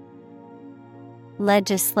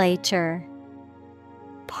 Legislature,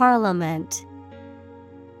 Parliament,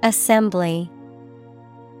 Assembly.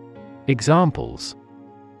 Examples: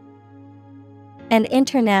 An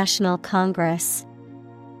international congress.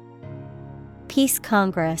 Peace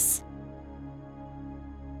Congress.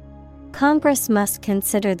 Congress must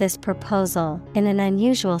consider this proposal in an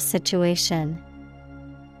unusual situation.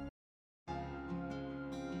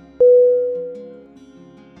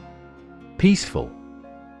 Peaceful.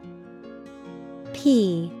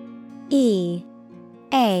 Peaceful.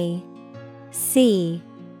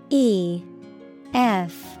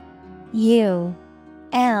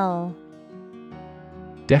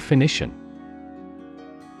 Definition: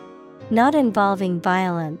 Not involving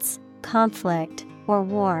violence, conflict, or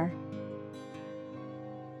war.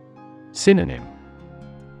 Synonym: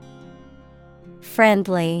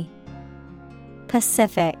 Friendly,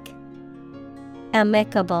 pacific,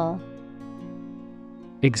 amicable.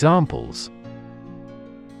 Examples: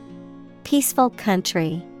 Peaceful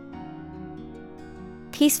country.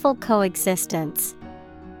 Peaceful coexistence.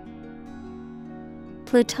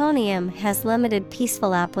 Plutonium has limited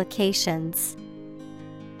peaceful applications.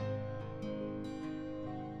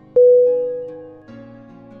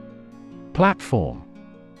 Platform.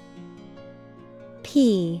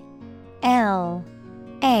 Platform.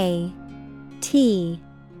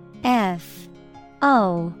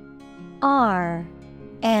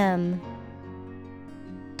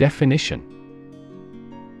 Definition.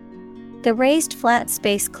 The raised flat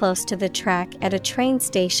space close to the track at a train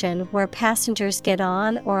station where passengers get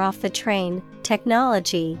on or off the train.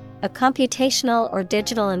 Technology, a computational or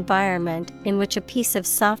digital environment in which a piece of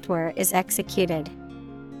software is executed.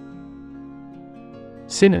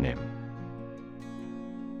 Synonym.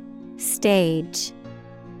 Stage,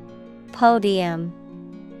 podium,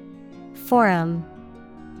 forum.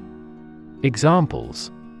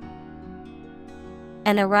 Examples.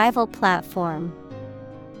 An arrival platform.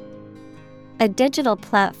 A digital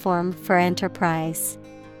platform for enterprise.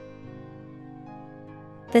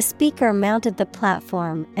 The speaker mounted the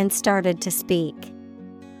platform and started to speak.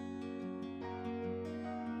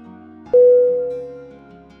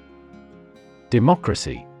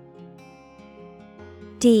 Democracy.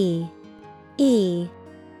 DEMOCRACY.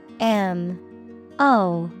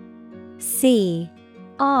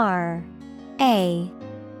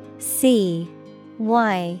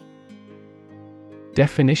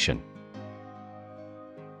 Definition.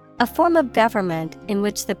 A form of government in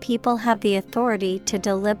which the people have the authority to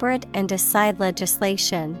deliberate and decide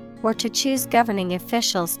legislation, or to choose governing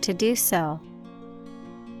officials to do so.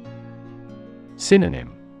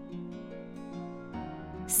 Synonym.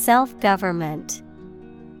 Self-government,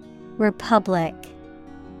 republic,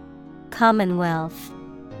 commonwealth.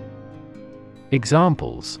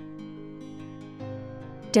 Examples.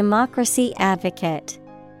 Democracy advocate.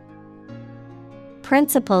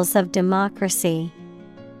 Principles of democracy.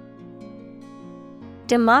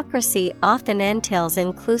 Democracy often entails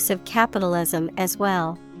inclusive capitalism as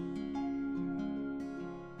well.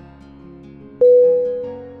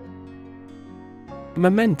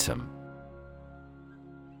 Momentum.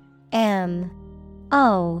 MOMENTUM.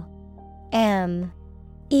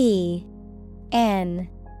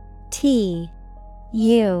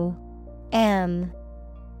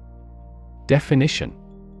 Definition.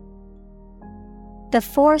 The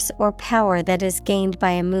force or power that is gained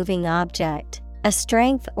by a moving object, a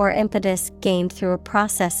strength or impetus gained through a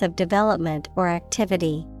process of development or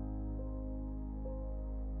activity.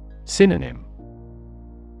 Synonym.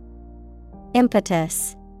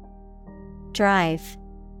 Impetus, drive,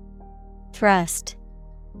 thrust.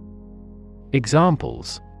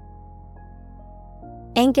 Examples.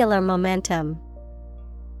 Angular momentum.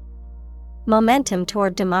 Momentum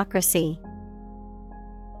toward democracy.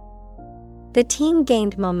 The team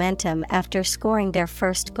gained momentum after scoring their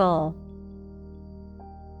first goal.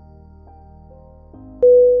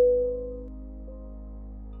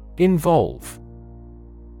 Involve.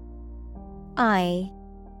 INVOLVE.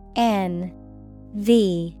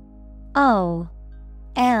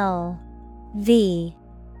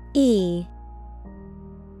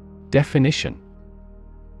 Definition.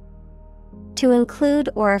 To include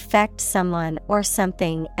or affect someone or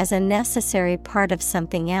something as a necessary part of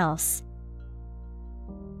something else.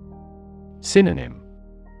 Synonym.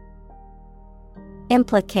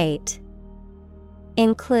 Implicate,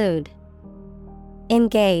 include,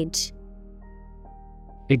 engage.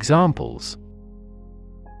 Examples.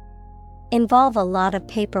 Involve a lot of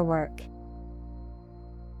paperwork.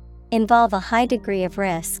 Involve a high degree of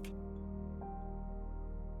risk.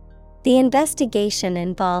 The investigation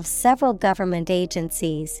involves several government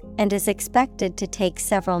agencies and is expected to take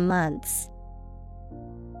several months.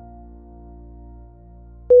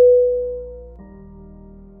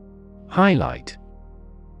 Highlight.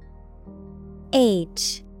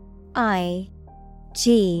 HIGHLIGHT.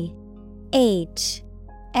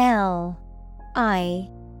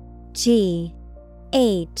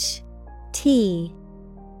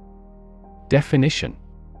 Definition.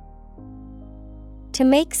 To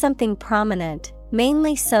make something prominent,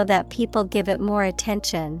 mainly so that people give it more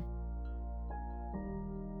attention.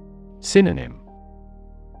 Synonym.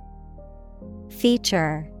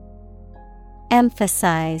 Feature,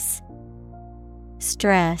 emphasize,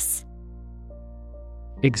 stress.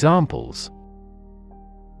 Examples.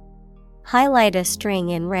 Highlight a string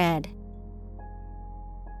in red.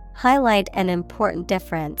 Highlight an important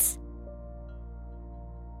difference.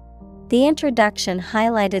 The introduction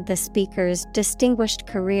highlighted the speaker's distinguished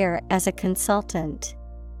career as a consultant.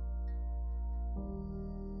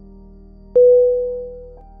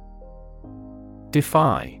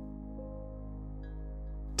 Defy.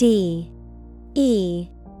 DEFY.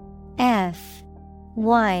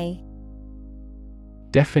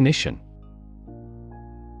 Definition.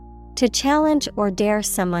 To challenge or dare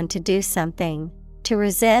someone to do something, to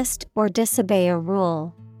resist or disobey a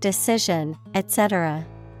rule, decision, etc.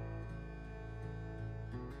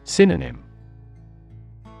 Synonym: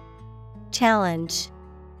 challenge,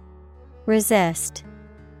 resist,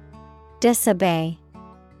 disobey.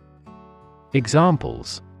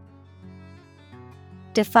 Examples: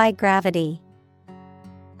 defy gravity,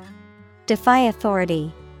 defy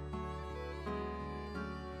authority.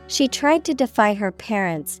 She tried to defy her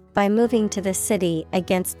parents by moving to the city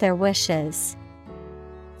against their wishes.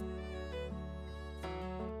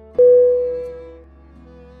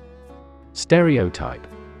 Stereotype.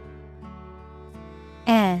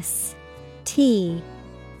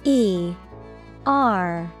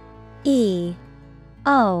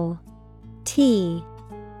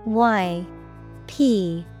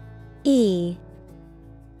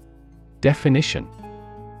 Definition: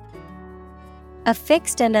 a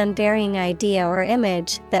fixed and unvarying idea or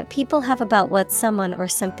image that people have about what someone or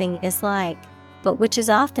something is like, but which is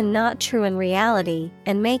often not true in reality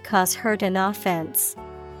and may cause hurt and offense.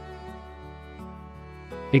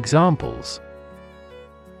 Examples: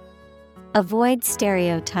 avoid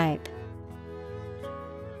stereotype,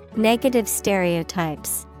 negative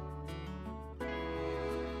stereotypes.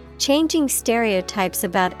 Changing stereotypes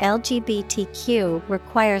about LGBTQ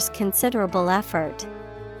requires considerable effort.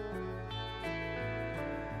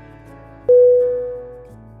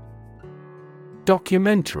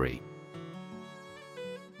 Documentary.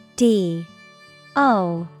 D-O-C-U-M-E-N-T-A-R-Y.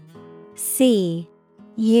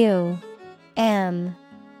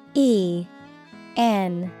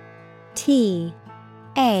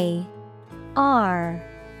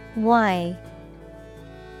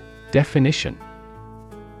 Definition: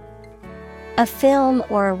 a film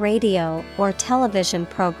or a radio or television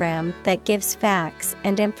program that gives facts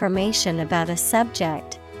and information about a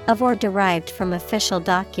subject, of or derived from official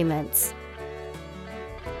documents.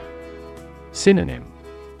 Synonym: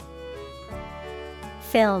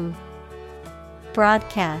 film,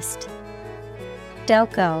 broadcast,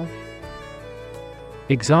 doco.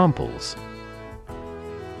 Examples: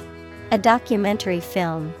 a documentary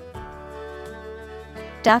film,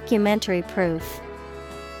 documentary proof.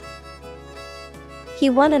 He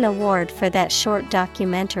won an award for that short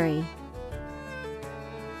documentary.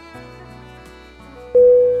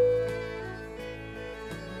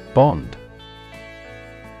 Bond.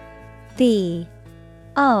 B-O-N-D.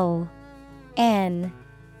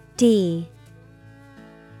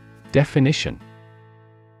 Definition: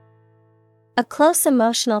 a close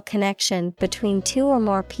emotional connection between two or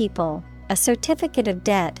more people, a certificate of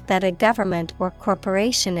debt that a government or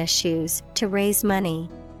corporation issues to raise money.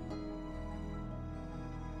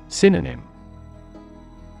 Synonym: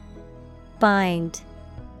 bind,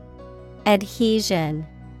 adhesion,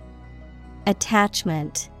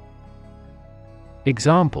 attachment.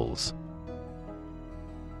 Examples: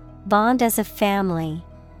 bond as a family,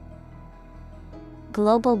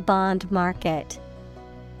 global bond market.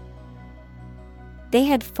 They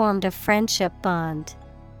had formed a friendship bond.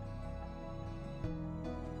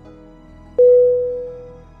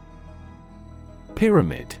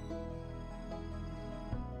 Pyramid.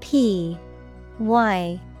 P-Y-R-A-M-I-D.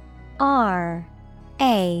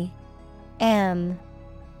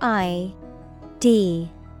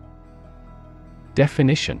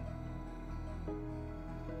 Definition: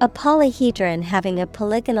 a polyhedron having a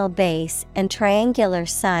polygonal base and triangular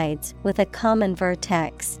sides with a common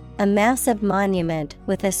vertex, a massive monument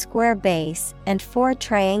with a square base and 4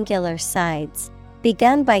 triangular sides,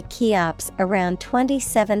 begun by Cheops around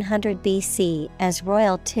 2700 BC as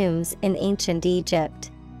royal tombs in ancient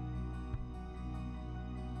Egypt.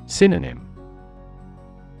 Synonym: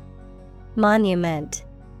 monument,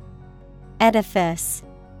 edifice,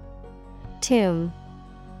 tomb.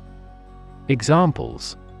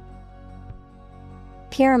 Examples: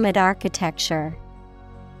 pyramid architecture,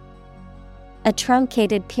 a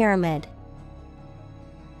truncated pyramid.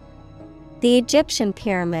 The Egyptian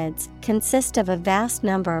pyramids consist of a vast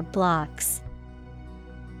number of blocks.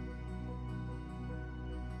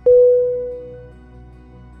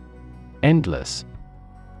 Endless.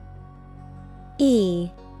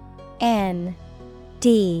 E-N-D-L-E-S-S.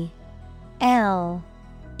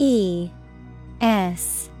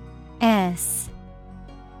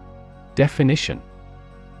 Definition: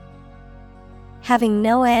 having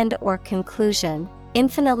no end or conclusion,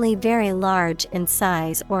 infinitely very large in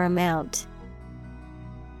size or amount.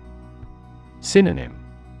 Synonym: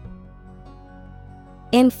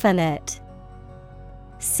 infinite,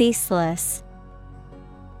 ceaseless,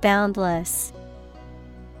 boundless.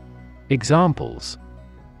 Examples: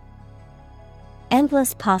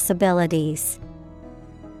 endless possibilities,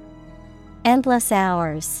 endless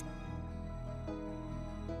hours.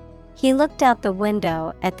 He looked out the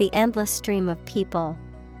window at the endless stream of people.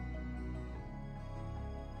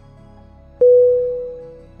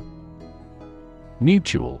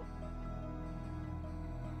 Mutual.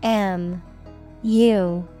 M-U-T-U-A-L.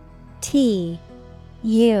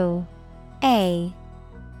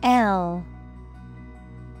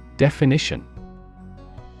 Definition: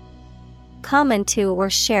 common to or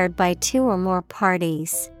shared by two or more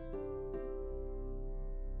parties.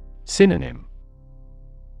 Synonym: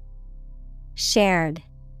 Shared,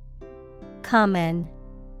 common,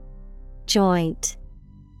 joint.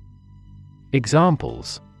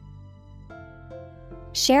 Examples: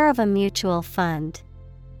 Share of a mutual fund.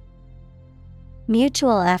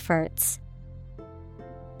 Mutual efforts.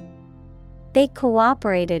 They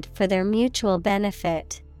cooperated for their mutual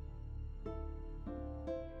benefit.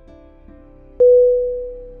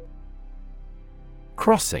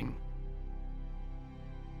 Crossing.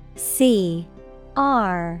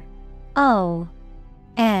 C-R-O-S-S-I-N-G.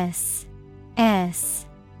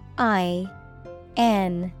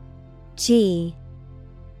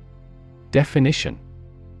 Definition: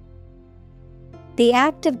 the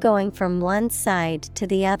act of going from one side to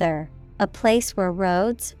the other, a place where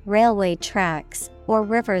roads, railway tracks, or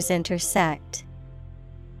rivers intersect.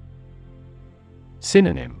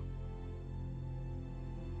 Synonym: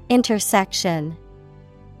 Intersection,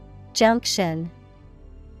 junction.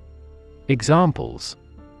 Examples: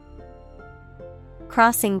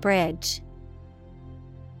 Crossing bridge.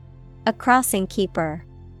 A crossing keeper.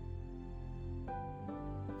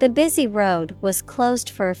 The busy road was closed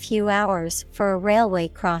for a few hours for a railway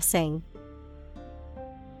crossing.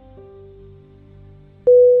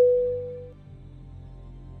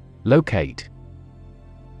 Locate.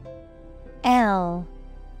 L-O-C-A-T-E.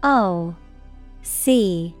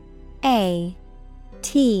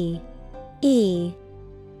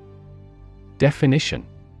 Definition: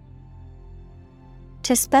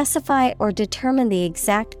 to specify or determine the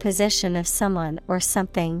exact position of someone or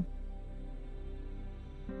something.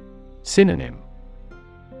 Synonym: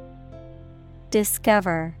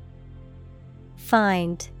 Discover,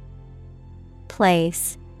 find,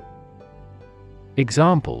 place.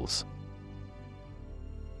 Examples: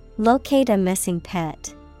 locate a missing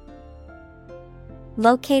pet.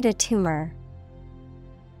 Locate a tumor.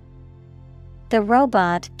 The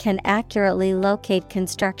robot can accurately locate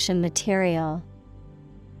construction material.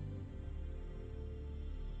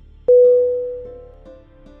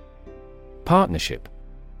 Partnership.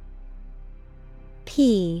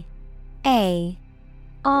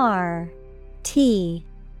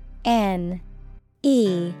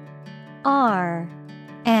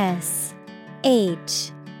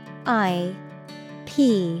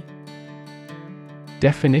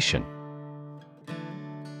 Definition: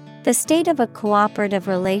 the state of a cooperative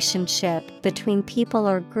relationship between people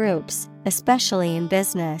or groups, especially in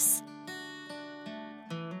business.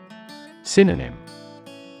 Synonym: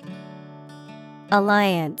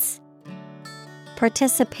 Alliance,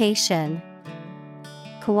 participation,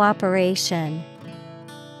 cooperation.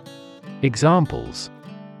 Examples: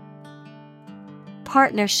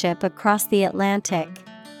 partnership across the Atlantic.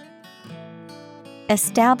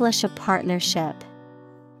 Establish a partnership.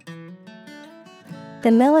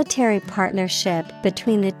 The military partnership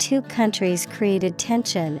between the two countries created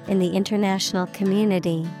tension in the international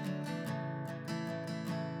community.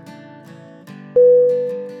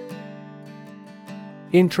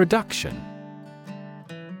 Introduction.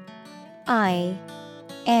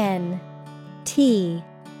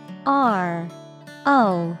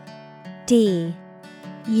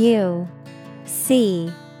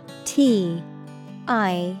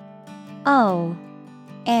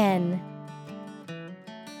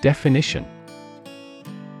 Definition: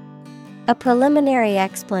 a preliminary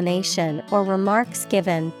explanation or remarks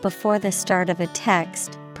given before the start of a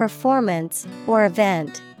text, performance, or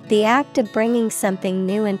event. The act of bringing something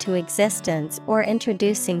new into existence or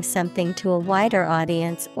introducing something to a wider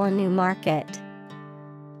audience or new market.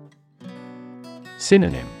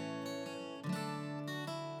 Synonym: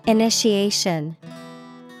 initiation,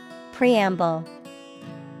 preamble,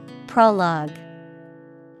 prologue.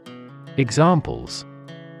 Examples: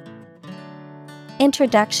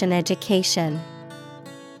 introduction education.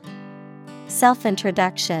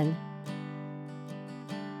 Self-introduction.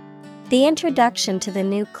 The introduction to the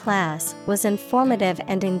new class was informative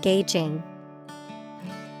and engaging.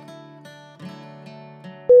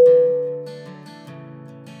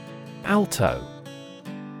 Alto.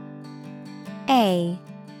 A-L-T-O.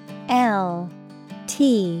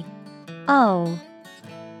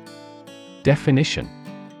 Definition: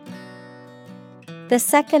 the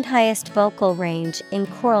second highest vocal range in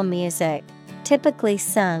choral music, typically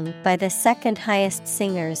sung by the second highest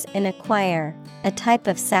singers in a choir, a type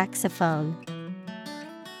of saxophone.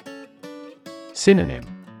 Synonym: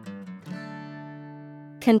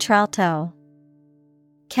 Contralto,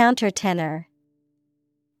 countertenor,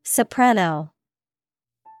 soprano.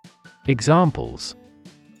 Examples: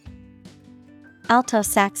 Alto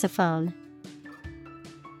saxophone,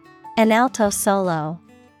 an alto solo.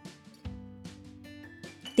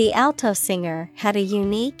 The alto singer had a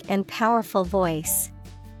unique and powerful voice.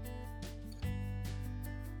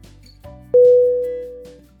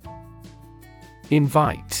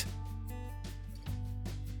 Invite.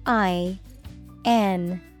 I-N-V-I-T-E.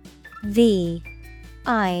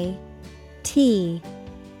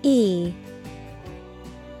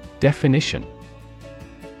 Definition: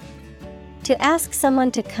 To ask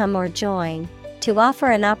someone to come or join, to offer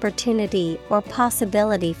an opportunity or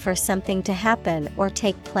possibility for something to happen or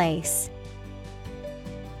take place.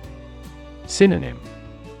 Synonym: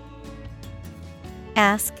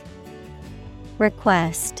 Ask,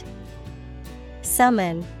 request,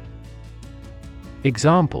 summon.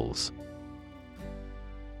 Examples: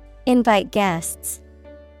 Invite guests.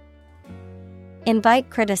 Invite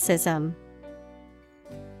criticism.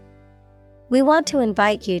 We want to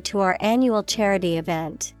invite you to our annual charity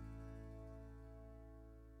event.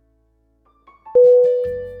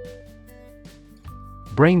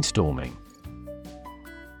 Brainstorming.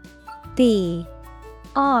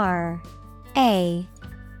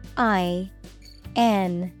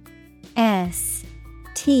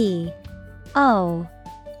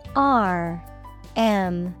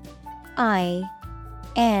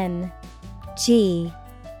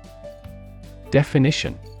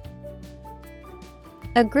 Definition: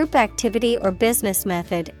 A group activity or business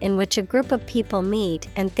method in which a group of people meet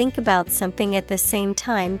and think about something at the same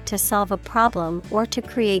time to solve a problem or to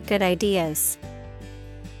create good ideas.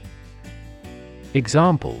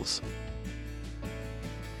 Examples: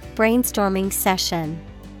 Brainstorming session.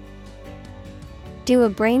 Do a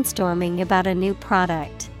brainstorming about a new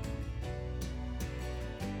product.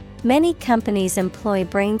 Many companies employ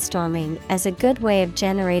brainstorming as a good way of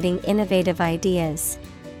generating innovative ideas.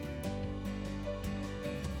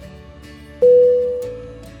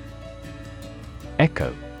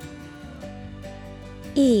 Echo.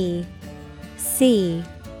 E-C-H-O.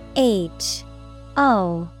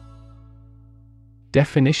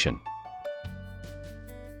 Definition: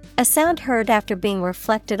 A sound heard after being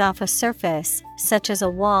reflected off a surface, such as a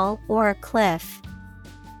wall or a cliff.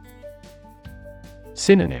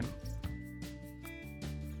 Synonym: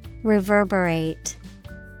 Reverberate,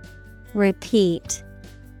 repeat,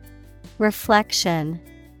 reflection.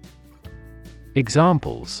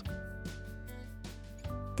 Examples: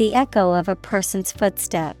 The echo of a person's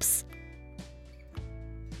footsteps.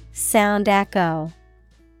 Sound echo.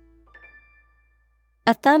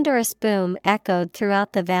 A thunderous boom echoed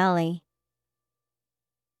throughout the valley.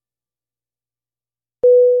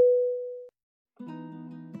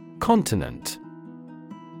 Continent.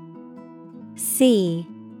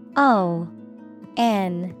 C-O-N-T-I-N-E-N-T.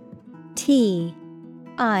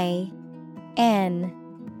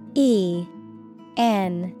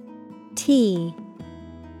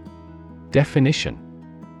 Definition: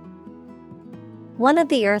 One of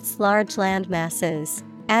the Earth's large landmasses.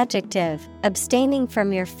 Adjective, abstaining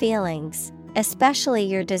from your feelings, especially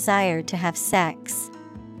your desire to have sex.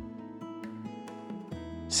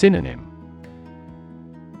 Synonym: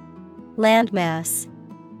 Landmass.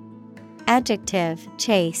 Adjective,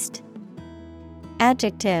 chaste.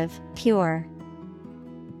 Adjective, pure.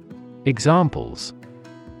 Examples: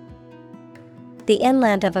 The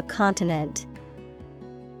inland of a continent.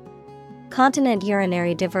 Continent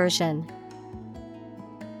urinary diversion.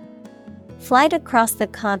 Flight across the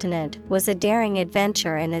continent was a daring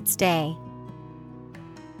adventure in its day.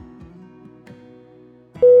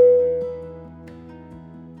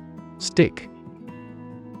 Stick.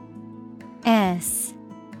 S-T-I-C-K.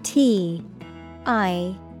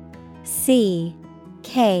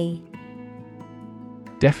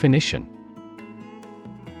 Definition: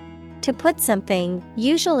 To put something,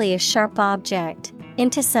 usually a sharp object,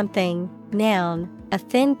 into something, noun, a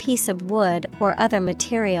thin piece of wood or other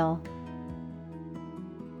material.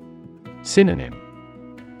 Synonym: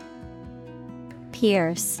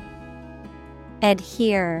 Pierce,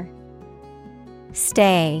 adhere,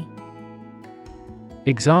 stay.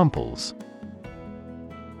 Examples: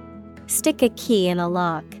 Stick a key in a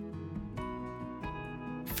lock.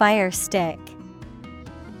 Fire stick.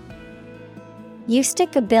 You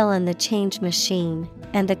stick a bill in the change machine,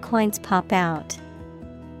 and the coins pop out.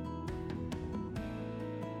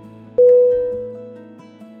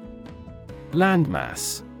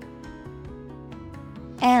 Landmass.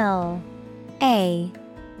 L A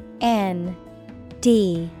N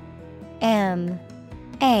D M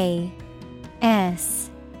A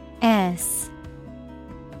S S.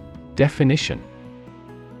 Definition: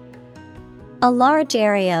 a large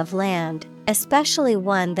area of land, especially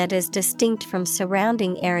one that is distinct from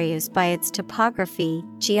surrounding areas by its topography,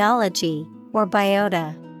 geology, or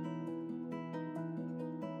biota.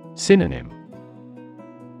 Synonym: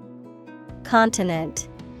 Continent,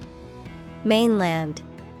 mainland,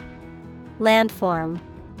 landform.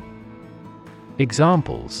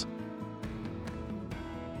 Examples: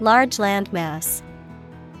 large landmass,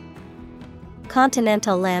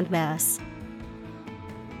 continental landmass.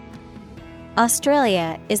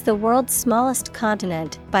 Australia is the world's smallest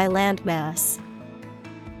continent by landmass.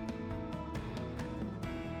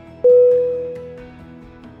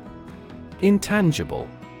 Intangible.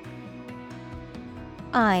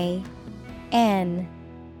 I N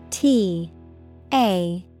T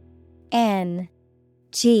A N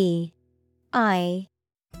G I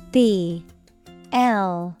B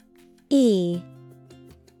L E.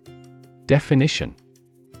 Definition: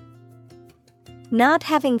 not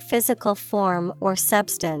having physical form or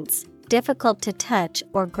substance, difficult to touch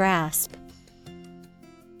or grasp.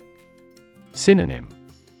 Synonym: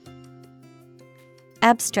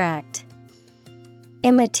 abstract,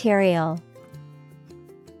 immaterial.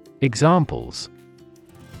 Examples: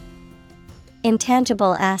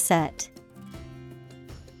 intangible asset,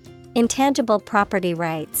 intangible property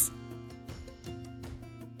rights.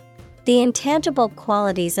 The intangible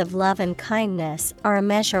qualities of love and kindness are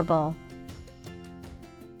immeasurable.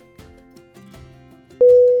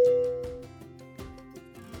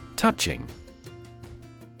 Touching.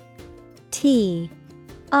 T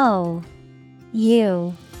O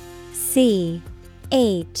U C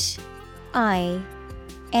H I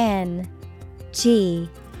N G.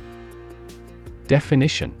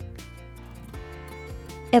 Definition: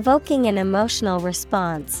 evoking an emotional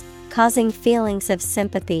response, causing feelings of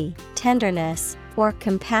sympathy, tenderness, or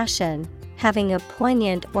compassion, having a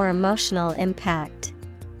poignant or emotional impact.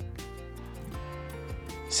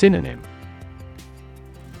 Synonym: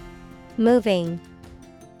 moving,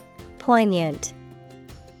 poignant,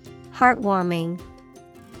 heartwarming.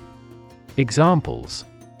 Examples: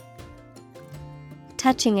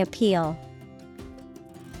 touching appeal,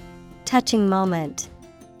 touching moment.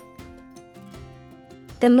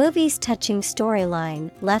 The movie's touching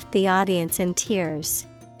storyline left the audience in tears.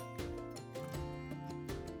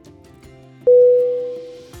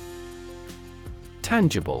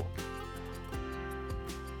 Tangible.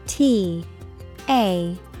 T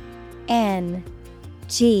A N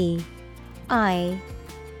G I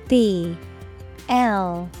B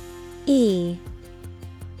L E.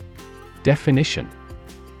 Definition: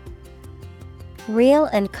 real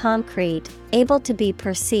and concrete, able to be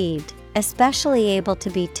perceived, especially able to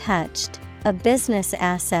be touched, of business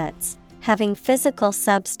assets, having physical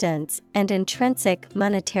substance and intrinsic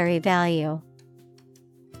monetary value.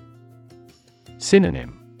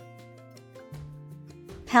 Synonym: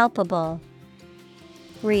 palpable,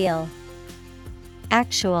 real,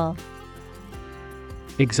 actual.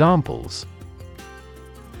 Examples: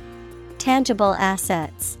 tangible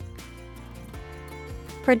assets,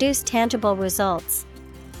 produce tangible results.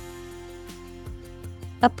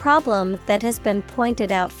 A problem that has been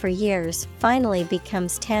pointed out for years finally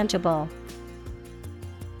becomes tangible.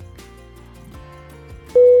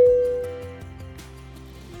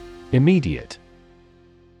 Immediate.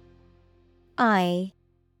 I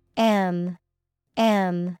M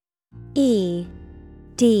M E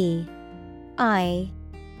D I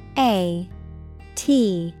A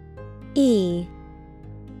T E.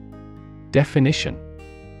 Definition: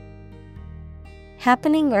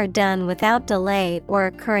 happening or done without delay or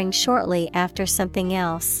occurring shortly after something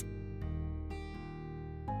else.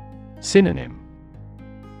 Synonym: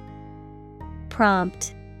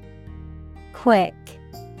 prompt, quick,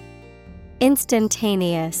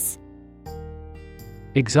 instantaneous.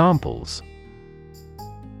 Examples: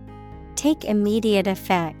 take immediate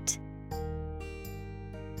effect,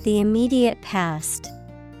 the immediate past.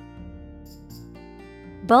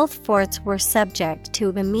 Both forts were subject to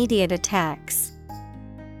immediate attacks.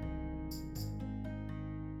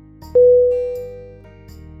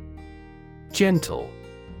 Gentle.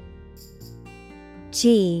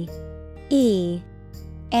 G E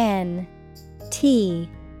N T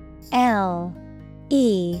L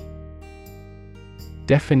E.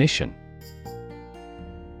 Definition: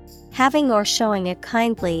 having or showing a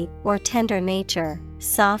kindly or tender nature,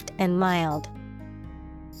 soft and mild.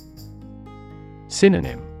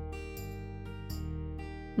 Synonym: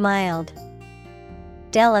 mild,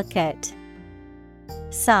 delicate,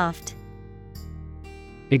 soft.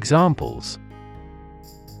 Examples: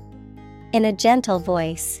 In a gentle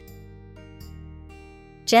voice.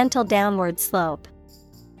 Gentle downward slope.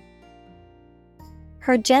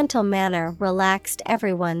 Her gentle manner relaxed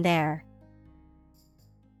everyone there.